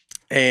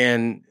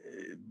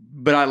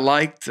I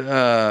liked,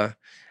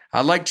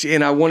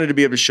 and I wanted to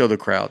be able to show the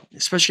crowd,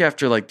 especially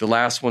after like the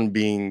last one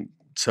being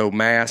so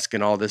masked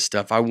and all this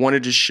stuff. I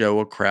wanted to show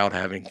a crowd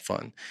having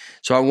fun.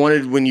 So I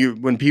wanted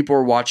when people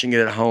were watching it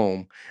at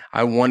home,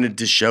 I wanted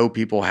to show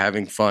people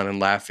having fun and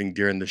laughing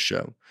during the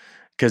show.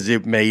 Because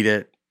it made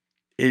it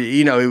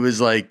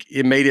was like,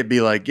 it made it be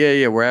like,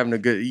 yeah, we're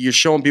having you're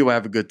showing people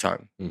have a good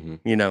time, and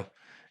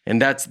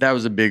that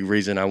was a big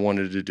reason I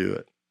wanted to do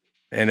it.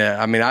 And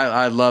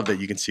I love that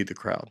you can see the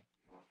crowd.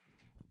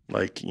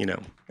 Like, and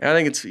I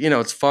think it's,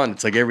 it's fun.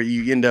 It's like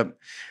you end up,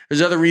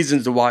 there's other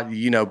reasons to watch,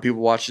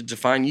 people watch it to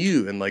find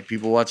you. And like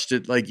people watched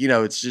it, like,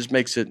 it just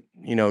makes it,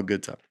 a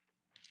good time.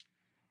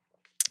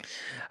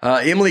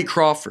 Emily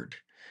Crawford.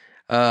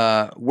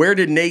 Where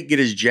did Nate get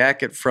his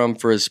jacket from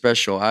for his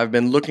special? I've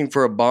been looking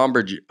for a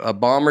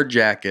bomber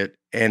jacket,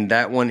 and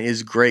that one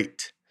is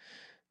great.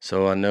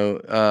 So I know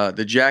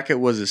the jacket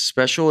was a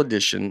special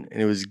edition, and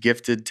it was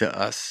gifted to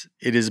us.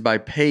 It is by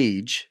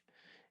Paige.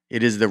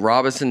 It is the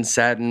Robinson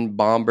satin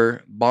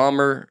bomber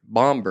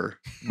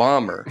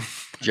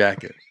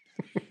jacket.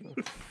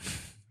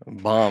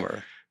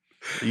 Bomber.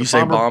 You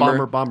say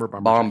bomber?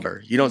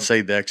 Bomber. You don't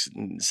say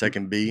the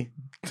second B.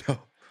 No.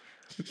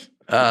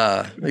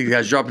 You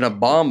guys dropping a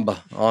bomb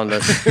on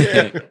us,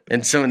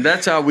 and so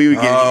that's how we would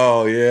get.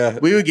 Oh yeah,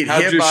 we would get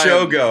How'd hit your by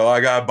show go? I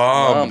got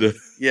bombed.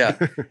 Yeah,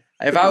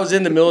 if I was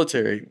in the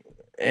military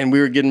and we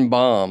were getting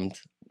bombed,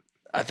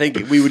 I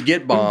think we would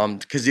get bombed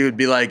because it would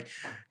be like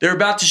they're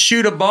about to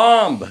shoot a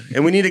bomb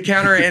and we need to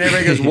counter it, and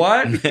everybody goes,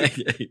 "What?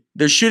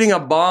 They're shooting a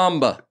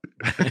bomb," and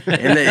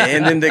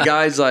then the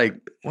guy's like,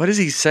 "What is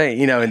he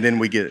saying?" And then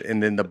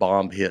then the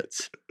bomb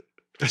hits.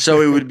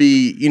 So it would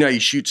be, you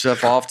shoot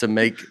stuff off to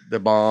make the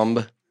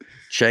bomb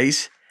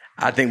chase.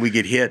 I think we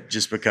get hit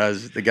just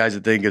because the guy's the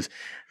thing goes,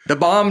 the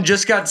bomb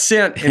just got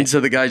sent. And so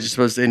the guy's just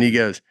supposed to, and he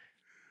goes,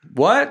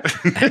 what?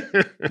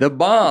 The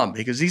bomb.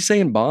 He goes, he's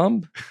saying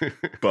bomb?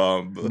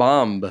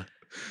 Bomb.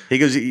 He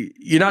goes,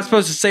 you're not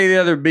supposed to say the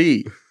other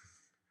B.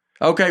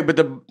 Okay, but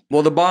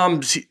the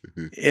bomb's,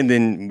 and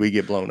then we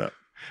get blown up.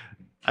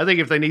 I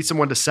think if they need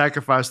someone to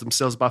sacrifice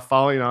themselves by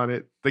falling on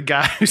it, the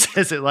guy who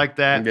says it like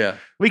that,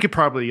 we could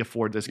probably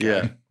afford this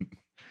guy.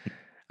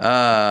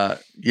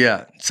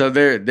 Yeah. So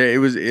it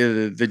was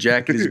the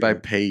jacket is by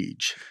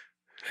Paige,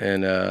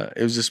 and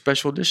it was a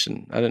special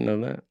edition. I didn't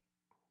know that.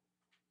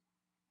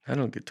 I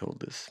don't get told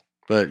this,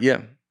 but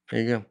yeah,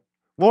 there you go.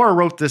 Laura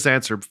wrote this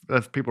answer.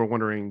 If people are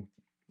wondering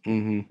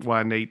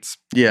why Nate's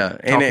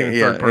and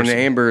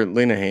Amber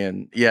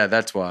Linehan,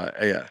 that's why,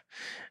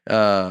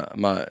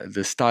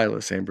 the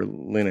stylist Amber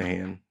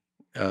Linehan,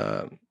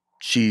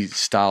 she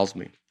styles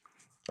me,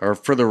 or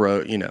for the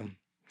road.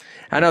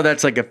 I know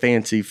that's like a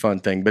fancy fun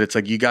thing, but it's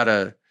like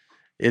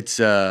it's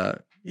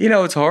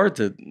hard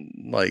to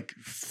like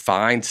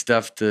find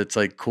stuff that's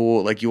like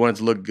cool. Like you want it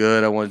to look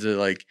good.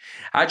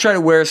 I try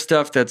to wear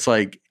stuff that's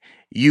like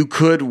you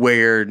could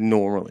wear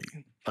normally.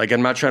 Like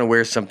I'm not trying to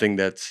wear something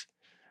that's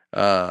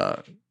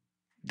that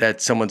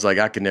someone's like,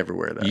 I could never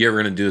wear that. You ever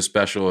gonna do a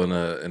special in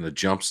a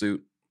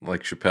jumpsuit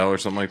like Chappelle or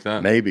something like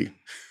that? Maybe.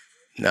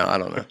 No, I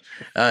don't know.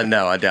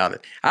 No, I doubt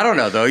it. I don't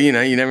know though. You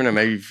never know.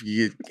 Maybe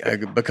if I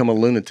become a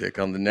lunatic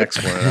on the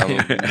next one,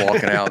 and I'm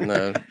walking out and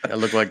I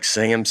look like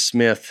Sam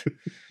Smith.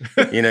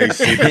 You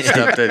see the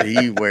stuff that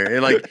he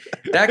wears, like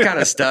that kind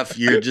of stuff.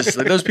 You're just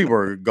like, those people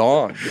are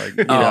gone.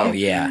 Like,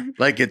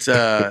 like it's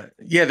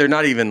they're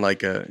not even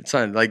like it's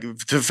not like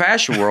the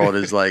fashion world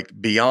is like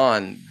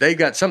beyond. They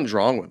got something's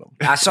wrong with them.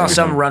 I saw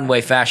some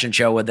runway fashion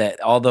show with it.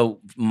 All the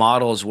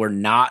models were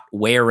not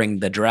wearing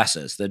the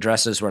dresses. The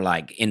dresses were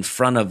like in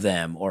front of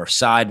them or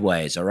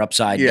sideways or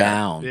upside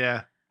down.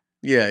 Yeah.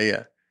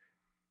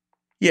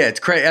 Yeah, it's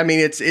crazy. I mean,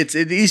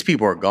 these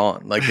people are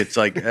gone. Like it's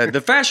like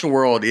the fashion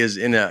world is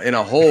in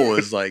a hole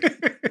is like,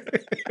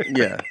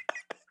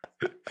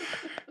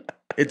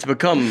 it's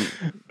become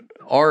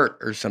art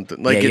or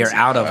something. Like you're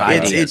out of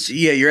ideas.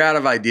 You're out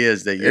of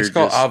ideas that you're. It's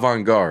called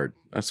avant-garde.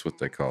 That's what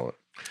they call it.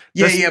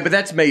 But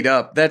that's made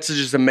up. That's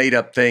just a made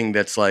up thing.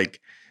 That's like,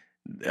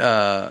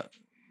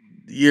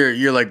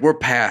 you're like we're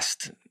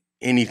past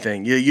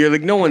anything. You're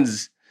like no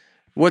one's.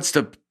 What's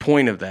the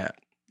point of that?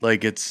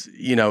 Like it's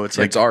it's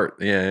like It's art.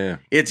 Yeah.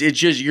 it's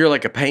just you're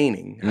like a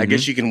painting. I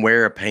guess you can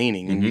wear a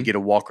painting and you get to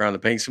walk around the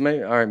painting. So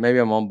maybe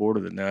I'm on board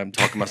with it now. I'm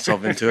talking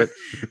myself into it,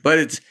 but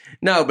it's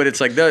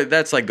like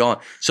that's like gone.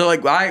 So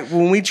like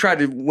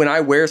when I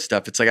wear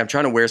stuff, it's like I'm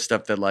trying to wear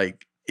stuff that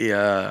like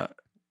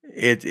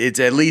it's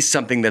at least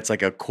something that's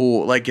like a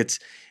cool, like it's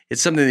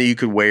something that you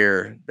could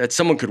wear, that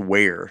someone could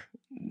wear,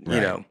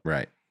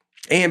 Right.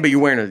 but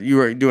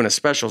you're doing a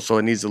special, so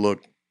it needs to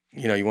look,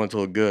 you want it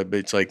to look good. But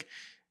it's like,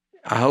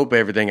 I hope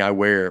everything I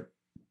wear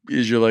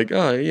is you're like,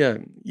 oh yeah,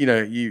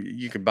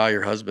 you could buy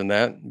your husband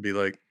that and be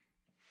like,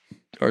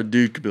 our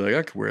dude could be like,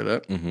 I could wear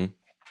that. Mm-hmm.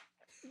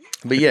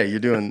 But yeah, you're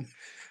doing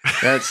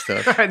that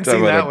stuff. I hadn't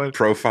seen that one.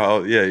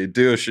 Profile. Yeah, you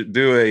do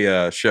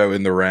a show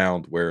in the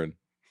round wearing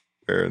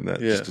that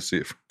just to see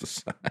it from the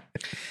side.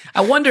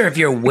 I wonder if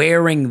you're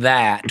wearing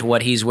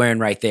what he's wearing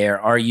right there.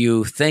 Are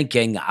you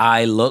thinking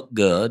I look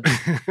good,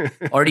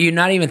 or do you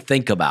not even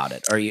think about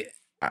it? Are you?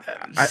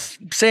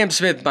 Sam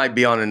Smith might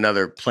be on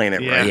another planet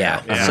right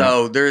Yeah. now. Yeah.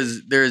 So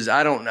there's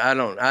I don't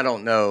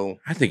know.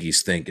 I think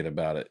he's thinking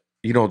about it.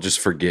 You don't just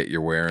forget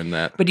you're wearing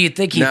that. But do you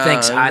think he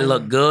thinks I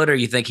look good, or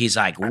you think he's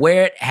like,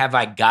 where have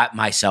I got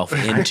myself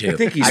into? I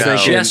think he's I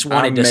thinking, just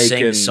wanted I'm to sing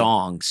making-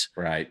 songs.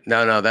 Right.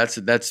 No, that's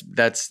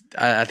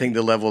I think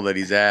the level that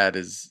he's at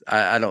is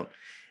I'm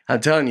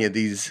telling you,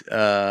 these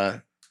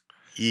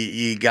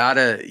you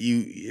gotta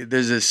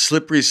there's a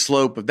slippery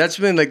slope of that's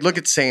been like, look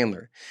at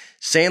Sandler.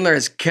 Sandler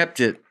has kept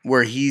it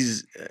where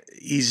he's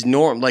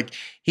norm, like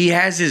he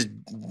has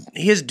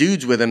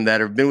dudes with him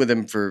that have been with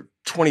him for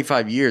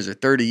 25 years or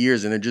 30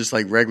 years, and they're just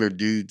like regular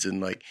dudes,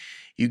 and like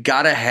you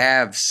gotta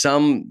have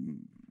some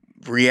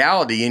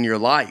reality in your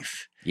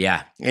life.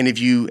 Yeah. And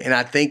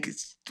I think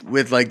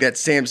with like that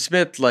Sam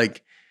Smith,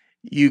 like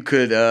you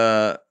can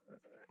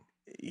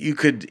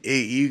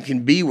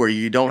be where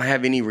you don't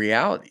have any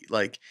reality.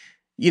 Like,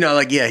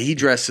 he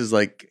dresses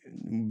like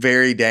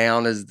very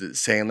down as the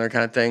Sandler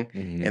kind of thing.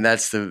 Mhm. And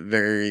that's the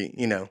very,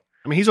 I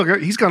mean, he's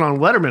gone on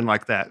Letterman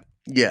like that.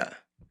 yeah.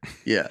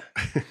 Yeah.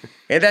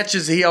 And that's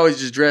just, he always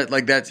just dressed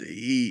like that's,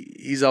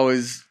 he's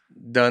always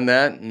done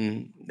that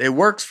and it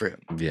works for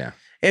him. Yeah.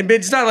 But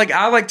it's not like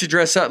I like to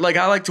dress up. Like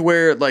I like to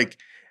wear like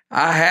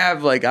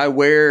I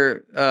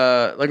wear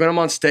like when I'm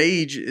on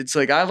stage, it's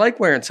like I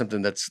like wearing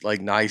something that's like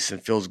nice and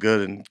feels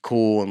good and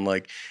cool, and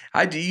like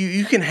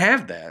you can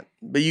have that,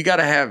 but you just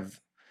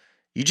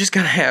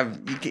gotta have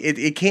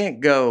it can't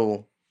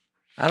go.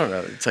 I don't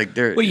know. It's like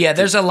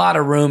there's a lot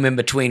of room in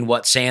between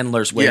what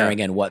Sandler's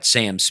wearing and what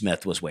Sam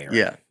Smith was wearing.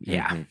 Yeah.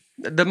 Yeah.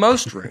 The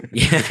most room.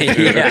 Yeah.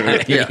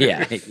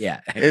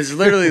 It's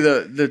literally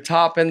the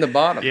top and the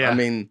bottom. Yeah. I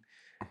mean,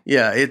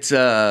 yeah, it's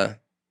with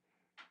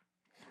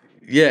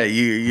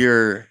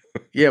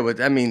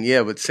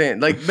Sam,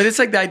 like, but it's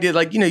like the idea,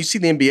 like, you see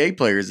the NBA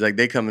players, like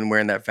they come in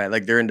wearing that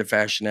like they're into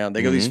fashion now.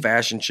 They go to these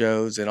fashion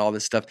shows and all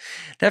this stuff.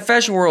 That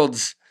fashion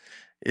world's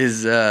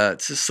it's a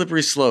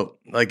slippery slope.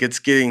 Like it's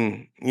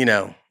getting,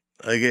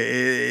 like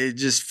it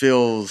just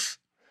feels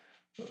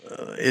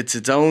it's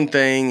its own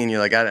thing, and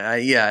you're like,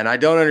 and I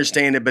don't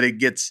understand it, but it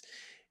gets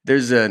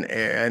there's an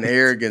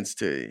arrogance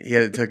to it. He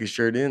had to tuck his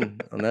shirt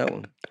in on that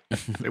one.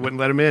 They wouldn't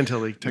let him in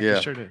until he took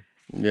his shirt in.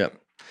 Yep.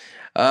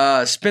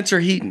 Spencer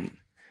Heaton.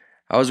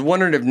 I was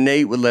wondering if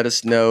Nate would let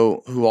us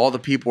know who all the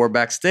people were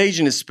backstage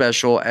in his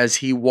special as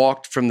he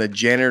walked from the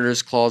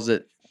janitor's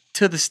closet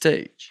to the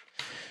stage.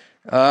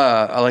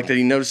 I like that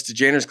he noticed the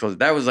janitor's closet.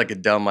 That was like a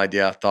dumb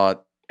idea, I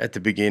thought, at the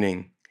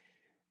beginning.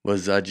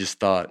 I just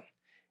thought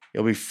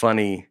it'll be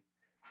funny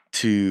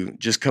to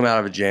just come out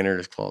of a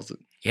janitor's closet.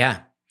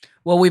 Yeah.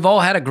 Well, we've all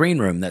had a green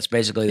room that's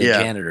basically the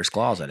janitor's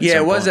closet. Yeah,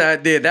 it was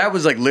that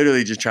was like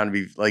literally just trying to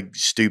be like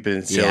stupid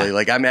and silly. Yeah.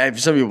 Like, I mean,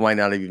 some people might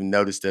not have even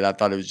noticed it. I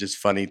thought it was just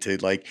funny to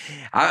like.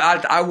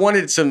 I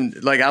wanted some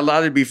like I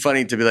thought it'd be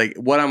funny to be like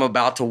what I'm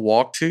about to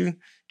walk to,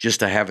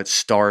 just to have it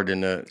start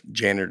in a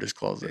janitor's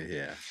closet.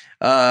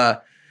 Yeah.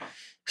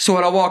 So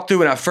when I walked through,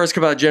 when I first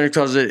come out of the janitor's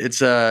closet, it's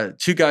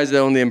two guys that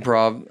own the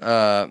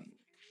Improv,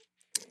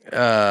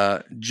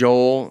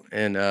 Joel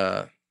and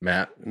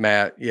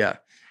Matt, yeah.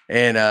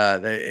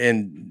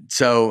 And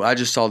so I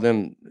just saw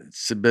them.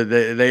 But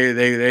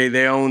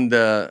they own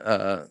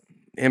the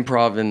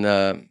Improv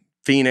in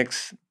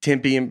Phoenix,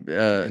 Tempe,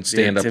 And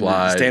Stand Up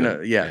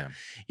Live. Yeah.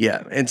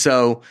 And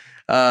so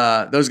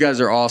those guys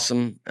are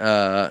awesome.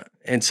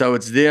 And so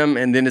it's them,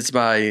 and then it's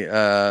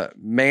my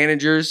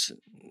managers.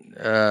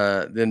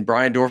 Then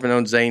Brian Dorfman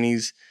owns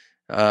Zany's,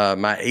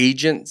 my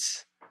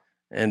agents,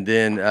 and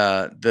then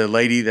the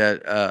lady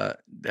that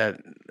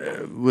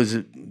was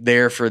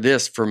there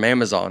from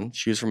Amazon.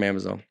 She was from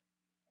Amazon.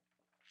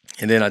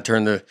 And then I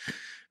turned the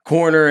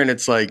corner, and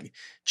it's like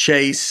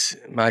Chase,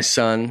 my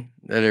son,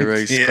 that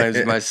everybody claims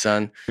is my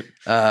son,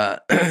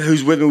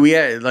 who's with me. We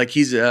had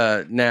he's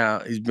now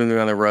he's been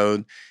on the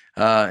road,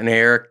 and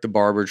Eric, the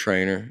barber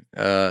trainer.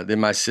 Then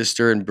my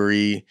sister and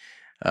Bree,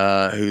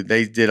 who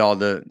they did all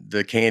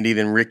the candy.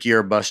 Then Ricky,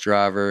 our bus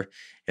driver,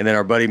 and then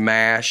our buddy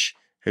Mash,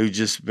 who's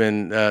just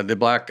been the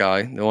black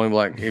guy, the only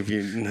black,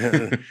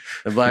 the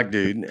black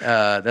dude.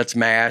 That's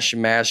Mash.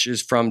 Mash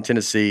is from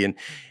Tennessee,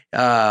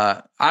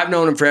 I've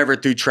known him forever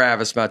through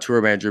Travis, my tour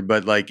manager,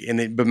 but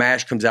but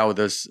Mash comes out with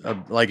us,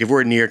 like if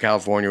we're near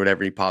California or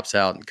whatever, he pops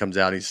out and comes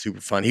out. He's super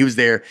fun. He was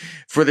there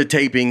for the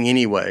taping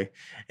anyway.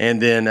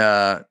 And then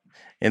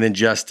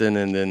Justin,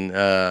 and then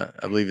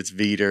I believe it's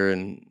Veter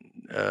and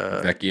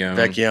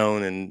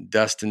Vecchione and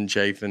Dustin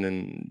Chafin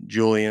and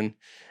Julian,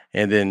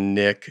 and then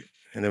Nick.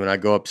 And then when I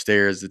go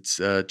upstairs, it's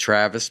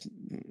Travis,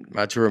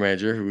 my tour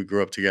manager, who we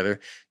grew up together,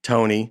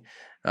 Tony,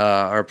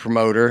 our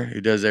promoter, who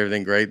does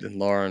everything great, and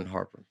Laura and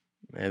Harper.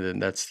 And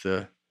then I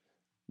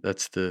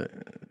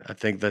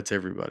think that's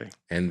everybody.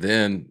 And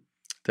then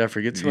did I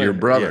forget somebody? Your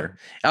brother.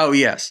 Yeah. Oh,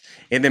 yes.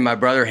 And then my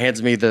brother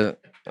hands me the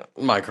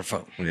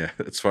microphone. Yeah,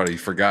 it's funny. You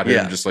forgot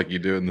him just like you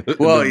do in the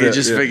Well, in the you bit.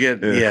 just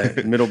forget,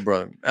 middle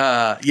brother.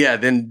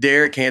 Then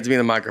Derek hands me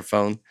the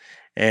microphone.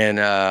 And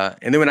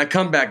then when I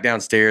come back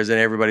downstairs and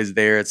everybody's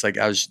there, it's like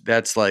to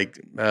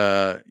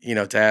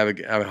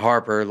Abigail,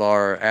 Harper,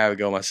 Laura,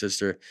 Abigail, my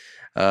sister,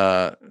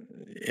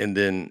 and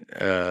then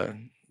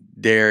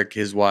Derek,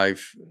 his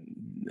wife,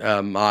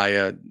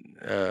 Maya,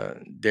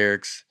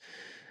 Derek's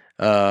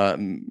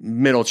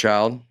middle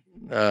child.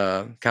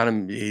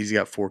 He's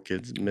got 4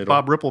 kids. Middle.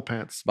 Bob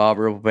Ripplepants. Bob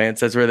Ripplepants.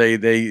 That's where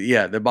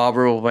the Bob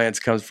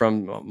Ripplepants comes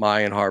from.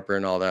 Maya and Harper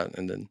and all that,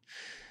 and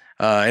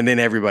then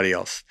everybody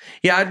else.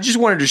 Yeah, I just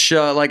wanted to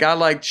show. Like, I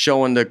liked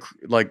showing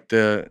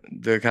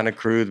the kind of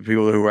crew, the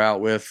people who we're out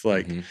with.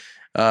 Like,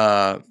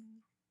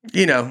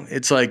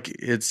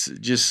 it's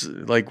just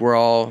like we're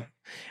all.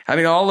 I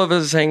mean, all of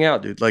us hang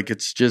out, dude. Like,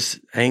 it's just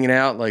hanging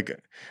out. Like,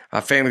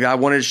 my family. I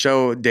wanted to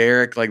show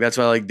Derek. Like, that's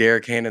why I like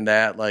Derek handing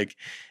that. Like,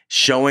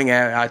 showing.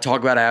 I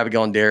talk about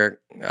Abigail and Derek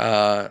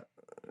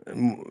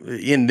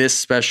in this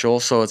special,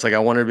 so it's like I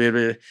wanted to be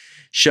able to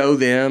show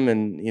them.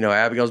 And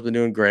Abigail's been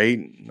doing great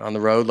on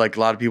the road. Like, a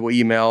lot of people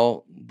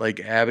email.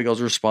 Like,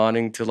 Abigail's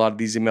responding to a lot of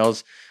these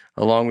emails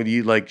along with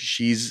you. Like,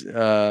 she's.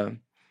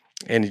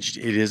 And it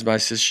is my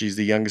sister. She's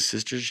the youngest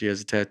sister. She has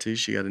a tattoo.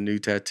 She got a new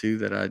tattoo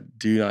that I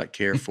do not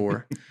care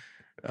for.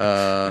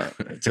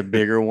 It's a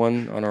bigger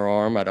one on her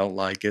arm. I don't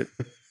like it.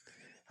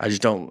 I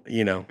just don't,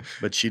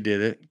 but she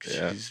did it.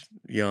 Yeah. She's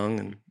young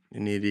and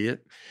an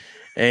idiot.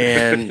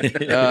 And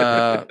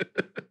my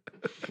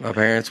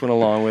parents went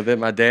along with it.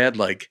 My dad,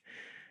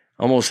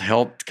 almost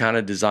helped kind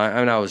of design. I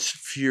mean, I was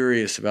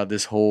furious about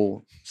this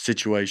whole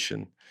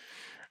situation.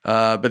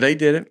 But they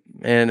did it.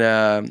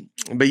 And,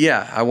 but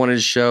yeah, I wanted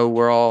to show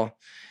we're all,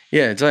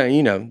 it's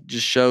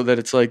just show that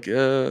it's like,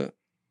 this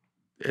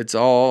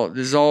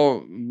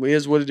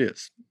is what it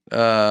is.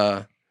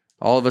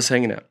 All of us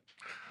hanging out.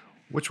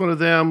 Which one of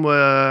them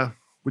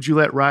would you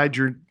let ride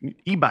your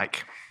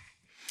e-bike?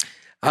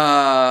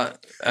 I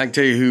can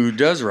tell you who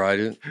does ride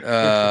it.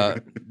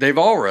 They've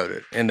all rode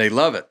it and they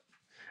love it.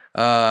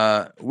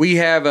 We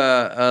have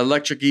a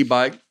electric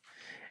e-bike,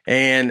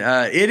 and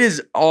it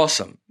is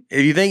awesome.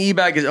 If you think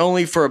e-bike is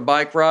only for a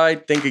bike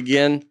ride, think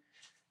again.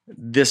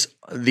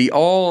 The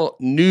all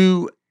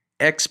new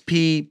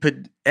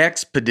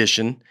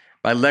Expedition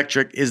by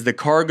Lectric is the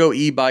cargo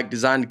e-bike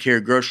designed to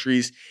carry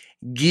groceries,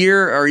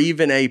 gear, or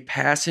even a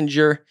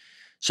passenger,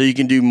 so you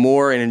can do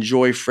more and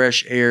enjoy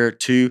fresh air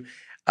too.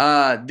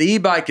 The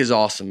e-bike is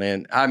awesome,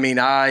 man. I mean,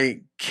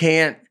 I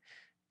can't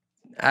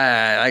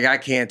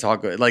talk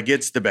about it. Like,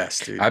 it's the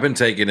best, dude. I've been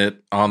taking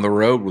it on the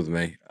road with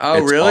me.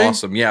 Oh, it's really?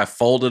 Awesome. Yeah,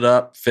 fold it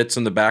up, fits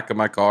in the back of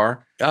my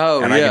car.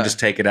 Oh, and I can just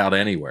take it out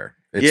anywhere.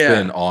 It's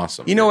been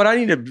awesome. You know what? I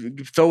need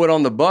to throw it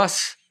on the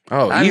bus.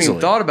 Oh, I haven't easily.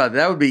 even thought about that.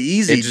 That would be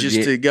easy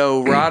just to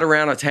go ride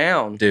around a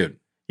town. Dude.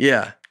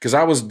 Yeah. Because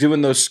I was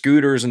doing those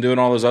scooters and doing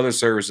all those other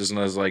services, and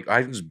I was like,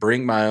 I can just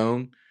bring my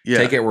own,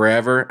 take it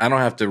wherever. I don't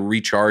have to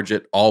recharge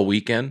it all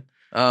weekend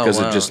because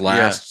it just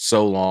lasts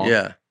so long.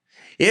 Yeah.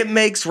 It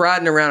makes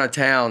riding around a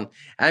town.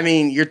 I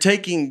mean, you're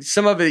taking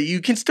some of it. You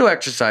can still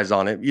exercise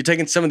on it. You're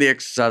taking some of the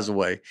exercise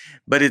away,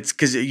 but it's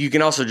because you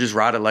can also just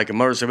ride it like a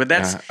motorcycle.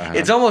 But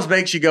it almost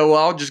makes you go,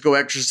 well, I'll just go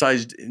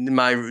exercise.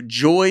 My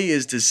joy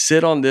is to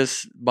sit on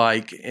this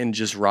bike and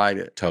just ride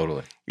it.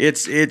 Totally.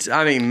 It's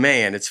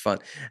fun.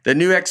 The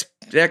new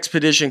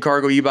Expedition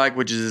Cargo e-bike,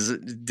 which is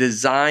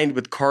designed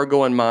with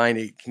cargo in mind,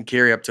 it can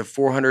carry up to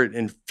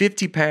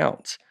 450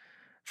 pounds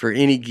for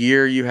any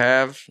gear you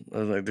have. I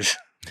was like this.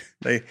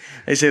 They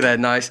say that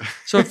nice.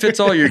 So it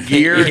fits all your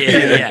gear.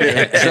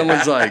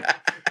 Someone's like,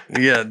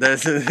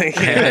 that's the thing.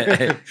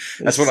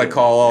 That's what I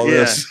call all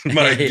this.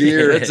 My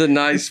gear. That's a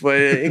nice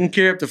way. It can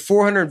carry up to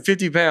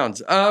 450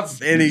 pounds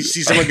and you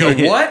see someone go,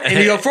 what? And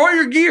you go, for all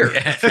your gear.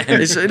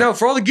 They say, no,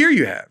 for all the gear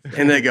you have.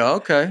 And they go,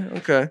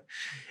 okay.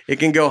 It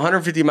can go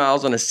 150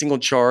 miles on a single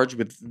charge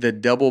with the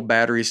double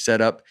battery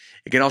setup.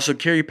 It can also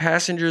carry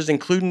passengers,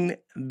 including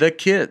the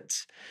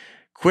kids.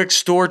 Quick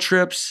store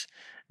trips.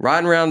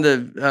 Riding around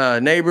the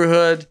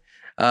neighborhood,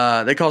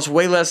 they cost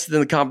way less than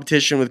the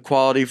competition with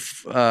quality,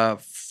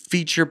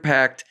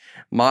 feature-packed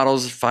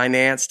models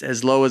financed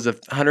as low as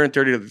 $130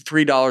 to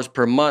 $3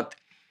 per month.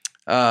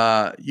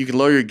 You can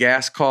lower your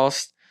gas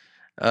costs.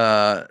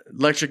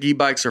 Electric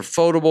e-bikes are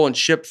foldable and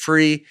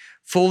ship-free,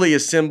 fully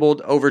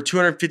assembled. Over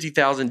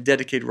 250,000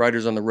 dedicated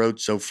riders on the road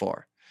so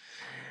far.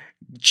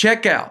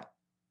 Check out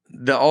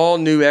the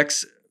all-new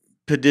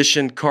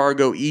Expedition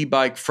Cargo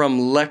e-bike from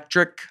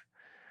Lectric.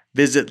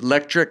 Visit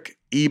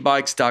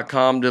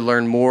lectricebikes.com to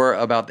learn more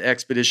about the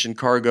Expedition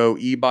Cargo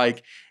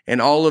e-bike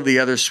and all of the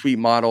other sweet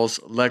models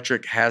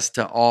Lectric has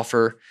to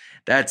offer.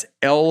 That's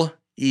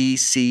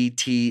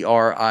LECTRIC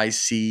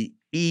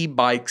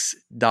ebikes.com.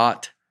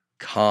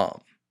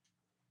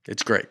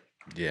 It's great.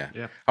 Yeah.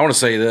 Yeah. I want to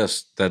say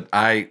this, that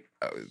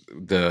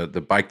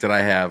the bike that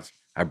I have,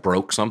 I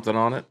broke something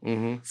on it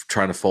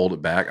trying to fold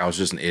it back. I was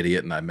just an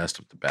idiot and I messed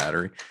up the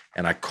battery,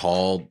 and I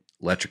called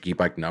Electric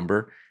e-bike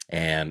number,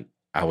 and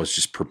I was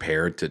just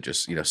prepared to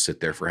just, sit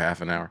there for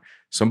half an hour.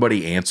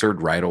 Somebody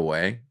answered right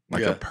away,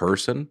 like a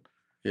person.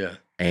 Yeah.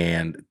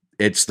 And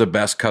it's the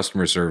best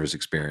customer service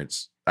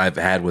experience I've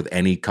had with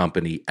any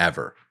company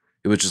ever.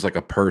 It was just like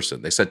a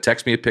person. They said,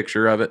 text me a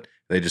picture of it.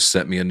 They just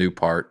sent me a new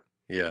part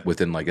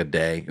within like a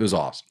day. It was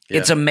awesome. Yeah.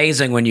 It's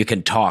amazing when you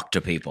can talk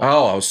to people.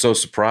 Oh, I was so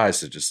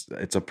surprised.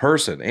 It's a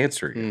person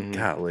answering. Mm-hmm.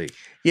 Golly.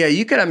 Yeah,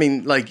 you could,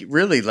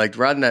 really, like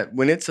riding that,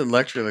 when it's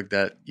electric like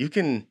that, you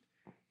could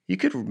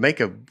make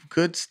a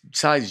good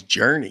sized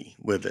journey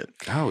with it.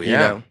 Oh,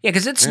 yeah. Yeah,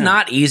 because it's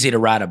not easy to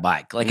ride a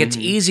bike. Like, it's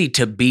easy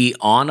to be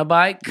on a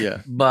bike,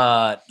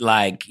 but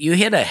like you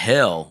hit a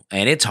hill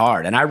and it's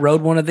hard. And I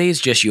rode one of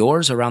these, just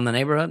yours, around the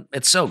neighborhood.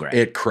 It's so great.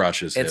 It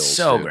crushes hills. It's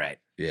so great.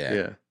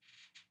 Yeah.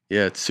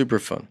 Yeah, it's super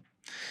fun.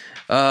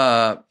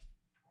 All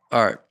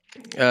right.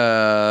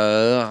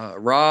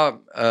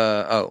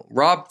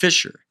 Rob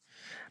Fisher.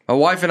 My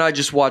wife and I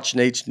just watched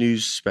Nate's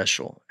news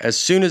special. As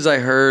soon as I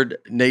heard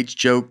Nate's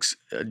joke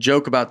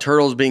about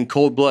turtles being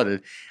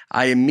cold-blooded,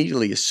 I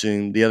immediately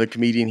assumed the other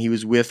comedian he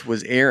was with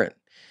was Aaron.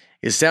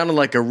 It sounded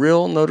like a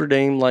real Notre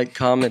Dame-like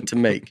comment to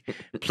make.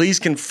 Please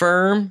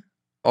confirm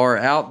or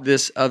out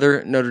this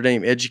other Notre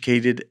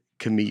Dame-educated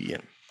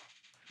comedian.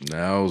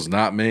 No, it's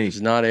not me.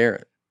 It's not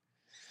Aaron.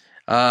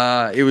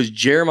 It was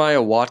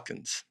Jeremiah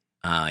Watkins.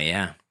 Oh,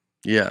 yeah.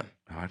 Yeah.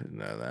 Oh, I didn't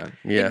know that.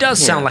 Yeah. It does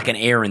sound like an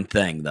Aaron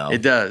thing, though.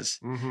 It does.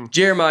 Mm-hmm.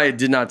 Jeremiah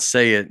did not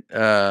say it.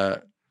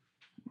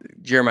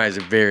 Jeremiah is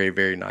a very,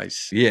 very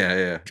nice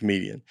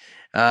comedian.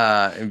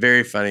 And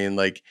very funny. And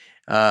like,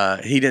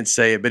 he didn't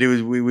say it, but it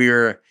was, we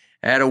were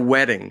at a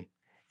wedding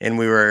and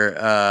we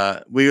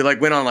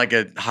went on like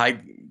a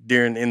hike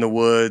in the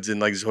woods,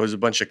 and like, so it was a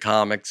bunch of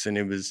comics, and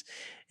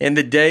and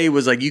the day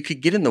was like, you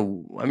could get I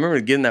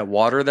remember getting that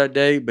water that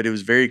day, but it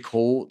was very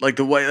cold. Like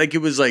the way, like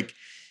it was like,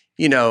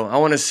 I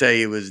want to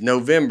say it was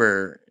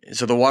November,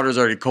 so the water's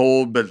already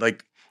cold, but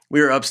like we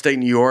were upstate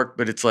New York,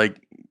 but it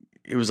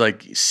was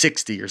like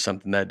 60 or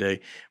something that day,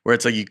 where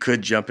it's like you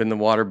could jump in the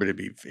water, but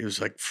it was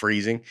like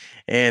freezing.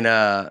 And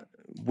so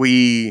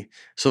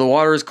the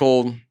water is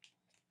cold,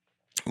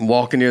 I'm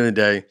walking during the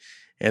day,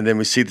 and then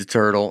we see the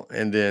turtle,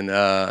 and then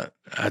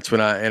that's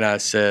when I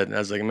said, I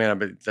was like, man, I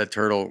bet that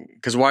turtle,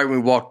 because when we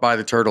walked by,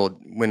 the turtle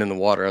went in the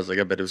water. I was like,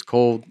 I bet it was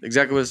cold.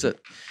 Exactly what it said.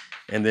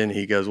 And then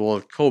he goes, well,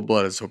 it's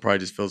cold-blooded, so it probably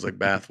just feels like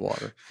bath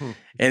water.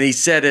 And he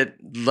said it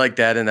like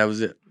that, and that was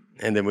it.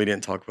 And then we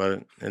didn't talk about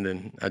it, and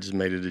then I just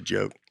made it a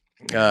joke.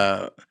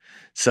 Yeah,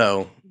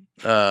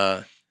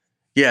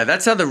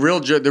 that's how the real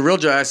joke,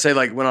 I say,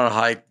 like, went on a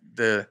hike.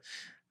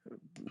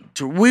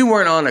 We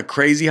weren't on a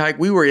crazy hike.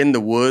 We were in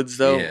the woods,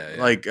 though. Yeah.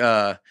 Like,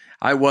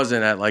 I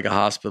wasn't at, like, a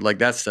hospital. Like,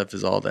 that stuff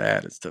is all the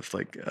added stuff.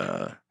 Like,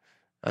 I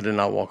did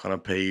not walk on a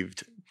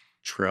paved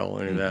trail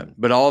or any of that.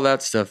 But all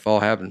that stuff all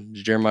happened.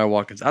 Jeremiah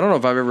Watkins. I don't know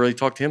if I've ever really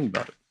talked to him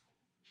about it.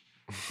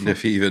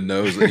 If he even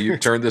knows that you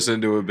turned this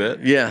into a bit.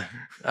 Yeah,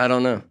 I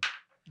don't know.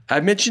 I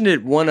mentioned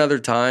it one other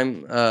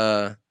time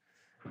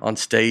on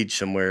stage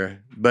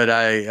somewhere, but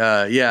I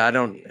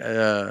don't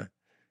know.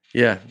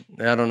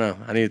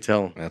 I need to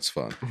tell him. That's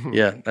fun.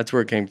 Yeah, that's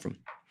where it came from.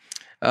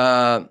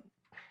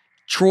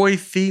 Troy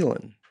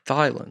Thielen.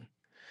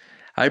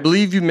 I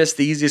believe you missed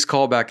the easiest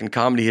callback in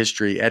comedy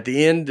history. At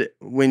the end,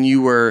 when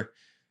you were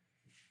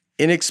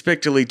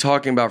inexplicably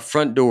talking about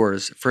front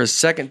doors for a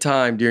second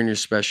time during your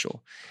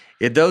special.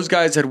 If those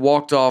guys had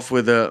walked off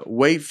with a,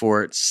 wait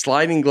for it,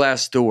 sliding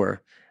glass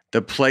door,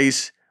 the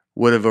place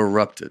would have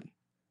erupted.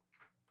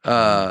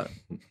 I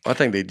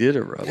think they did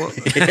erupt. Oh,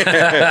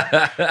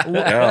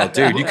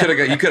 dude, you could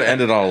have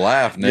ended on a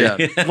laugh,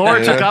 Nate. Yeah.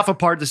 Laura took off a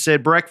part that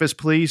said, breakfast,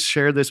 please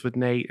share this with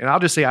Nate. And I'll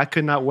just say, I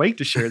could not wait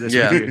to share this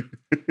with you.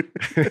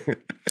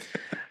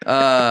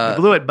 You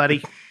blew it,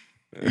 buddy.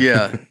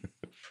 Yeah.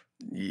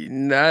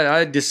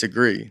 I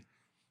disagree.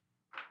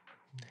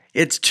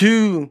 It's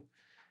too.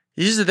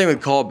 Here's the thing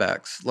with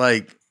callbacks.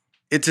 Like,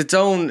 it's its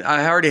own.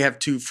 I already have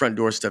two front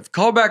door stuff.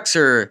 Callbacks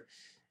are.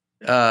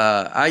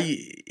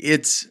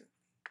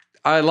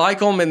 I like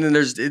them, and then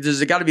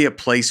there's got to be a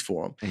place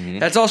for them. Mm-hmm.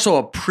 That's also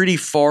a pretty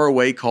far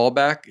away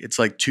callback. It's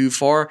like too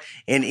far.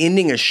 And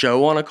ending a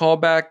show on a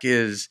callback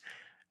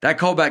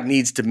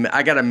needs to.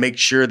 I got to make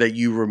sure that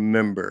you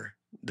remember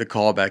the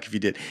callback if you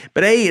did.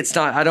 But it's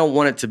not. I don't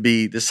want it to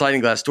be the sliding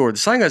glass door. The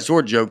sliding glass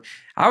door joke.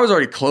 I was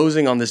already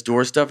closing on this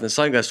door stuff, and the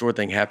sliding glass door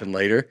thing happened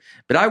later.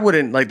 But I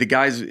wouldn't like the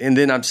guys. And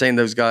then I'm saying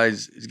those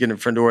guys is getting a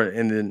front door,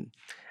 and then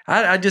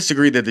I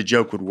disagree that the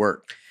joke would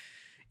work.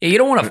 Yeah, you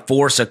don't want to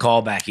force a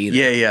callback either.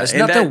 Yeah, yeah. There's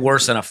And nothing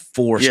worse than a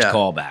forced Yeah.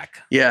 callback.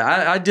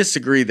 Yeah, I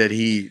disagree that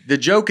the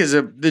joke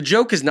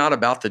is not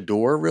about the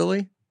door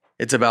really.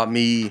 It's about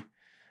me.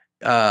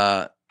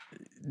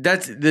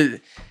 That's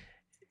the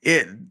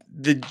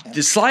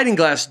sliding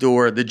glass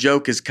door. The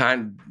joke is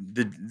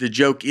the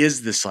joke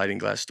is the sliding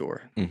glass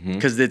door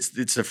because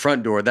it's the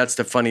front door. That's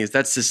the funniest.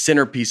 That's the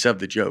centerpiece of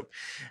the joke.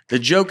 The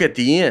joke at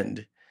the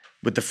end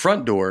with the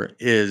front door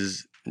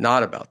is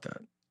not about that.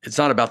 It's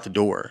not about the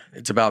door.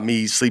 It's about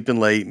me sleeping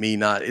late, me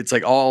not. It's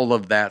like all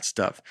of that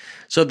stuff.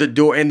 So the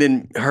door, and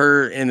then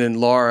her, and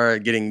then Laura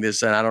getting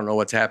this, and I don't know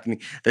what's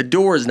happening. The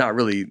door is not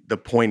really the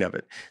point of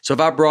it. So if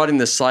I brought in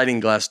the sliding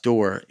glass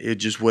door, it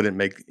just wouldn't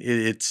make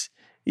it's.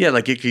 Yeah,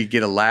 like it could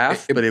get a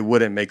laugh, but it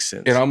wouldn't make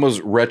sense. It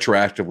almost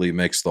retroactively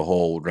makes the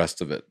whole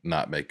rest of it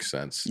not make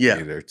sense. Yeah.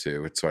 Either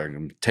too. It's like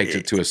takes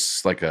it to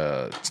it's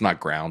not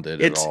grounded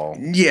at all.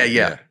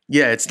 Yeah.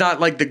 It's not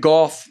like the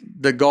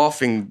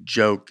golfing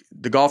joke.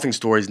 The golfing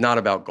story is not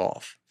about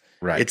golf.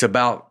 Right. It's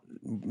about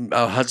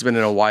a husband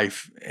and a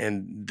wife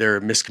and their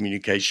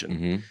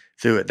miscommunication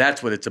through it.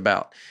 That's what it's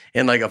about.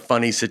 And like a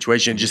funny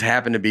situation, it just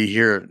happened to be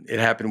here. It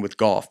happened with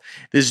golf.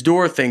 This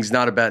door thing's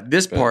not about,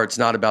 this part's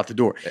not about the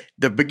door.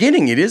 The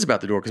beginning, it is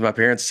about the door because my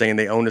parents saying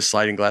they own a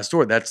sliding glass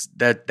door. That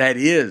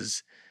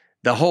is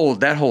that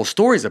whole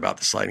story is about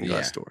the sliding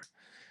glass door.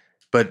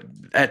 But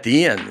at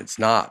the end, it's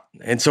not.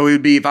 And so it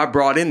would be, if I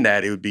brought in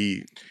that, it would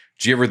be.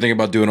 Did you ever think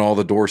about doing all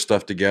the door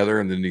stuff together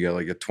and then you got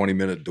like a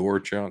 20-minute door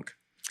chunk?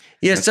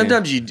 Yeah,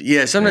 sometimes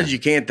you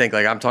can think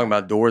like I'm talking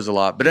about doors a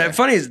lot. But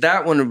funny is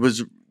that one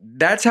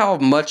that's how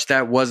much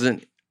that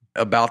wasn't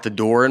about the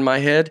door in my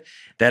head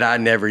that I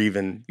never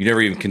even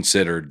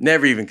considered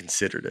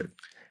it.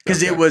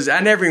 Because it was, I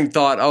never even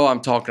thought, I'm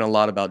talking a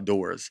lot about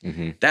doors.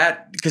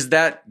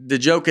 The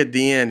joke at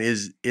the end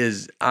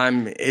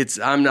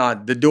I'm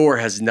not, the door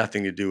has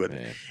nothing to do with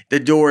it. The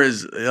door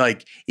is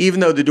like, even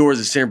though the door is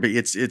a center,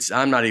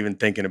 I'm not even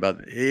thinking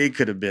about it. It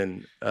could have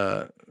been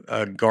a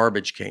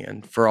garbage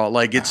can for all,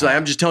 like, it's like,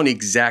 I'm just telling you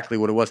exactly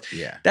what it was.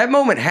 Yeah. That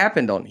moment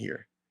happened on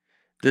here.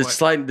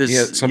 Some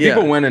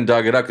people went and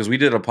dug it up because we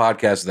did a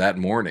podcast that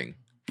morning.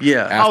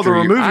 Yeah. They're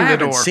removing the door. I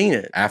haven't seen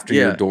it. After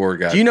your door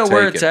got Do you know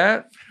where taken. it's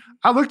at?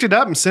 I looked it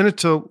up and sent it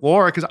to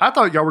Laura because I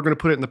thought y'all were going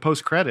to put it in the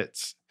post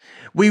credits.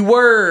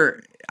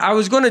 I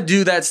was going to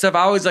do that stuff. I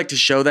always like to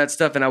show that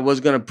stuff, and I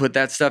was going to put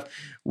that stuff.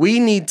 I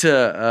need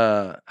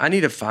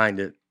to find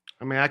it.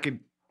 I mean, I could.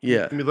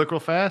 Yeah. Let me look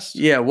real fast.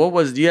 Yeah.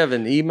 Do you have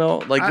an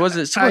email? Like, was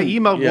it someone? I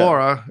emailed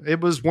Laura.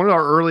 It was one of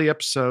our early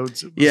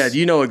episodes. Yeah. Do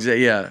you know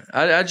exactly? Yeah.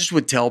 I just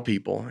would tell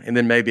people, and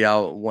then maybe I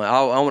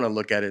want to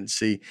look at it and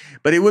see.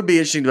 But it would be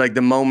interesting, like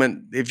the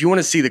moment, if you want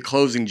to see the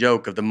closing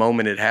joke of the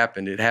moment it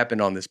happened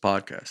on this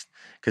podcast.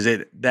 Because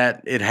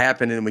it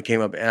happened, and I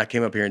came up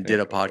here and did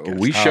a podcast.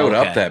 We showed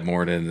up that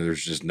morning, and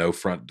there's just no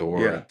front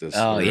door at this.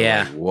 Oh,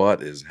 yeah. Like,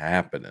 what is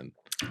happening?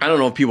 I don't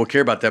know if people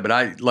care about that, but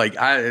I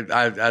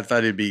thought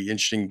it'd be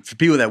interesting for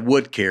people that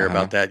would care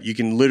about that. You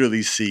can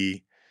literally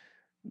see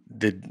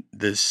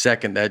the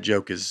second that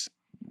joke is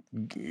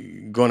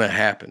going to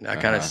happen. I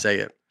kind of say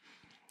it.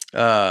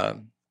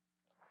 And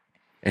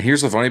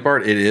here's the funny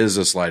part: it is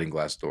a sliding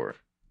glass door.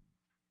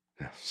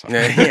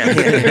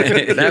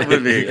 That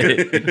would be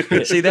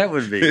good. See, that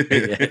would be.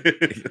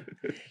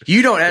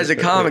 You don't, as a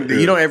comic,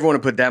 you don't ever want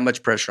to put that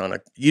much pressure on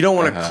it. You don't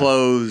want to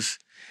close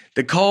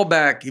the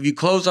callback. If you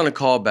close on a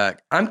callback,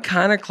 I'm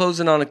kind of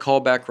closing on a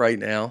callback right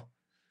now,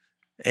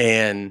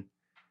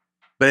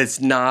 but it's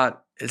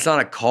not a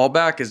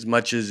callback as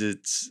much as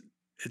it's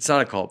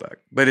not a callback,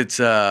 but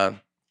it's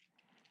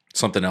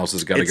something else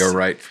has got to go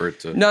right for it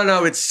to.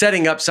 No, it's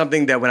setting up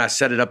something that when I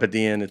set it up at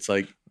the end, it's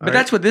like. But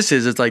that's what this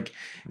is. It's like,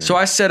 so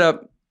I set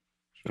up.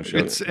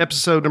 It's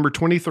episode number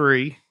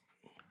 23,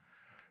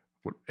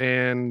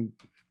 and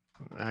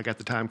I got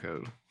the time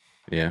code.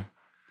 Yeah, it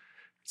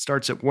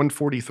starts at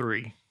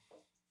 1:43.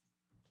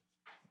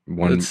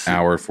 1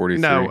 hour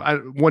 43. No,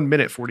 1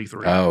 minute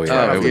 43. Oh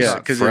yeah,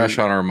 it was fresh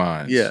on our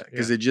minds. Yeah,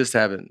 because it just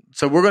happened.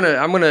 So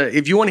I'm gonna.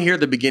 If you want to hear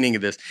the beginning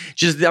of this,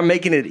 I'm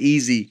making it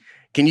easy.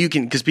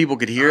 Because people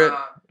could hear it.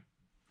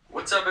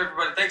 What's up,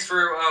 everybody? Thanks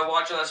for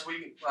watching last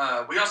week.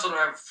 We also don't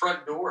have a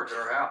front door to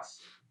our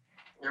house.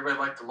 Everybody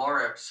liked the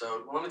Laura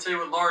episode. Well, let me tell you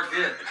what Laura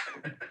did.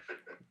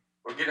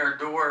 We're getting our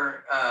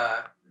door.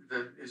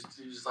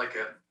 It was like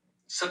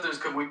something was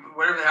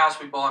whatever the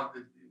house we bought.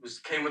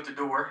 Came with the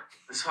door.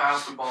 This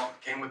house we bought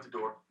came with the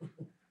door.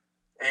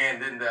 And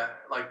then the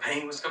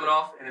paint was coming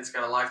off, and it's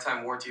got a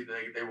lifetime warranty.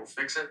 They will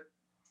fix it.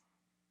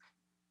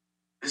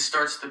 This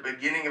starts the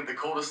beginning of the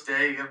coldest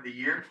day of the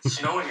year. It's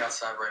snowing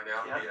outside right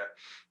now.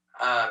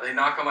 Yeah. They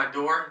knock on my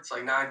door. It's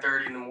like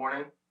 9:30 in the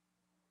morning.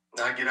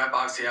 And I get up.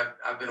 Obviously,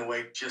 I've been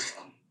awake just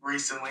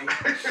recently.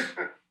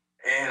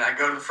 And I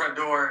go to the front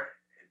door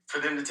for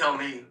them to tell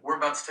me, we're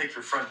about to take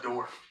your front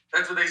door.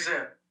 That's what they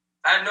said.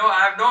 I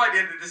have no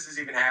idea that this is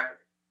even happening.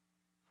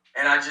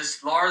 And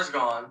Laura's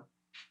gone.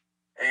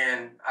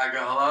 And I go,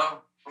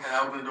 hello? And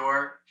I open the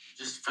door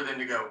just for them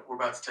to go, we're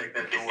about to take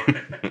that door.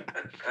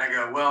 And I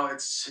go, well,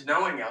 it's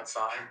snowing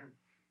outside.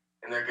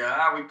 And they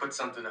go, we put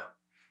something up.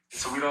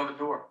 So we don't have a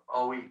door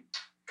all week.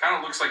 Kind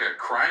of looks like a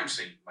crime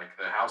scene. Like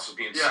the house is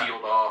being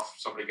sealed off.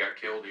 Somebody got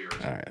killed here.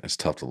 All right. It's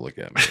tough to look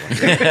at.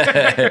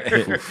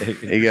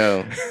 There you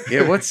go.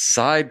 Yeah, what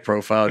side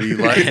profile do you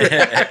like?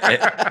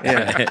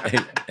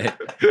 Yeah.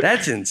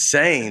 That's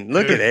insane.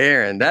 Look at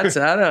Aaron. That's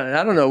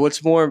I don't know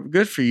what's more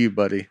good for you,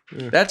 buddy.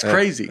 That's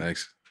crazy.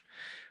 Thanks.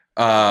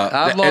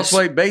 I've lost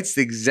weight. Bates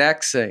the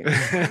exact same.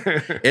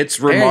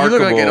 It's Aaron, remarkable. you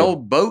look like an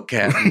old boat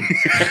captain.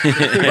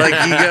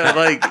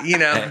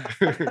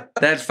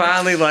 That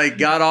finally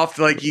got off.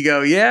 Like you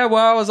go, yeah.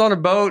 Well, I was on a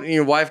boat, and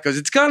your wife goes,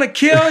 "It's gonna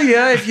kill you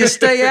if you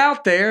stay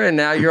out there." And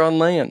now you're on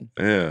land.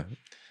 Yeah.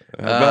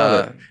 How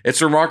about it?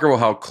 It's remarkable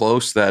how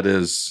close that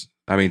is.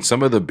 I mean,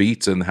 some of the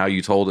beats and how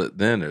you told it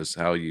then is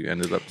how you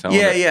ended up telling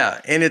it.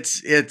 Yeah, and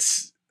it's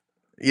that's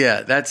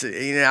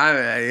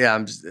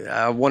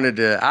I wanted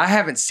to. I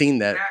haven't seen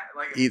that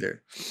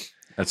either.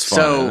 That's fun.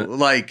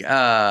 So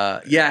I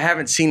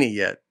haven't seen it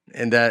yet.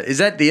 And is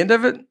that the end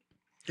of it?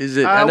 Is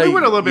it? We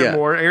went a little bit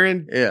more.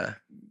 Aaron, yeah,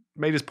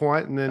 made his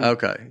point, and then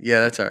okay, yeah,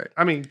 that's all right.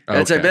 I mean,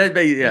 that's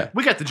okay. Yeah,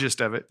 we got the gist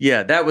of it.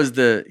 Yeah, that was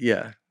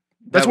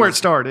That's where it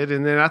started,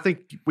 and then I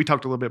think we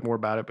talked a little bit more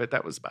about it, but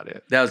that was about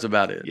it. That was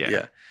about it. Yeah.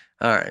 Yeah.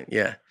 All right.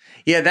 Yeah.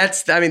 Yeah.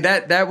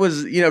 That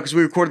was, because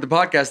we recorded the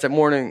podcast that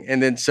morning,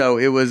 and then so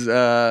it was.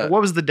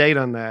 What was the date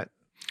on that?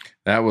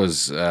 That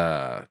was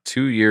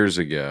 2 years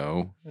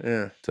ago.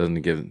 Yeah.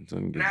 Doesn't give. Oh,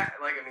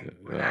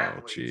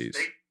 jeez.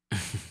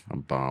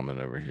 I'm bombing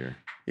over here.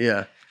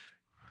 Yeah.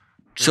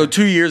 So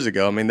 2 years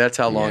ago, that's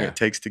how long Yeah. it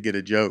takes to get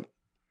a joke.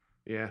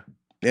 Yeah.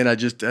 And I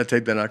taped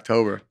that in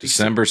October.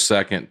 December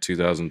 2nd,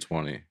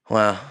 2020.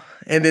 Wow.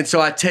 And then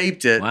so I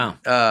taped it Wow.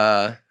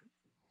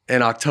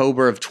 in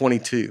October of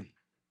 22.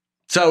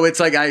 So it's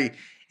like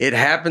it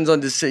happens on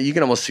December. You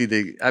can almost see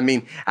I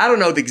don't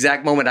know the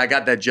exact moment I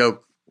got that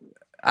joke.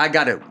 I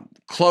got it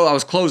I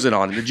was closing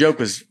on it. The joke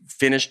was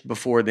finished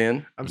before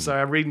then. I'm sorry.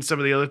 I'm reading some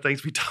of the other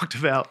things we talked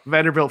about.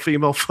 Vanderbilt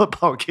female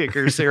football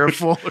kicker, Sarah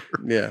Fuller.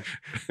 Yeah.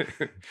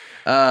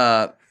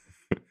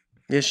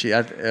 Yeah, she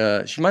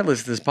might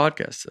listen to this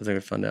podcast. I think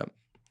I found out.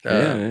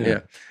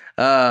 Yeah.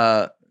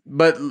 But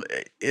but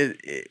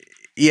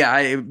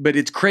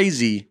it's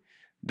crazy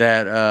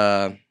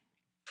that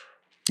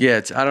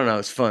it's I don't know,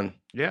 it's fun.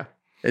 Yeah.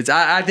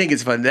 I think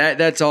it's fun.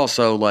 That's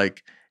also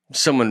like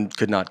someone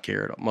could not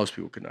care at all. Most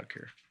people could not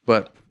care.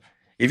 But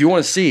if you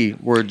want to see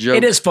where a joke,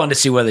 It is fun to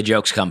see where the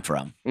jokes come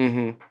from.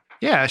 Mm-hmm.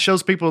 Yeah, it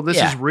shows people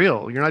this is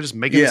real. You're not just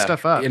making this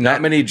stuff up.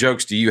 Not many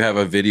jokes do you have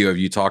a video of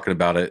you talking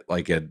about it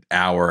like an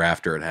hour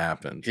after it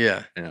happened.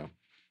 Yeah. Yeah.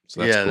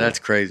 So that's cool. That's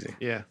crazy.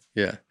 Yeah.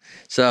 Yeah.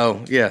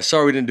 So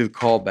sorry we didn't do the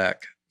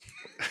callback.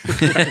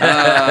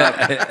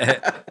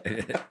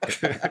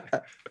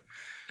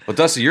 Well,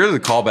 Dusty, you're the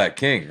callback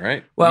king,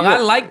 right? Well, I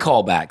like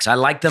callbacks. I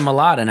like them a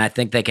lot, and I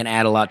think they can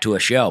add a lot to a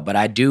show. But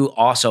I do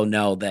also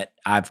know that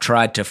I've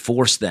tried to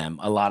force them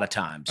a lot of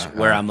times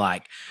where I'm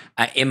like,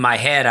 in my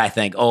head, I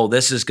think, oh,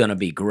 this is going to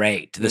be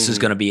great. This is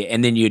going to be,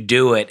 and then you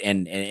do it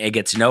and it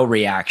gets no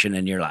reaction.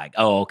 And you're like,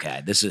 oh,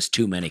 okay, this is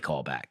too many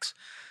callbacks.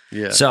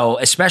 Yeah. So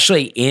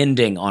especially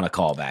ending on a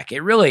callback,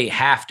 it really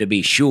have to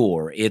be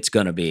sure it's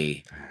going to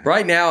be.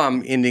 Right now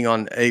I'm ending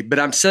on but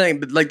I'm saying,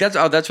 but like, that's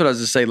what I was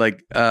to say.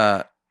 Like,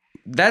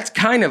 that's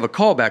kind of a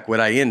callback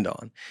what I end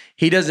on.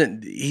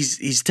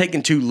 He's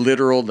taken too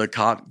literal. The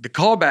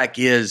callback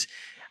is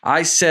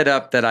I set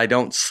up that I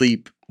don't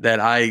sleep, that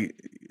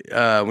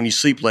when you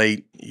sleep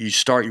late, you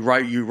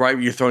write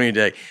you're throwing your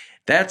day.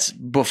 That's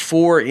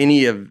before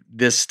any of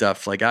this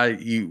stuff. Like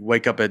you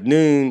wake up at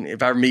noon.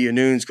 If I meet you at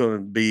noon,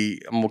 I'm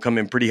gonna come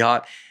in pretty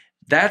hot.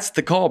 That's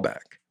the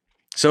callback.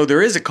 So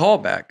there is a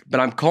callback, but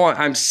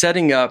I'm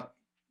setting up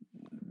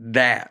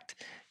that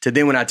to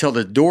then when I tell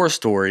the door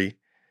story,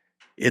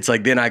 it's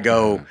like then I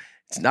go,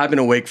 I've been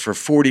awake for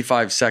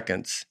 45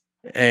 seconds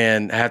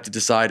and I have to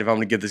decide if I'm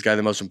going to give this guy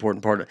the most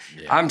important part.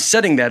 Yeah. I'm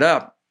setting that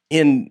up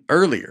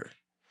earlier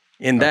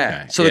in that.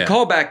 Okay. So the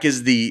callback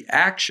is the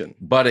action.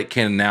 But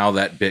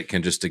that bit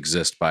can just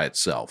exist by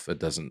itself. It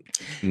doesn't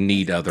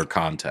need other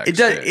context.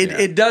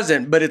 It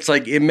doesn't, but it's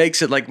like, it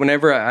makes it like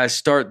whenever I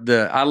start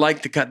I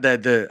like to cut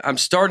I'm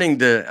setting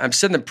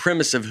the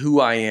premise of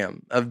who I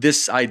am, of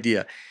this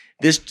idea.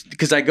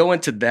 Because I go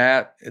into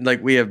that, and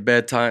like we have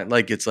bedtime,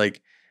 like it's like,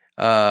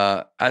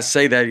 I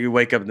say that you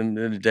wake up in the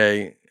middle of the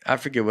day. I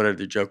forget what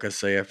other joke I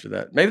say after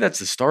that. Maybe that's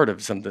the start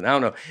of something. I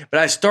don't know. But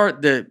I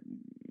start I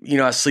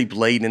sleep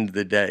late into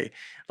the day.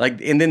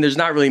 Like, and then there's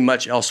not really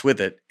much else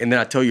with it. And then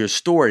I tell you a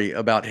story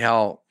about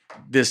how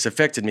this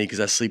affected me because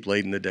I sleep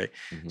late in the day.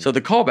 Mm-hmm. So the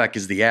callback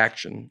is the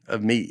action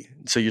of me.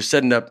 So you're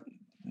setting up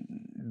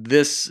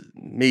this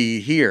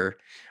me here.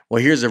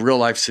 Well, here's a real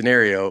life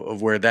scenario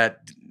of where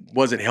that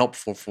wasn't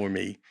helpful for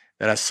me,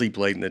 that I sleep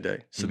late in the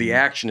day. So the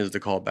action is the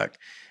callback.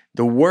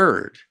 The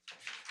word,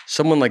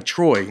 someone like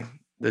Troy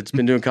that's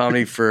been doing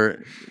comedy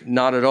for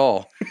not at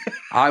all,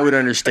 I would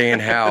understand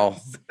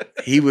how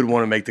he would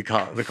want to make the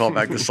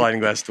callback, the sliding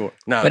glass door.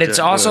 No, but it's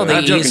also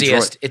the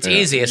easiest. It's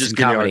easiest in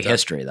comedy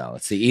history, though.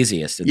 It's the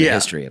easiest in the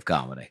history of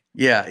comedy.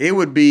 Yeah, it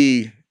would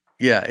be.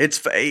 Yeah, it's.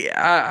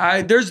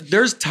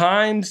 There's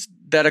times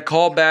that a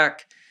callback,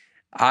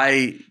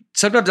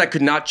 sometimes I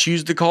could not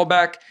choose the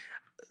callback,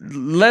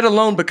 let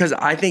alone because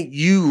I think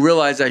you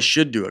realize I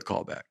should do a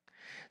callback.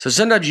 So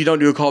sometimes you don't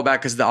do a callback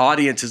because the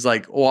audience is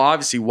like, well,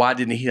 obviously, why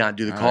didn't he not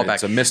do the callback?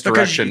 It's a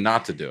misdirection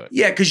not to do it.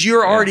 Yeah, because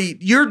you're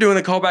doing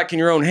the callback in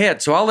your own head.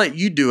 So I'll let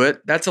you do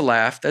it. That's a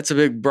laugh. That's a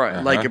big,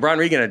 like Brian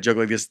Regan had a joke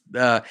like this.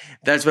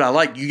 That's what I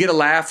like. You get a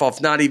laugh off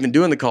not even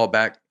doing the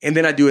callback. And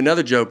then I do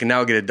another joke and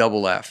now I get a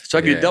double laugh. So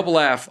I get a double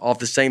laugh off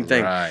the same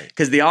thing.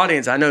 Because the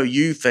audience, I know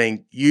you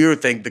think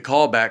the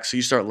callback. So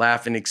you start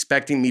laughing,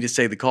 expecting me to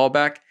say the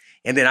callback.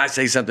 And then I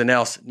say something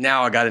else.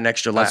 Now I got an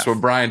extra laugh. That's what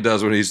Brian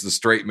does when he's the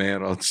straight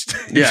man on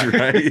stage, Yeah.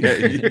 right? Yeah,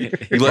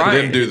 you let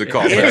him do the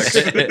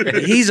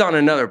callbacks. He's on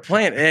another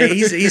planet.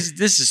 This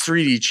is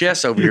 3D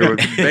chess over here. What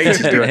Bates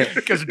is doing.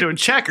 Because they're doing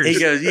checkers. He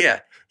goes, yeah.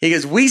 He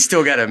goes, we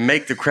still got to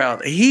make the crowd.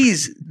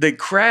 The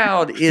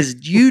crowd is,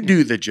 you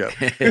do the joke.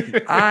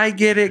 I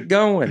get it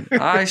going.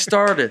 I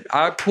start it.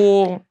 I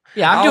pull.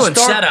 Yeah, I'm doing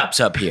setups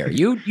up here.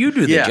 You do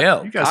the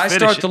joke. You guys I finish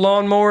start it. the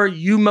lawnmower.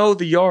 You mow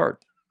the yard.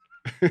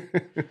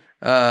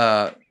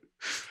 Well,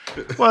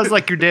 it's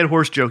like your dead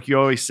horse joke. You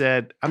always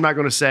said, I'm not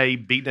going to say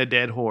beating a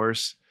dead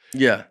horse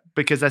Yeah.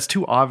 because that's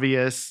too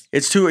obvious.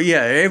 It's too,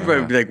 everybody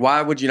would be like,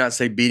 why would you not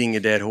say beating a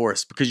dead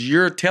horse? Because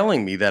you're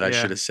telling me that I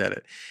should have said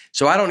it.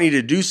 So I don't need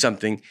to do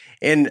something.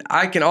 And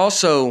I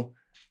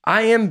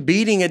am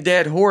beating a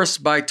dead horse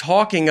by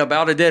talking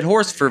about a dead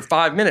horse for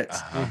 5 minutes.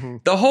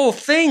 The whole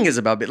thing is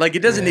about, like,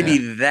 it doesn't need to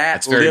be that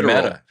It's very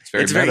literal. meta.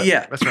 It's very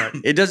meta. That's right.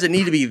 It doesn't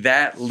need to be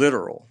that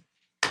literal,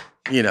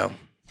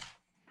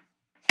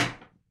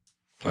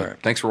 All right.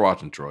 Thanks for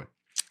watching, Troy.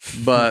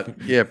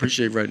 But yeah,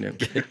 appreciate it right now.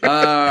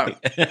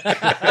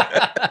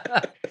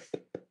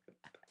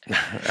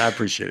 I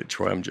appreciate it,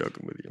 Troy. I'm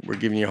joking with you. We're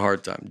giving you a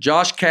hard time.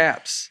 Josh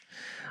Caps.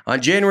 On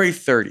January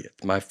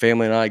 30th, my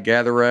family and I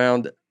gathered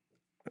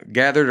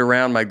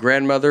around my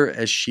grandmother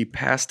as she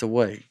passed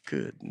away.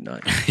 Good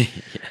night.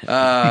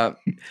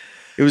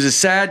 It was a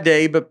sad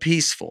day, but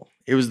peaceful.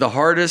 It was the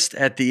hardest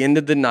at the end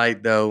of the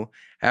night, though,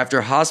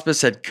 after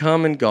hospice had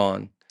come and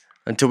gone,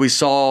 until we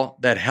saw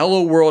that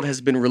Hello World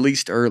has been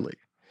released early.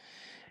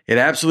 It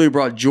absolutely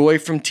brought joy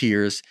from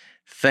tears.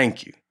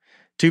 Thank you.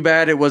 Too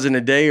bad it wasn't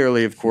a day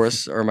early, of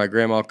course, or my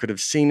grandma could have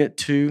seen it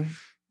too.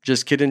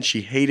 Just kidding.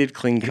 She hated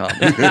clean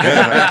comedy.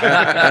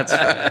 That's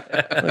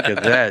funny. Look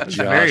at that,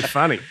 Josh. Very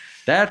funny.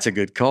 That's a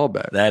good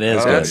callback. That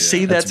is That's, good.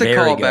 see, that's a very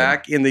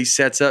callback, and he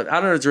sets up. I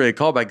don't know if it's really a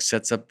callback.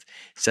 Sets up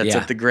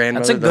the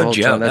grandmother. That's a the good whole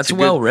joke. time. That's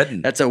well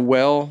written. That's a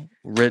well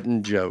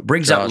written joke.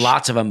 Brings Josh. up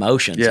lots of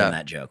emotions Yeah. in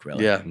that joke.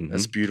 Really. Yeah,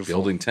 that's beautiful.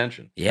 Building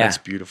tension. Yeah. That's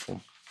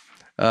beautiful.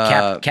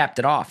 Capped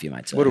it off, you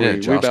might say. What are Yeah, we?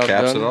 Josh about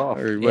caps done? it off.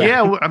 Or what?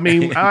 Yeah, I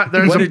mean,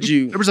 there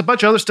was a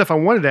bunch of other stuff I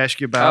wanted to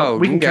ask you about. Oh,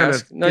 we you can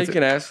ask. No, you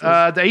can ask.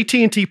 The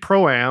AT&T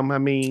Pro-Am, I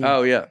mean,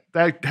 Oh yeah.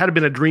 that had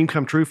been a dream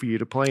come true for you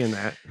to play in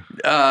that.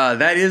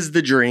 That is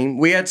the dream.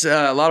 We had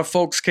a lot of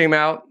folks came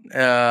out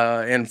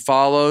and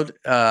followed,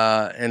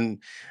 and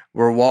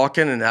we're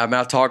walking, and I'm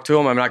out to talk to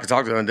them. I'm not going to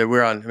talk to them.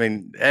 We're on. I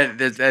mean,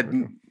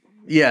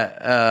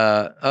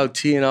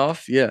 teeing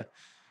off. Yeah,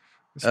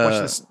 Let's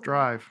watch this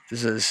drive.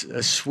 this is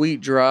a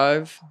sweet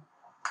drive.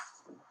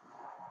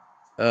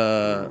 Look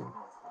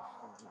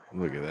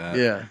at that.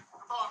 Yeah.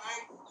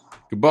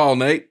 Good ball,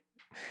 Nate.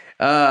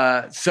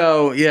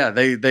 So yeah,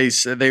 they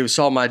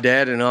saw my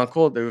dad and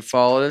uncle. They would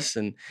follow us,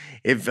 and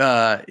if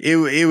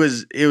it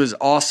was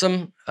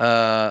awesome.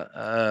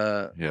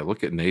 Yeah,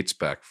 look at Nate's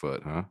back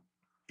foot, huh?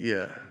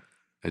 Yeah.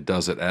 It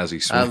does it as he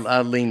swings.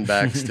 I lean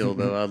back still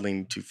though. I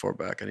lean too far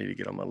back. I need to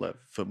get on my left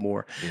foot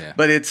more. Yeah.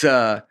 But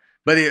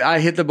I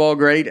hit the ball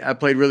great. I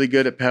played really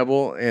good at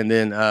Pebble, and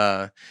then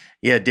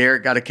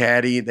Derek got a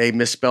caddy. They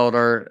misspelled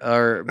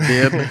our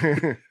bib.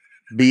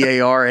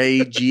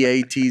 Baragatz.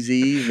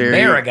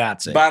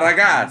 Barragazzi.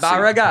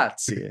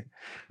 Barragazzi.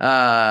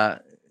 Barragazzi.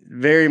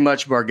 Very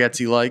much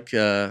Bargatze like.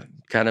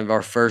 Kind of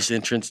our first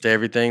entrance to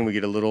everything. We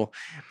get a little,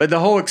 but the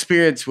whole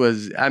experience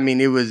was, I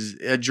mean, it was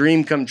a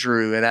dream come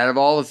true. And out of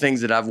all the things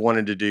that I've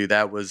wanted to do,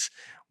 that was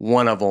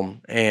one of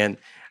them. And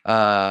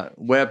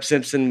Webb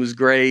Simpson was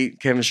great.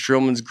 Kevin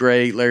Strillman's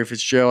great. Larry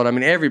Fitzgerald. I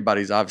mean,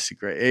 everybody's obviously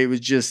great. It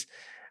was just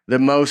the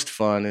most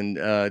fun.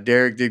 And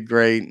Derek did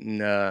great.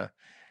 And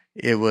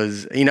it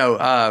was,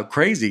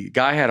 crazy.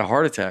 Guy had a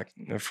heart attack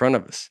in front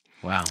of us.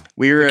 Wow.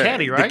 We were The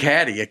caddy, right?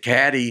 A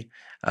caddy.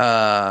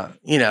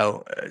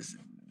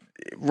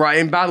 Right.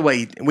 And by the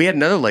way, we had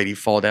another lady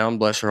fall down,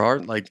 bless her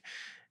heart. Like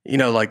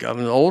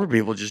older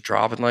people just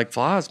dropping like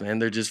flies, man.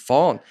 They're just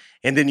falling.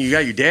 And then you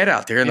got your dad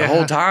out there, and the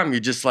whole time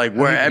you're just like,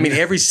 where? I mean,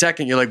 every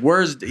second you're like,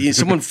 where's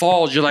someone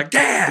falls? You're like,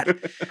 Dad.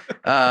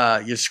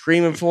 You're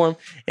screaming for him.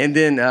 And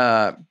then,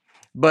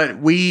 but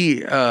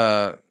we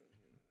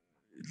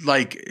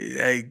like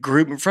a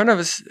group in front of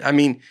us. I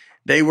mean,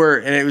 they were,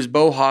 and it was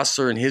Bo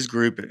Hostler and his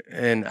group,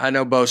 and I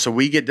know Bo. So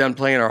we get done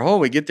playing our hole.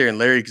 We get there, and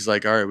Larry is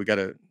like, all right, we got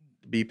to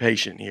be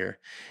patient here.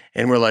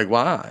 And we're like,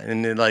 why?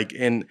 And then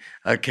and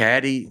a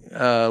caddy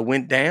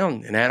went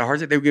down and had a heart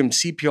attack. They were giving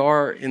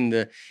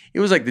CPR it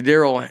was like the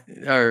Darryl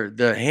or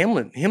the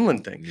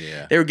Hamlin thing.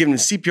 Yeah. They were giving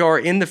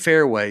CPR in the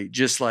fairway,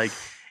 just like,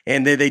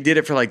 And they did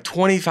it for like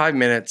 25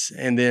 minutes.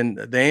 And then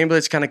the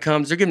ambulance kind of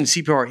comes. They're giving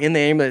CPR in the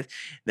ambulance.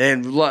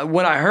 Then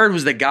what I heard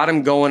was they got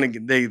him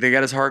going. They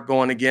got his heart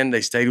going again.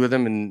 They stayed with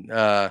him.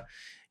 And,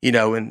 you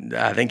know, and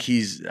I think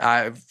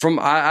I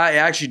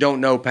actually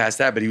don't know past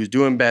that, but he was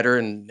doing better.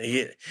 And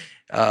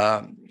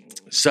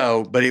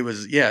but it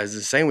was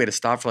the same. We had to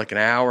stop for like an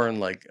hour, and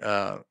like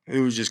it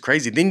was just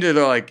crazy. Then they're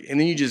like, and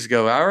then you just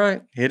go, all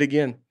right, hit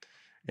again,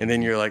 and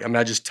then you're like,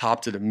 I just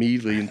topped it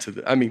immediately into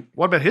the.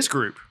 What about his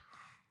group?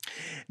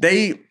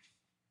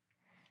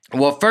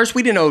 Well, first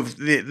we didn't know.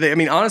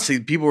 Honestly,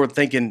 people were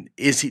thinking,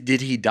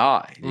 did he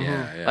die?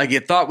 Yeah. Like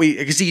it thought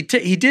because he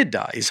did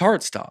die. His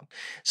heart stopped.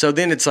 So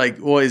then it's like,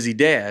 well, is he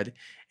dead?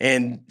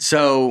 And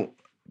so,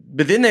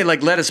 but then they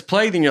like let us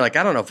play. Then you're like,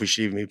 I don't know if we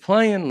should even be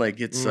playing. Like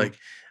it's like.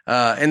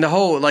 And the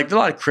whole, like, there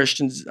are a lot of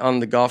Christians on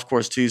the golf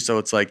course too. So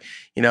it's like,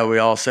 you know, we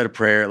all said a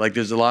prayer. Like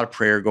there's a lot of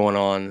prayer going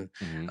on.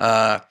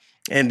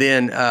 And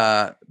then,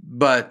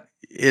 but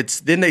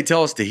then they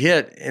tell us to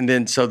hit. And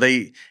then, so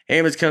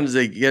ambulance comes,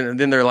 and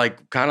then they're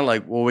like, kind of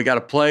like, well, we got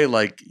to play,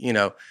 like, you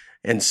know.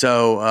 And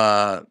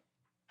so,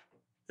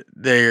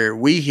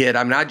 we hit.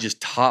 I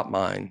just topped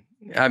mine.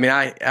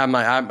 I'm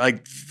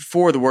like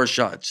 4 of the worst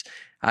shots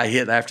I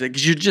hit after that,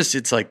 because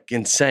it's like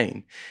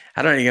insane.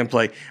 I don't even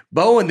play.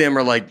 Bo and them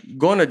are like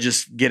going to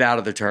just get out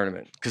of the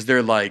tournament because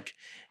they're like,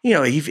 you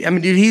know,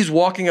 dude, he's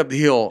walking up the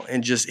hill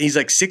and he's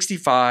like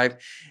 65.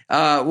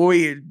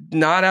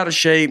 Not out of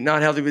shape,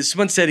 not healthy. But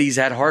someone said he's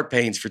had heart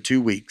pains for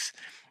 2 weeks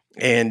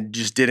and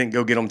just didn't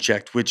go get them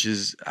checked, which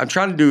is, I'm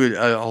trying to do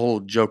a whole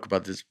joke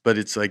about this, but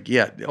it's like,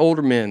 yeah, the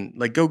older men,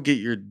 like, go get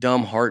your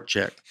dumb heart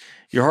checked.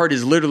 Your heart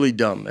is literally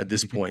dumb at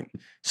this point.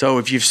 So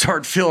if you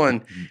start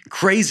feeling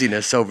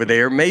craziness over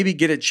there, maybe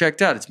get it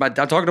checked out. I'm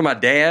talking to my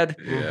dad.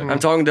 Yeah. I'm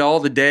talking to all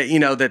the dad, you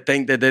know, that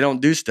think that they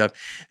don't do stuff.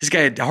 This guy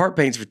had heart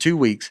pains for 2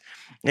 weeks,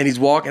 and he's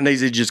walking.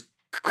 He just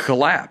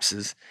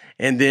collapses,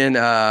 and then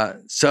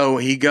so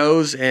he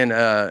goes, and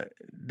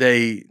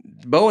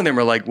Bo and them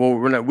are like, well,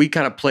 we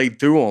kind of played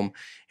through them,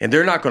 and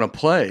they're not going to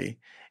play.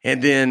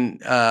 And then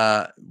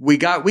we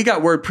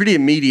got word pretty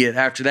immediate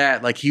after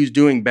that, like he was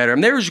doing better. I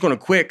mean, they were just going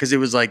to quit because it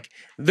was like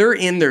they're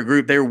in their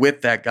group, they're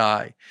with that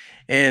guy,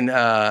 and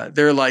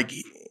they're like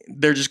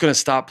they're just going to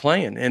stop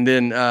playing. And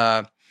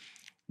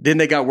then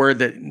they got word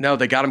that no,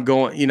 they got him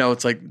going. You know,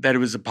 it's like that it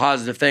was a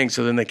positive thing.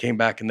 So then they came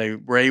back and they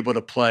were able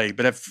to play.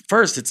 But at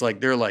first, it's like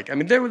they're like, I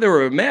mean, they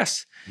were a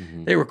mess.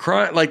 Mm-hmm. They were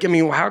crying. Like, I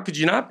mean, how could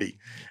you not be?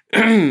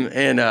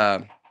 And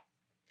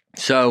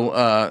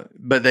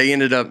but they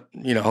ended up,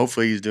 you know,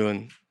 hopefully he's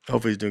doing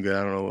good.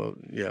 I don't know.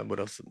 What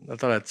else? I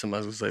thought I had something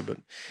I was going to say,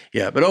 but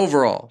yeah. But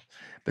overall,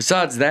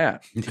 besides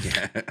that,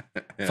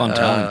 fun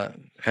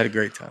time. Had a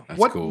great time.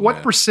 That's cool,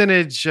 what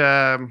percentage,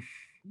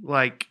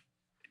 like,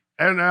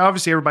 and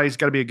obviously everybody's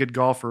got to be a good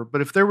golfer,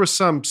 but if there was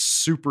some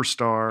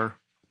superstar,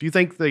 do you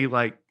think they,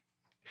 like,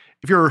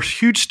 if you're a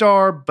huge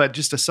star but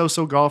just a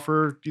so-so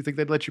golfer, do you think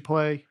they'd let you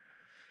play?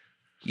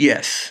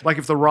 Yes. Like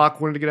if The Rock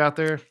wanted to get out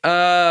there?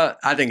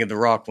 I think if The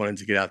Rock wanted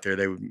to get out there,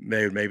 they would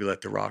maybe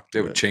let The Rock do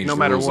it. They would change no the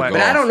matter rules what.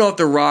 But I don't know if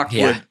The Rock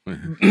would.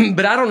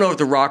 But I don't know if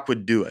The Rock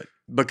would do it,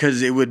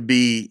 because it would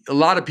be, a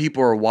lot of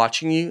people are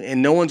watching you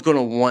and no one's going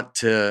to want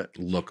to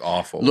look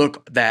awful.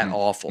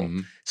 Awful. Mm-hmm.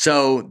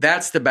 So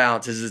that's the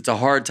balance, is it's a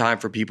hard time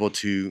for people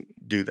to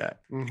do that,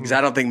 because I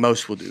don't think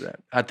most will do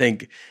that. I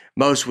think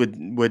most would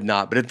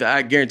not. But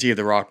I guarantee if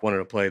The Rock wanted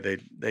to play,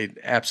 they'd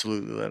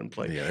absolutely let him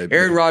play. Yeah,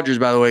 Aaron Rodgers,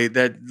 by the way,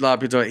 that a lot of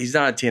people, he's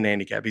not a 10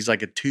 handicap. He's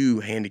like a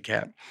 2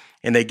 handicap,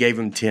 and they gave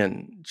him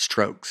 10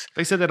 strokes.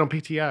 They said that on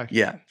PTI.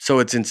 Yeah, so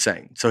it's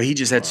insane. So he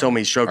just had so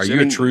many strokes. Are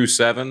you a true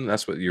 7?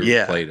 That's what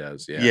you're played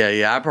as.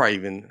 Yeah. I probably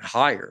even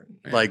higher.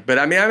 Yeah. Like, but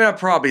I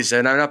probably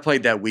said, I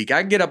played that week.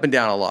 I get up and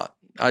down a lot.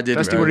 I did.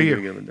 Dusty, what are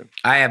you?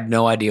 I have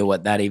no idea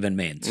what that even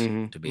means,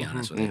 to be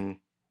honest with you.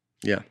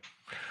 Yeah.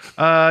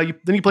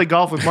 Then you play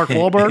golf with Mark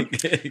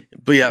Wahlberg.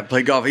 But yeah,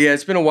 play golf. Yeah,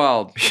 it's been a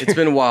wild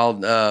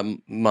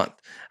month.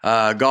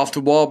 Golf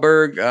to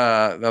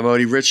Wahlberg,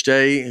 Modi Rich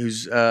Day,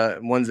 who's he's the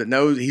one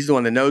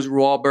that knows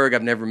Wahlberg.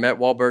 I've never met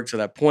Wahlberg to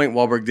that point.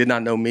 Wahlberg did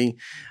not know me.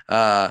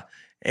 But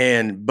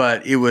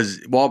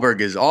Wahlberg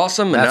is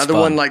awesome. That's Another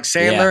fun. one like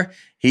Sandler. Yeah.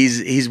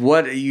 He's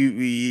what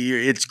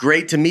it's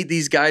great to meet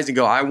these guys and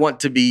go, I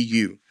want to be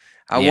you.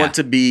 I want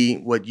to be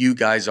what you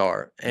guys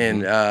are.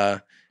 And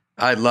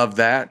I love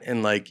that.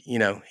 And like, you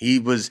know,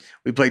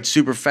 we played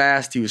super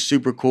fast. He was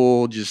super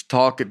cool. Just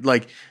talks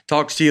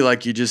to you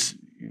like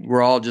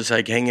we're all just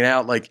like hanging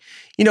out. Like,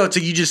 you know, it's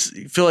like you just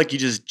feel like you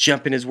just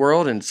jump in his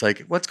world, and it's like,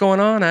 what's going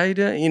on? How you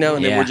doing? You know,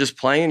 and then we're just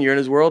playing. You're in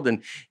his world,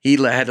 and he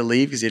had to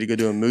leave because he had to go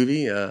do a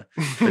movie.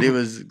 But it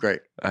was great.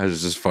 It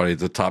was just funny.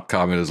 The top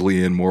comment is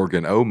Leanne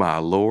Morgan. Oh my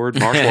Lord,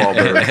 Mark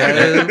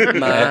Wahlberg.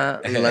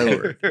 Oh my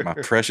Lord, my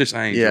precious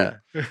angel.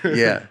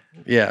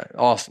 Yeah,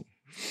 awesome.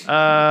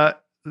 A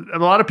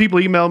lot of people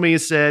emailed me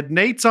and said,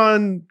 Nate's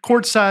on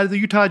courtside of the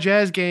Utah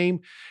Jazz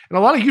game. And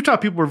a lot of Utah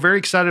people were very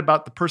excited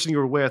about the person you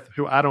were with,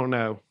 who I don't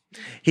know.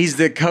 He's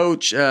the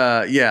coach.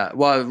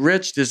 Well,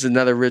 Rich, this is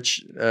another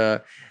Rich.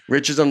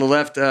 Rich is on the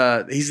left.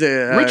 He's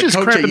the Rich is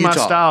coach at cramping my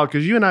Utah. style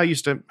because you and I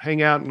used to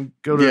hang out and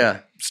go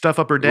to stuff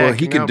up her deck. Well,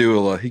 he can do a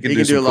lot. He can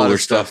do some a lot cooler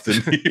of stuff. than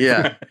me.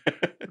 Yeah.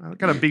 I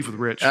got a beef with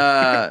Rich.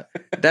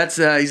 That's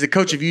he's a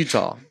coach of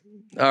Utah,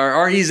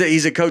 or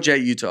he's a coach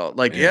at Utah.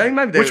 Like he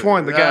might be Which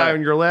one? The guy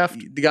on your left?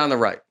 The guy on the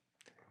right.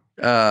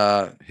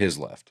 His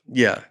left.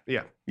 Yeah.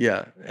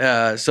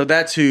 So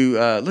that's who.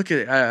 Look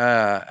at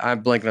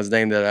I'm blanking on his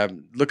name. That I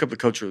look up the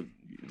coach.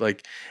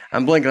 Like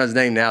I'm blanking on his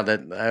name now.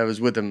 That I was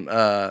with him.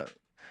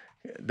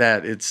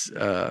 That it's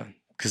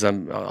because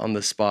I'm on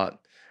the spot.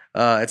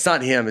 It's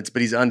not him.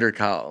 But he's under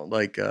Kyle.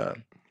 Like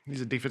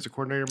he's a defensive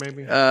coordinator,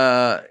 maybe.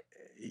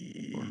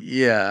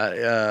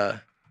 Yeah.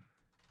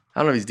 I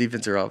don't know if he's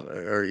defense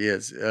or he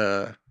is.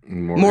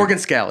 Morgan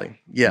Scalley.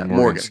 Yeah,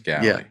 Morgan.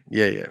 Scalley.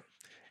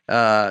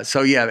 Yeah.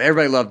 So yeah,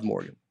 everybody loved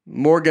Morgan.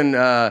 Morgan,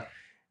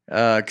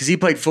 because he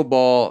played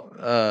football,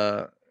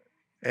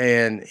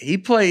 and he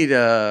played.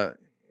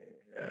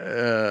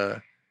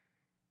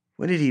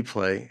 When did he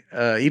play?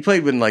 He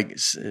played when like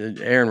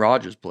Aaron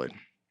Rodgers played.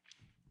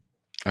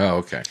 Oh,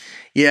 okay.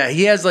 Yeah,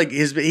 he has like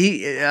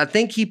I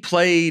think he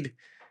played.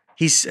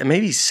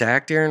 Maybe he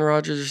sacked Aaron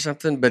Rodgers or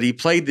something, but he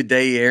played the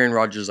day Aaron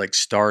Rodgers like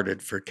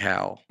started for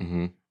Cal.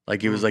 Mm-hmm.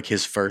 Like it was like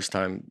his first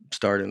time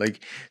starting.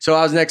 Like so,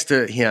 I was next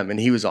to him, and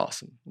he was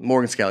awesome.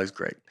 Morgan Scalley's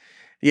great.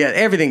 Yeah,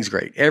 everything's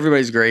great.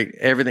 Everybody's great.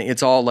 Everything.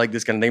 It's all like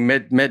this kind of. They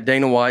met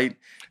Dana White.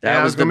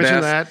 That was the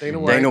best.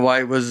 Dana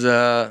White was.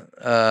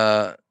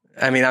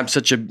 I mean, I'm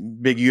such a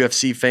big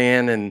UFC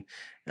fan, and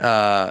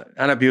I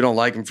know people don't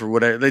like him for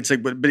whatever. It's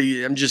like, but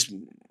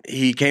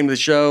he came to the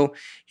show.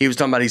 He was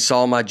talking about he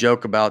saw my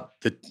joke about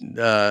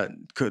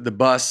the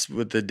bus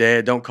with the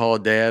dad. Don't call a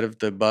dad of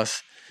the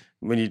bus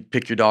when you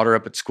pick your daughter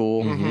up at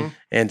school. Mm-hmm.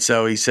 And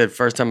so he said,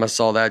 first time I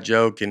saw that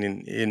joke,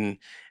 and it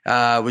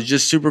was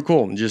just super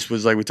cool. And just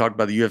was like we talked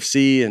about the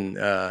UFC, and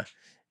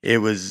it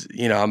was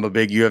I'm a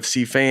big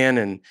UFC fan,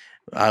 and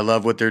I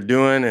love what they're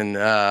doing. And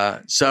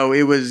so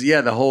it was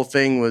the whole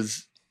thing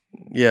was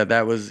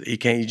that was he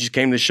just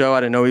came to the show.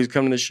 I didn't know he was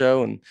coming to the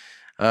show, and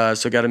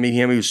so got to meet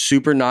him. He was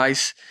super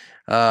nice.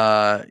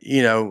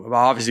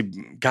 Obviously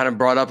kind of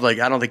brought up, like,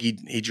 I don't think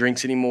he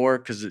drinks anymore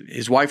because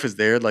his wife was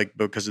there, like,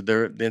 because of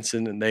the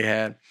incident they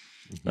had.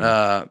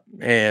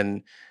 Mm-hmm.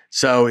 And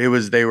so it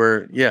was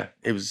great. Yeah.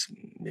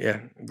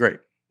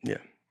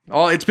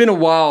 It's been a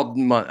wild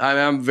month.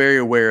 I'm very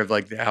aware of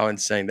like how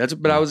insane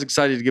but I was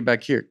excited to get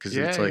back here because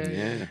it's like,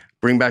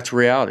 bring back to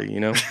reality,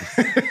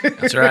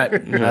 That's right.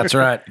 That's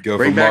right.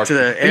 Bring back to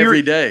the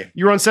everyday.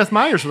 You were on Seth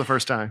Meyers for the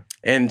first time.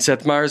 And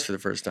Seth Meyers for the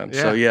first time.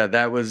 Yeah. So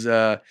that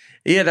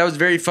was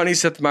very funny.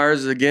 Seth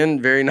Meyers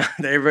again, very nice.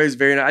 Everybody's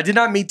very nice. I did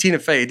not meet Tina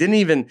Fey.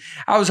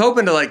 I was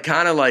hoping to like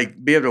kind of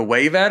like be able to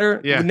wave at her.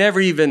 Yeah. We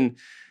never even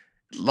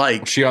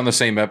like. Was she on the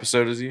same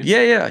episode as you?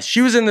 Yeah.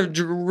 She was in the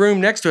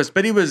room next to us,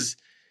 but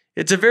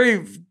it's a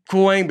very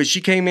cool thing, but she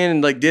came in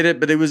and like did it.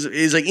 But it was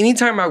like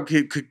anytime I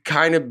could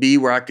kind of be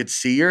where I could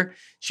see her,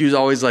 she was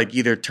always like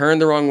either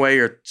turned the wrong way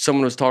or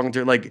someone was talking to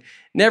her. Like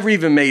never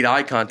even made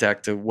eye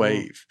contact to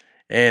wave.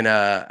 And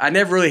I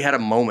never really had a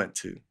moment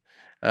to.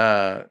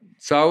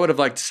 So I would have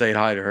liked to say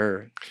hi to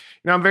her.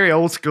 I'm very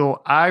old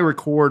school. I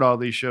record all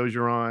these shows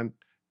you're on.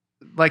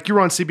 Like you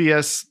were on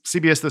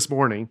CBS this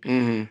morning.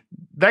 Mm-hmm.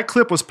 That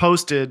clip was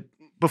posted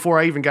before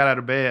I even got out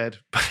of bed.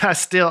 But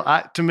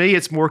to me,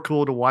 it's more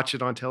cool to watch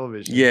it on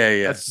television.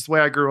 Yeah. That's just the way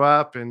I grew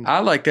up. And I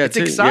like that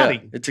too.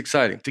 Exciting. Yeah, it's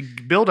exciting. To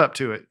build up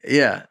to it.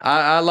 Yeah,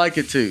 I like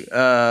it too.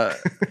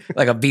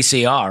 Like a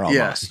VCR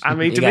almost. I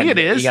mean, to me it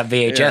is. You got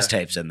VHS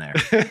tapes in there.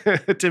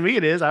 To me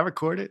it is. I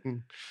record it.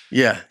 And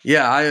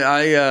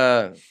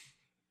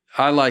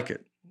I like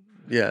it.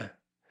 Yeah.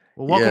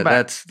 Well, welcome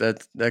back.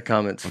 That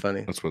comment's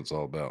funny. That's what it's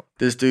all about.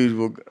 This dude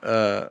will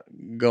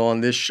go on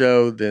this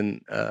show,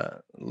 then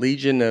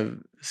Legion of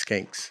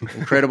Skanks.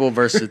 Incredible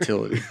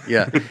versatility.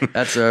 Yeah,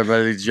 that's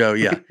everybody's Joe.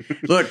 Yeah.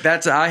 Look,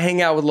 I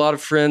hang out with a lot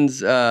of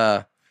friends.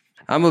 I'm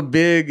a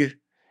big.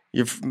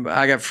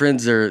 I got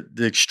friends that are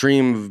the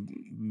extreme of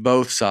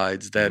both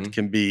sides that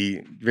can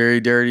be very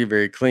dirty,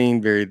 very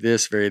clean, very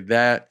this, very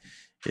that.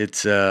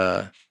 It's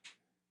you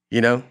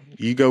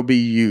go be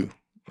you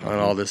on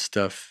all this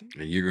stuff.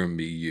 And you're gonna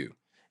be you.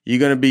 You're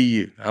gonna be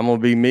you. I'm gonna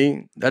be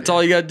me. That's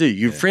all you gotta do.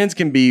 Your friends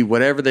can be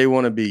whatever they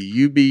want to be.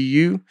 You be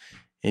you,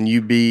 and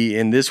you be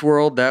in this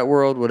world, that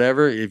world,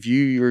 whatever. If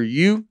you're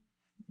you,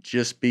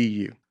 just be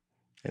you,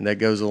 and that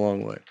goes a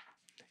long way.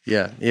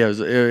 Yeah.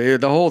 The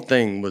whole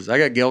thing was. I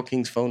got Gayle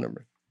King's phone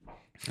number.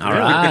 All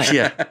right.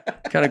 Yeah,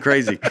 kind of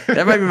crazy.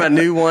 That might be my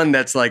new one.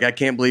 That's like I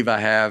can't believe I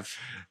have.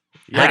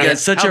 How'd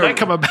that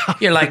come about?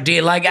 You're like, do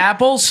you like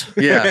apples?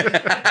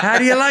 Yeah. How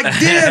do you like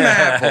them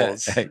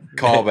apples?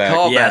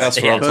 Callback. Yes,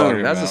 That's what I'm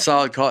talking about. That's a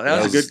solid call.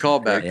 That was a good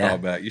callback.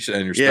 Callback. You should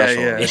end your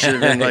special. Yeah. It should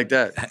have been like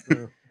that.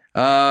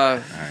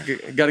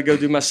 Got to go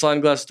do my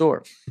sliding glass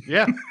door.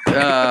 Yeah.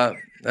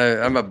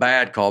 I'm a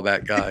bad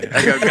callback guy.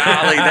 I go,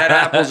 golly, that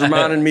apple's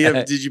reminding me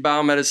of, did you buy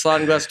them at a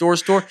sliding glass door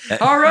store?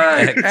 All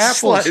right, apples.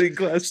 Sliding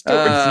glass store.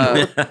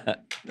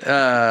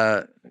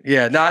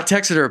 Yeah, no, I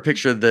texted her a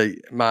picture of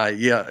my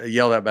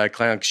yelled at bad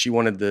clown because she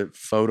wanted the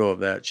photo of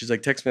that. She's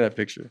like, text me that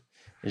picture.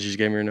 And she just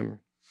gave me her number.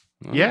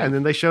 Yeah, and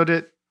then they showed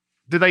it.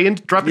 Did they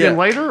drop it in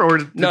later, or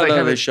did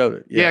they showed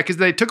it? Yeah, because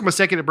they took them a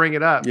second to bring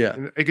it up. Yeah,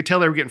 and you could tell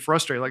they were getting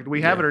frustrated. Like, do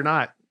we have it or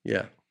not?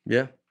 Yeah.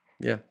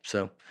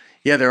 So,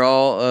 yeah, they're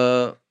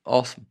all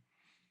awesome.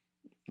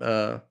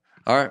 All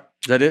right,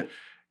 is that it?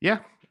 Yeah,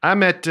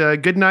 I'm at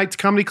Good Nights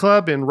Comedy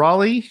Club in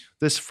Raleigh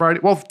this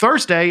Friday. Well,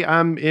 Thursday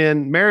I'm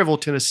in Maryville,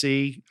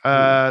 Tennessee,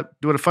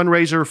 doing a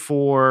fundraiser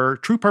for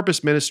True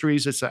Purpose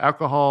Ministries. It's an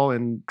alcohol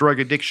and drug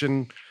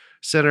addiction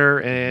center,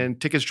 and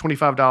tickets are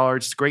 $25.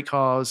 It's a great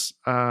cause.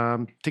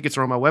 Tickets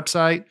are on my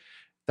website.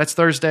 That's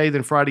Thursday.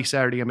 Then Friday,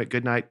 Saturday, I'm at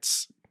Good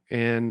Nights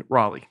in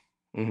Raleigh.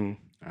 Mm-hmm.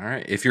 All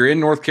right. If you're in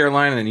North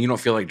Carolina and you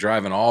don't feel like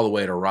driving all the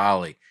way to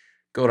Raleigh,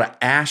 go to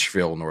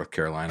Asheville, North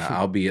Carolina.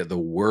 I'll be at the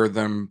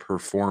Wortham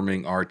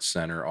Performing Arts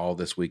Center all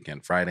this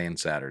weekend, Friday and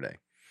Saturday.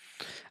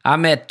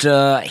 I'm at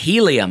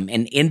Helium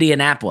in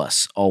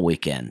Indianapolis all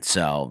weekend,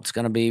 so it's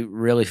going to be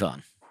really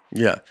fun.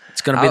 Yeah.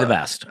 It's going to be the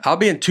best. I'll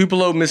be in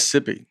Tupelo,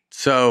 Mississippi.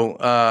 So,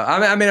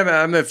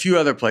 I'm a few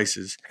other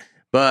places,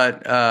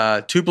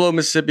 but Tupelo,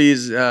 Mississippi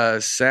is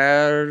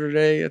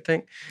Saturday, I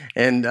think,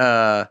 and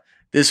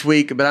this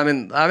week. But I'm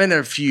in there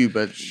a few.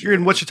 But you're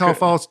in Wichita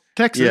Falls,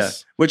 Texas. Yeah,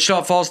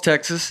 Wichita Falls,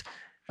 Texas.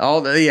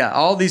 All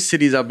these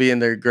cities I'll be in.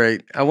 They're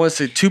great. I want to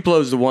say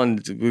Tupelo's the one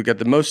we've got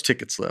the most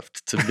tickets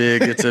left.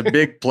 It's a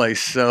big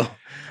place. So,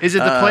 is it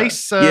the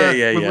place? With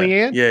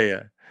Leanne?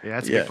 Yeah,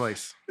 that's a big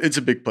place. It's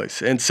a big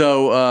place, and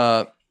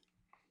so.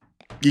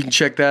 You can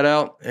check that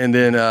out. And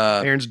then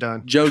Aaron's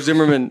done. Joe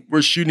Zimmerman,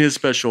 we're shooting his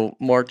special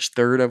March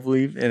 3rd, I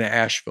believe, in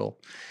Asheville.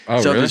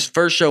 Oh, so really? this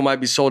first show might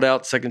be sold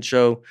out. Second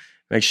show,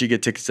 make sure you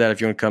get tickets to that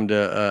if you want to come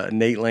to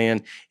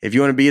Nateland. If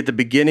you want to be at the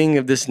beginning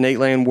of this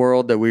Nateland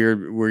world that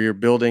we're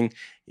building,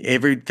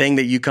 everything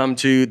that you come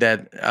to,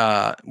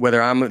 that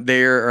whether I'm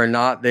there or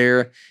not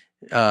there,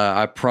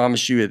 I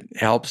promise you it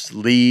helps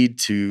lead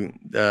to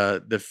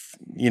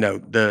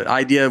the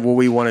idea of what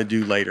we want to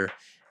do later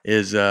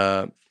is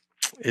to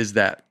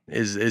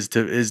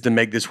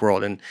make this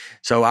world. And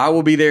so I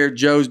will be there.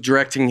 Joe's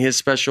directing his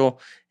special,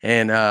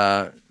 and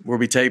we'll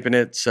be taping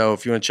it. So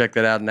if you want to check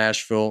that out in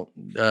Nashville,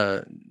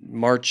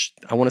 March,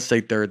 I want to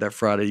say 3rd, that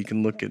Friday, you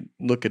can look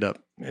it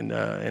up in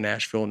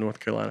Asheville, North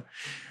Carolina.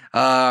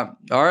 All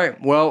right.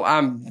 Well,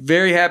 I'm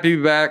very happy to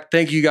be back.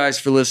 Thank you guys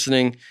for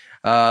listening.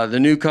 The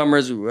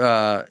newcomers,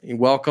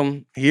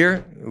 welcome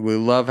here. We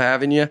love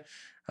having you.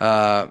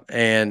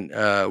 And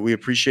we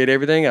appreciate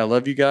everything. I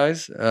love you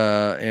guys.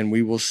 And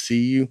we will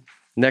see you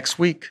next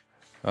week.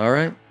 All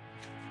right.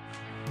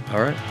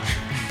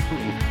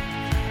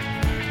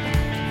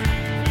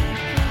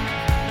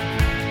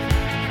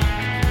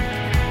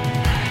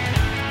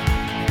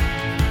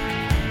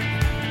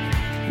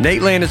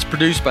 Nateland is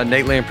produced by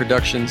Nateland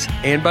Productions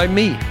and by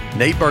me,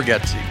 Nate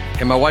Bargatze,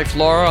 and my wife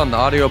Laura on the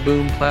Audio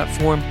Boom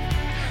platform.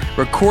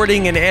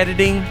 Recording and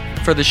editing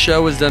for the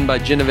show is done by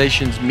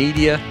Genovations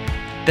Media.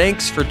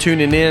 Thanks for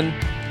tuning in.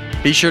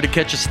 Be sure to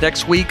catch us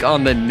next week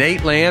on the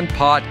Nateland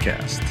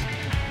Podcast.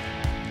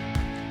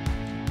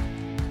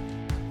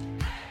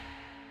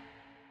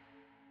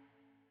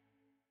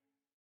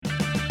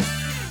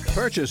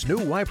 Purchase new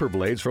wiper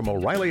blades from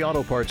O'Reilly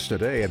Auto Parts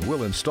today and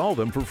we'll install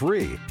them for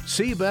free.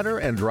 See better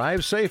and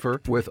drive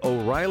safer with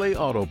O'Reilly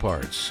Auto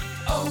Parts.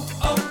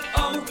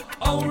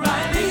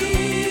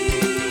 O'Reilly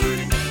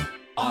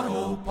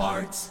Auto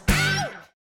Parts.